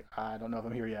was just like, I don't know if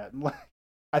I'm here yet.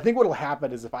 I think what'll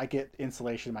happen is if I get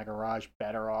insulation in my garage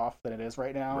better off than it is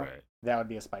right now, Right. that would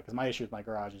be a spike. Because my issue with my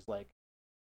garage is like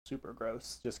super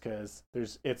gross, just because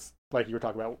it's like you were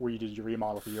talking about where you did your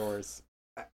remodel for yours.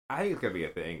 I think it's gonna be a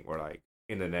thing where like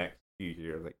in the next few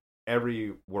years, like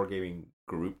every wargaming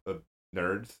group of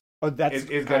nerds That's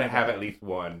is going to have at least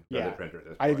one resin printer at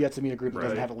this I have point. yet to meet a group that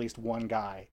doesn't Right. have at least one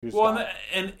guy who's Well, got-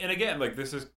 and again, like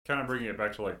this is kind of bringing it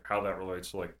back to like how that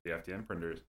relates to like the FDM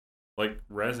printers. Like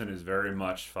resin is very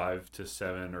much 5 to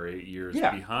 7 or 8 years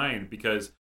behind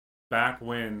because back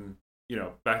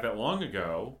that long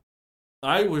ago,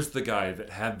 I was the guy that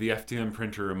had the FDM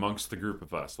printer amongst the group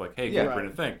of us. Like, hey, go print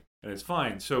a thing, and it's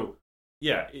fine. So,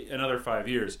 yeah, another 5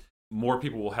 years, more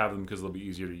people will have them because they'll be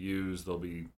easier to use. They'll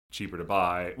be cheaper to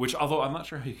buy. Which, although I'm not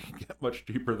sure how you can get much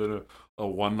cheaper than a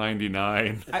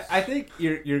 $199. I think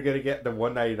you're gonna get the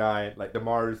 $199, like the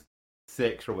Mars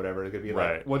 6 or whatever. It's gonna be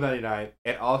like $199,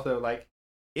 and also like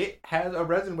it has a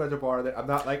resin reservoir that I'm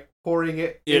not like pouring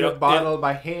it in a bottle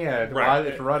by hand while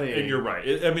it's running. And you're right.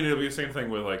 I mean, it'll be the same thing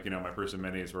with like my Prusa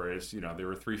Minis, where it's they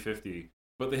were $350,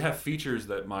 but they have features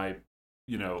that my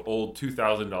old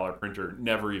 $2,000 printer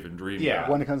never even dreamed of.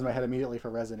 One that comes to my head immediately for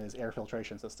resin is air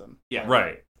filtration system. Yeah,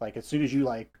 right. Like as soon as you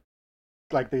like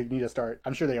they need to start.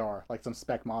 I'm sure they are like some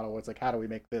spec model where it's like, how do we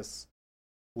make this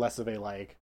less of a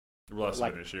less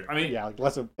of an issue? I mean, yeah,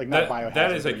 less of like not biohazard.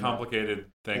 That is a complicated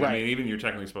thing. Right. I mean, even you're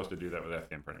technically supposed to do that with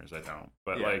FDM printers. I don't,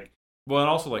 but and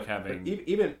also like having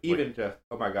even just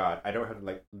oh my god, I don't have to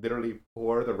like literally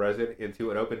pour the resin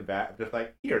into an open vat. I'm just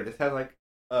like here, this has like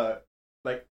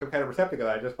some kind of receptacle.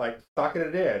 I just like stocking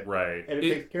it in, right, and it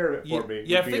takes care of it for me.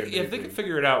 Yeah, if they can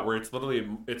figure it out, where it's literally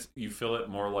you fill it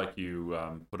more like you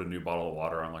put a new bottle of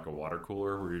water on like a water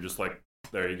cooler, where you're just like,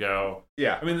 there you go.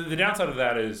 Yeah, I mean the downside of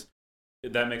that is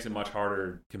that makes it much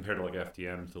harder compared to like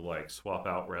FDM to like swap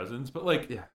out resins. But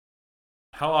like,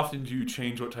 how often do you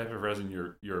change what type of resin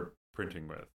you're printing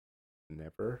with?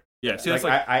 Never. Yeah, see, like,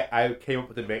 that's like I came up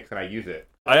with a mix and I use it.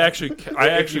 I actually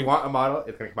if you want a model,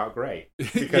 it's gonna come out great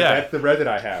because that's the resin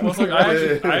I have. Well, it's like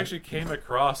I actually came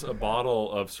across a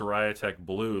bottle of Soraya Tech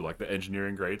Blue, like the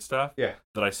engineering grade stuff. Yeah.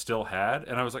 That I still had,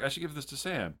 and I was like, I should give this to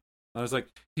Sam. And I was like,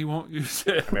 he won't use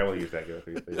it. I mean, I will use that.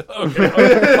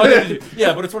 Okay.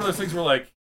 Yeah, but it's one of those things where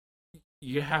like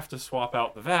you have to swap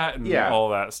out the vat and all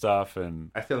that stuff,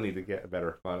 and I still need to get a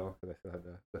better funnel because I still have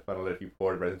the funnel that if you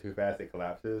pour resin too fast, it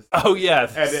collapses. Oh yeah,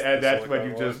 and that's when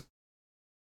you just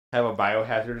have a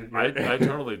biohazard. I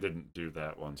totally didn't do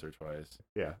that once or twice.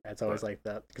 Yeah, that's always like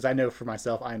that because I know for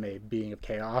myself I'm a being of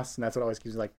chaos, and that's what always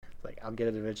keeps me like I'll get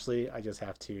it eventually. I just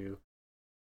have to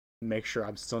make sure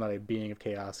I'm still not a being of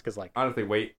chaos because like honestly,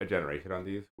 wait a generation on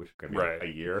these, which is gonna be like a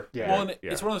year. Yeah, well, and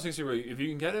it's one of those things where if you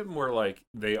can get them where like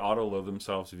they auto load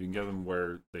themselves, if you can get them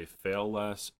where they fail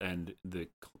less and the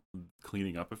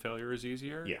cleaning up a failure is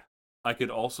easier. Yeah, I could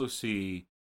also see.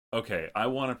 Okay, I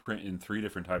want to print in 3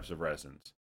 different types of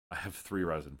resins. I have 3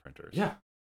 resin printers. Yeah.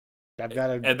 I've got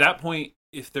At that point,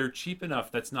 if they're cheap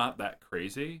enough, that's not that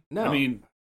crazy. No. I mean,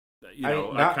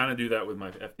 I kind of do that with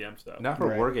my FDM stuff. Not for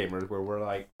wargamers, where we're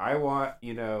like, I want,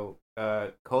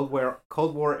 Cold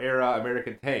War era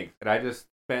American tanks, and I just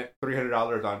spent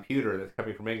 $300 on pewter that's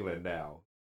coming from England now.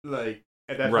 Like,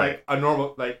 and that's like a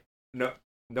normal, like,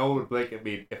 no one would blink at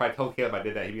me. If I told Caleb I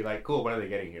did that, he'd be like, cool, when are they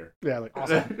getting here? Yeah, like,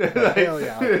 awesome. Hell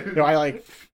yeah. I like,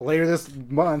 later this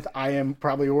month, I am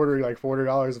probably ordering like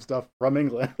 $400 of stuff from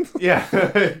England. Yeah.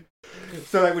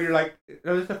 So, like, when you're like,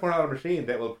 no, this is a $400 machine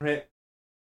that will print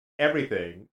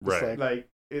everything. Right. Like,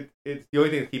 it's the only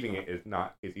thing that's keeping it is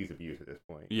ease of use at this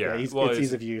point. Yeah. It's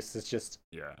ease of use. It's just,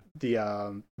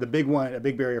 the big one, a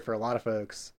big barrier for a lot of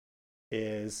folks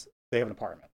is they have an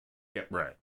apartment. Yep.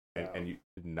 Right. And you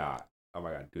did not. Oh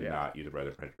my god! Do not use a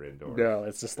resin printer indoors. No,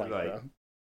 it's just like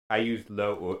I used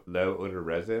low odor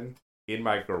resin in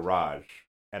my garage,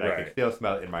 and I can still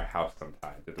smell it in my house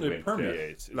sometimes. It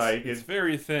permeates. It's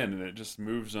very thin, and it just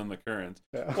moves on the current.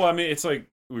 Yeah. Well, I mean, it's like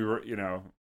we were,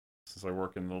 since I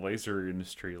work in the laser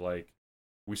industry, like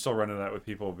we still run into that with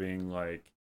people being like,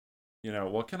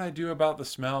 what can I do about the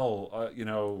smell,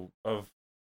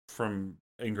 from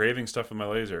engraving stuff in my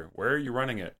laser? Where are you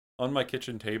running it? On my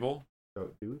kitchen table.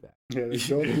 Don't do that. Yeah,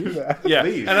 don't do that. Yeah,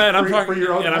 please, and I'm talking, for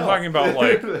your own I'm talking about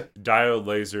like diode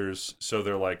lasers, so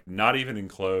they're like not even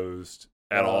enclosed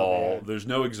at all. Man. There's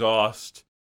no exhaust.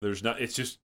 There's not. It's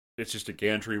just it's just a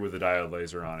gantry with a diode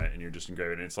laser on it, and you're just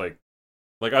engraving it. It's like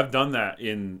I've done that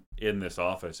in this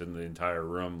office, and the entire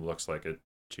room looks like a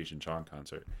Cheech and Chong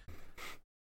concert.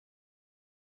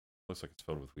 Looks like it's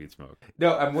filled with weed smoke.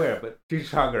 No, I'm aware, but Cheech and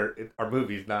Chong are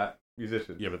movies, not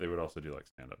musicians. Yeah, but they would also do like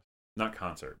stand-up. Not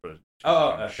concert, but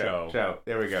a show. Show.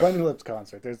 There we go. Flaming Lips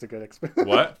concert. There's a good experience.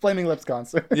 What? Flaming Lips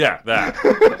concert. Yeah,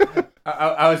 that.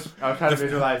 I was trying to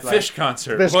visualize like Fish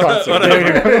concert. Fish What- concert.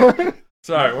 whatever. There you go.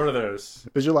 Sorry, what are those?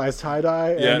 Visualize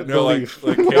tie-dye Yeah, and no, belief.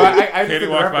 like Katie, No, I Katie understood the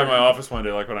walked by reference. my office one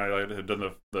day, like when I had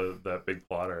done that big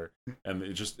plotter, and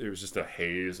it was just a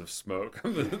haze of smoke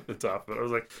on the top of it. I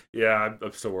was like, yeah,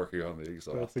 I'm still working on the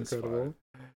exhaust. That's It's incredible.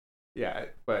 yeah,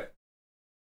 but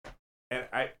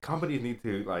companies need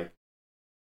to like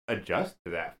adjust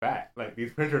to that fact. Like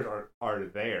these printers are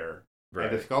there, fine.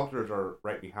 and the sculptors are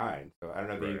right behind. So I don't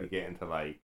know if they need to Right. get into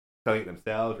like selling it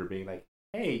themselves or being like,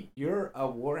 hey, you're a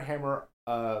Warhammer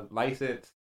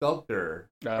licensed sculptor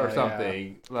or yeah.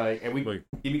 something. Like, and we Like-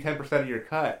 give you 10% of your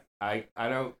cut. I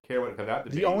don't care what it comes out to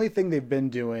be. The only thing they've been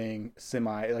doing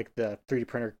like the 3D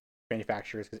printer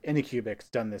manufacturers, because Anycubic's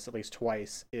done this at least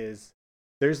twice, is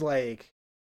there's like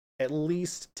at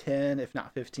least 10, if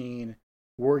not 15,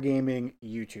 wargaming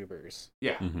YouTubers.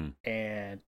 yeah. Mm-hmm.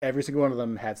 And every single one of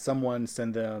them had someone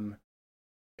send them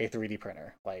a 3D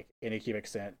printer. Like Anycubic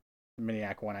sent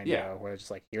Miniac one I know, Yeah. where it's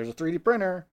just like, here's a 3D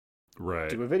printer, Right.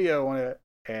 do a video on it.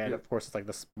 And Yep. of course, it's like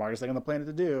the smartest thing on the planet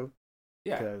to do.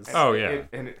 Yeah. 'Cause- Oh, yeah.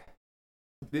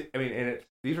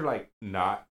 These are like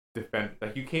not defend.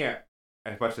 Like you can't,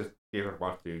 as much as David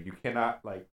wants to, you cannot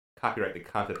like copyright the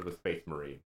concept of a space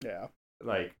marine. Yeah.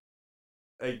 Like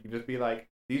you just be like,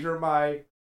 these are my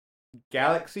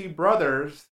Galaxy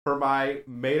brothers for my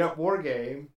made up war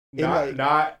game. In, like-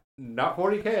 Not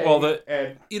 40K. Well,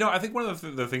 and I think one of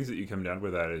the things that you come down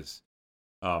with that is,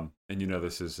 and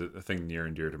this is a thing near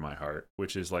and dear to my heart,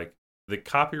 which is like the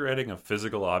copywriting of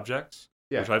physical objects,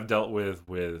 Yeah. which I've dealt with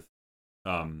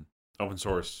open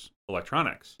source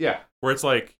electronics, yeah. where it's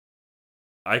like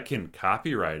I can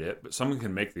copyright it, but someone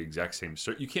can make the exact same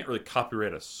circuit. You can't really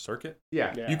copyright a circuit.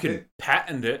 Yeah. Yeah. You can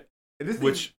patent it, This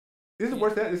which is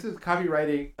worse than that. This is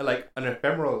copywriting like an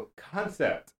ephemeral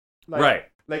concept. Like, right.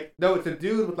 Like, no, it's a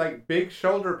dude with like big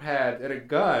shoulder pads and a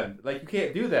gun. Like, you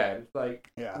can't do that. It's like,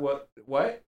 Yeah. What?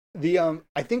 The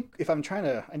I think if I'm trying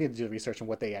to, I need to do research on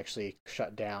what they actually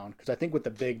shut down, because I think what the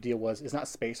big deal was is not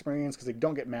Space Marines, because they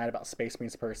don't get mad about Space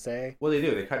Marines per se. Well, they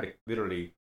do. They tried to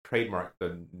literally trademark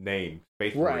the name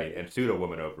Space Marine Right. and sue a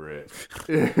woman over it.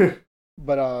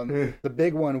 But the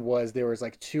big one was there was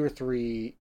like 2 or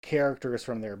 3 characters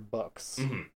from their books,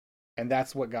 Mhm. and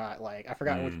that's what got like I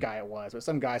forgot which guy it was, but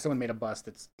someone made a bust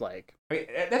that's like I mean,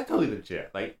 that's totally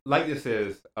legit. Like this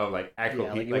is of like actual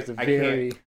yeah, like it people. was a Like,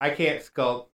 very I can't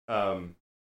sculpt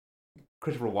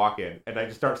Christopher Walken, and I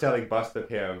just start selling busts of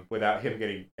him without him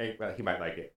getting. Well, he might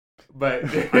like it, but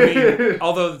I mean,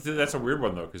 although that's a weird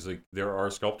one though, because like there are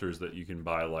sculptors that you can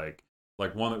buy, like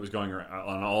one that was going around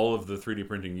on all of the 3D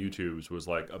printing YouTubes was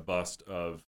like a bust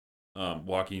of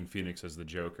Joaquin Phoenix as the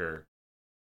Joker,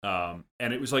 and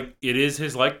it was like it is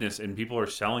his likeness, and people are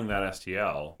selling that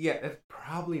STL. yeah, that's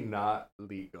probably not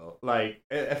legal. Like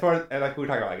as far as like we were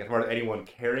talking about, like as far as anyone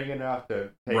caring enough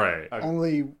to take Right.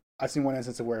 only I've seen one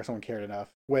instance of where someone cared enough,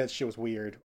 which it was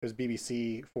weird. It was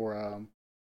BBC for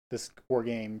this war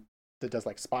game that does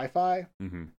like Spy-Fi.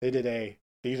 Mm-hmm. They did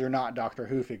these are not Doctor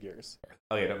Who figures.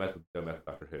 Oh yeah, don't mess with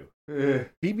Doctor Who.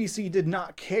 BBC did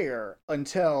not care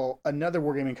until another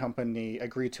wargaming company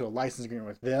agreed to a license agreement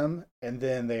with them, and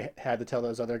then they had to tell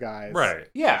those other guys. Right.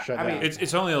 Yeah, Shut I mean, down.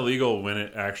 It's only illegal when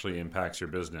it actually impacts your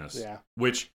business. Yeah.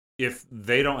 Which, if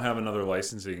they don't have another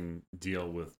licensing deal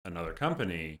with another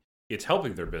company, it's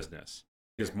helping their business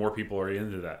because more people are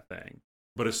into that thing.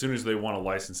 But as soon as they want to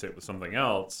license it with something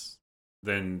else,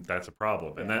 then that's a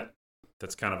problem. And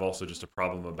that's kind of also just a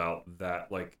problem about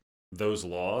that, like those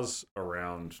laws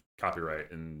around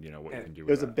copyright and what you can do It with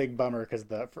was a that. big bummer because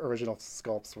the original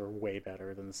sculpts were way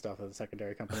better than the stuff that the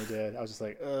secondary company did. I was just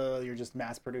like, you're just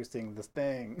mass producing this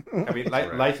thing. I mean,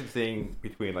 Right. licensing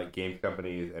between like game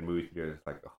companies and movie studios is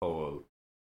like a whole.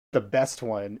 The best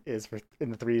one is in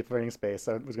the 3D printing space.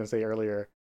 I was going to say earlier,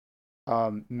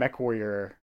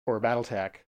 MechWarrior or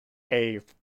BattleTech,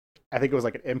 I think it was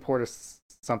like an import of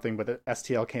something, but the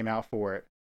STL came out for it.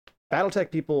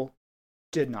 BattleTech people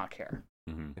did not care.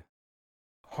 Mhm.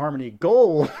 Harmony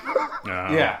Gold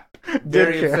Yeah, did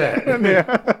very care. upset.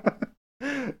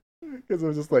 Yeah. Because it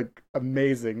was just like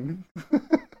amazing.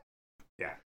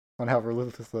 Yeah. On how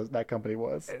relentless that company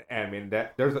was. and I mean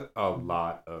that there's a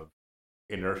lot of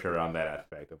inertia around that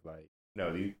aspect of like,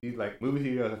 no, these like movie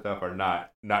studios and stuff are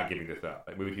not giving this up.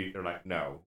 Like movie studios are like,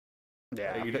 no,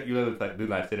 Yeah. You lived with like Blue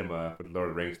Line Cinema for the Lord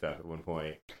of the Rings stuff at one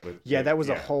point. That was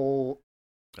a whole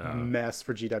Oh. mess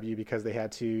for GW because they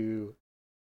had to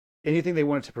anything they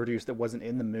wanted to produce that wasn't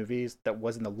in the movies, that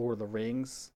wasn't the Lord of the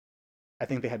Rings. I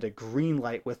think they had to green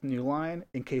light with New Line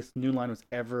in case New Line was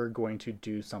ever going to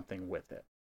do something with it.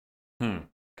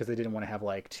 Because they didn't want to have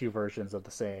like two versions of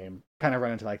the same. Kind of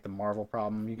run into like the Marvel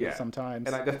problem you get sometimes.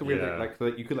 And like that's the weird thing, like so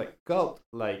that you could like sculpt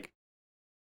like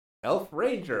Elf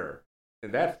Ranger,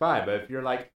 and that's fine. But if you're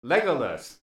like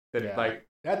Legolas, then like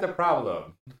that's a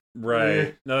problem.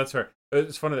 Right. No, that's fair.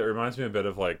 It's funny. That reminds me a bit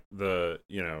of like the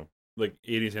like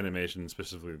 80s animation,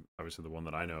 specifically, obviously the one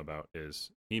that I know about is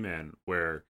He-Man,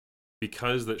 where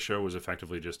because that show was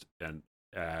effectively just an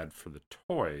ad for the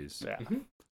toys. Yeah.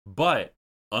 But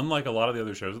unlike a lot of the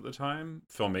other shows at the time,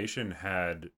 Filmation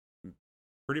had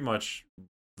pretty much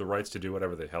the rights to do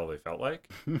whatever the hell they felt like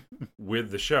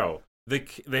with the show.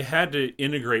 They had to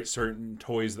integrate certain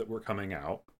toys that were coming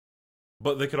out,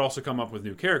 but they could also come up with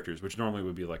new characters, which normally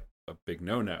would be like a big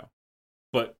no-no.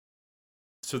 But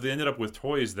so they ended up with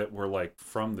toys that were like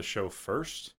from the show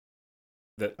first,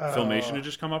 that Filmation had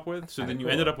just come up with. So then you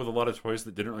ended up with a lot of toys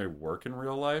that didn't really work in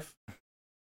real life,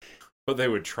 but they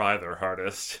would try their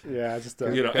hardest. Yeah, just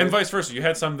and vice versa. You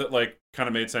had some that like kind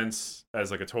of made sense as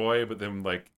like a toy, but then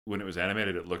like when it was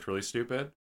animated, it looked really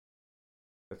stupid.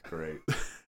 That's great.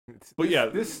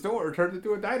 But this store turned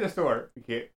into a dinosaur. You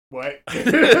can't. What?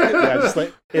 Yeah, just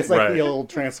like it's like the old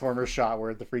Transformers shot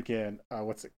where the freaking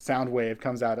Soundwave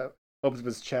comes out of opens up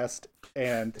his chest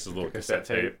and it's a little cassette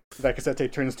tape. That cassette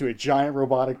tape turns into a giant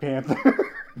robotic panther.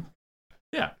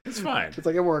 Yeah, it's fine. It's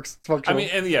like it works. It's functional. I mean,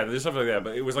 and there's stuff like that,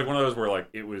 but it was like one of those where like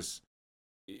it was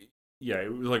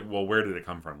like, well, where did it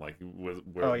come from? Like, were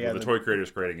the toy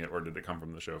creators creating it, or did it come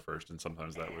from the show first? And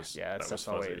sometimes that was that was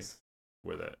fuzzy always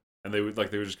with it. And they would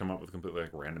just come up with completely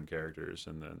like random characters,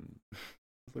 and then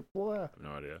like, what? I have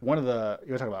no idea. One of the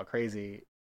you talk about crazy,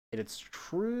 and it's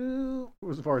true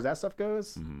as far as that stuff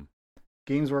goes. Mm-hmm.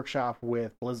 Games Workshop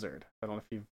with Blizzard. I don't know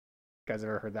if you guys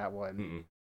ever heard that one. Mm-mm.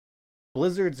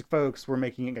 Blizzard's folks were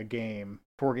making a game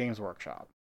for Games Workshop.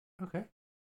 Okay.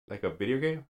 Like a video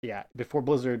game? Yeah, before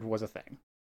Blizzard was a thing.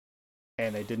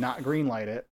 And they did not greenlight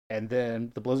it, and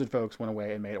then the Blizzard folks went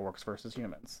away and made Orcs versus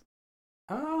Humans.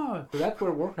 Oh, so that's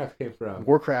where Warcraft came from.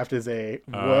 Warcraft is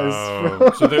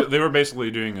so they were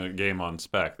basically doing a game on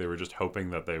spec. They were just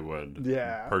hoping that they would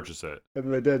purchase it. And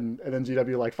then they didn't. And then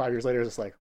GW, like 5 years later, is just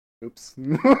like, oops.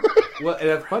 Well, and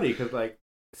that's funny, because like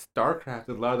StarCraft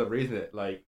is a lot of the reason that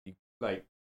like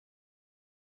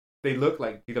they look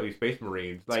like GW Space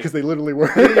Marines. Like, because they literally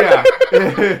were. Yeah.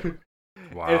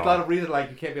 Wow. And it's a lot of reasons like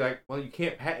you can't be like, well, you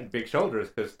can't patent big shoulders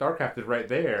because StarCraft is right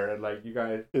there, and like you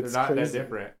guys, they're not crazy. that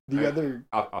different.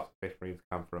 Also, Space Marines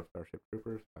come from Starship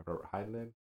Troopers. I've heard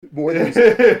Heinlein.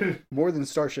 More than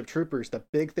Starship Troopers, the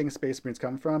big thing Space Marines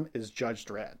come from is Judge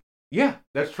Dredd. Yeah,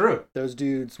 that's true. Those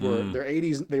dudes were their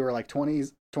 80s. They were like 20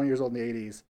 years old in the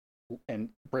 80s, and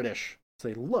British, so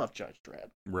they love Judge Dredd.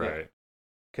 Right.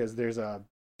 Because there's a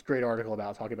great article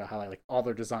about talking about how like all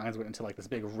their designs went into like this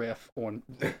big riff on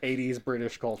 80s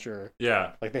British culture.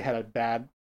 Yeah. Like they had a bad.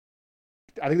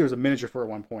 I think there was a miniature for at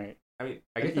one point. I mean,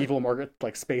 I guess evil Margaret,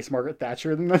 like space Margaret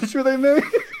Thatcher, the miniature they made.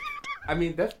 I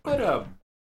mean, that's what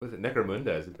was it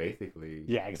Necromunda is basically?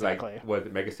 Yeah, exactly. Like, was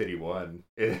it Mega City 1?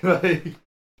 Like,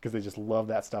 because they just love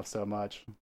that stuff so much.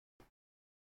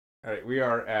 All right, we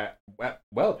are at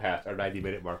well past our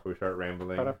 90-minute mark where we start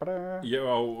rambling.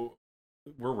 Yo,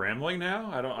 we're rambling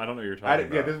now? I don't know what you're talking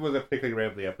about. Yeah, this was a particularly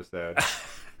rambly episode.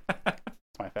 That's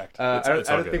my effect. I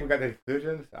don't think we got any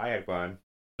conclusions. I had fun.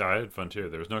 No, I had fun too.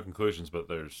 There was no conclusions, but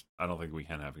I don't think we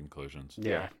can have conclusions.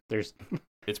 Yeah,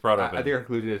 it's brought up. I think our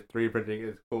conclusion is 3D printing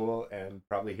is cool and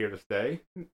probably here to stay.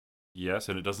 Yes,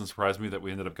 and it doesn't surprise me that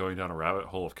we ended up going down a rabbit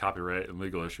hole of copyright and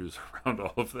legal issues around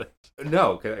all of this.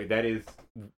 No, because that is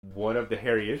one of the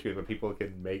hairy issues when people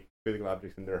can make physical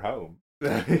objects in their home.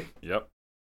 Yep.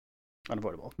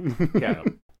 Unavoidable. Yeah.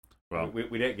 Well, we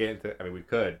didn't get into. I mean, we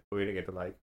could, but we didn't get to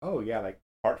like, oh yeah, like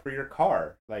parts for your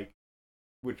car, like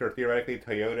which are theoretically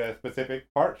Toyota specific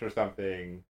parts or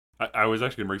something. I was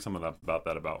actually going to bring something up about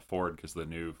that about Ford, because the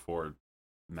new Ford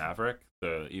Maverick,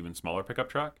 the even smaller pickup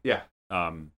truck. Yeah.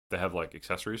 They have like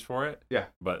accessories for it. Yeah.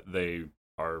 But they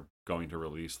are going to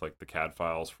release like the CAD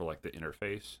files for like the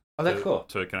interface. Oh, that's cool.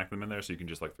 To connect them in there, so you can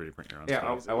just like 3D print your own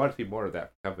stuff. Yeah, I want to see more of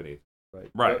that from companies. Like,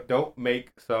 right. Don't make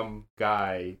some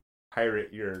guy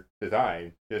pirate your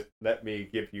design. Just let me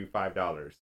give you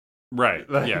 $5. Right.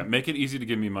 Yeah. Make it easy to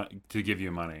give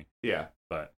you money. Yeah.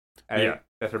 But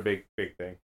that's our big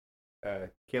thing.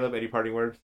 Caleb, any parting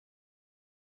words?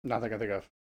 Nothing I think of.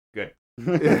 Good.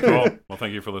 Cool. Well,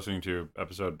 thank you for listening to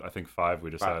episode, I think 5. We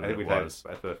I decided think it we was.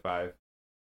 had episode 5.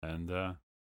 And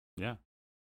yeah.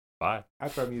 Bye.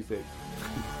 Outro music.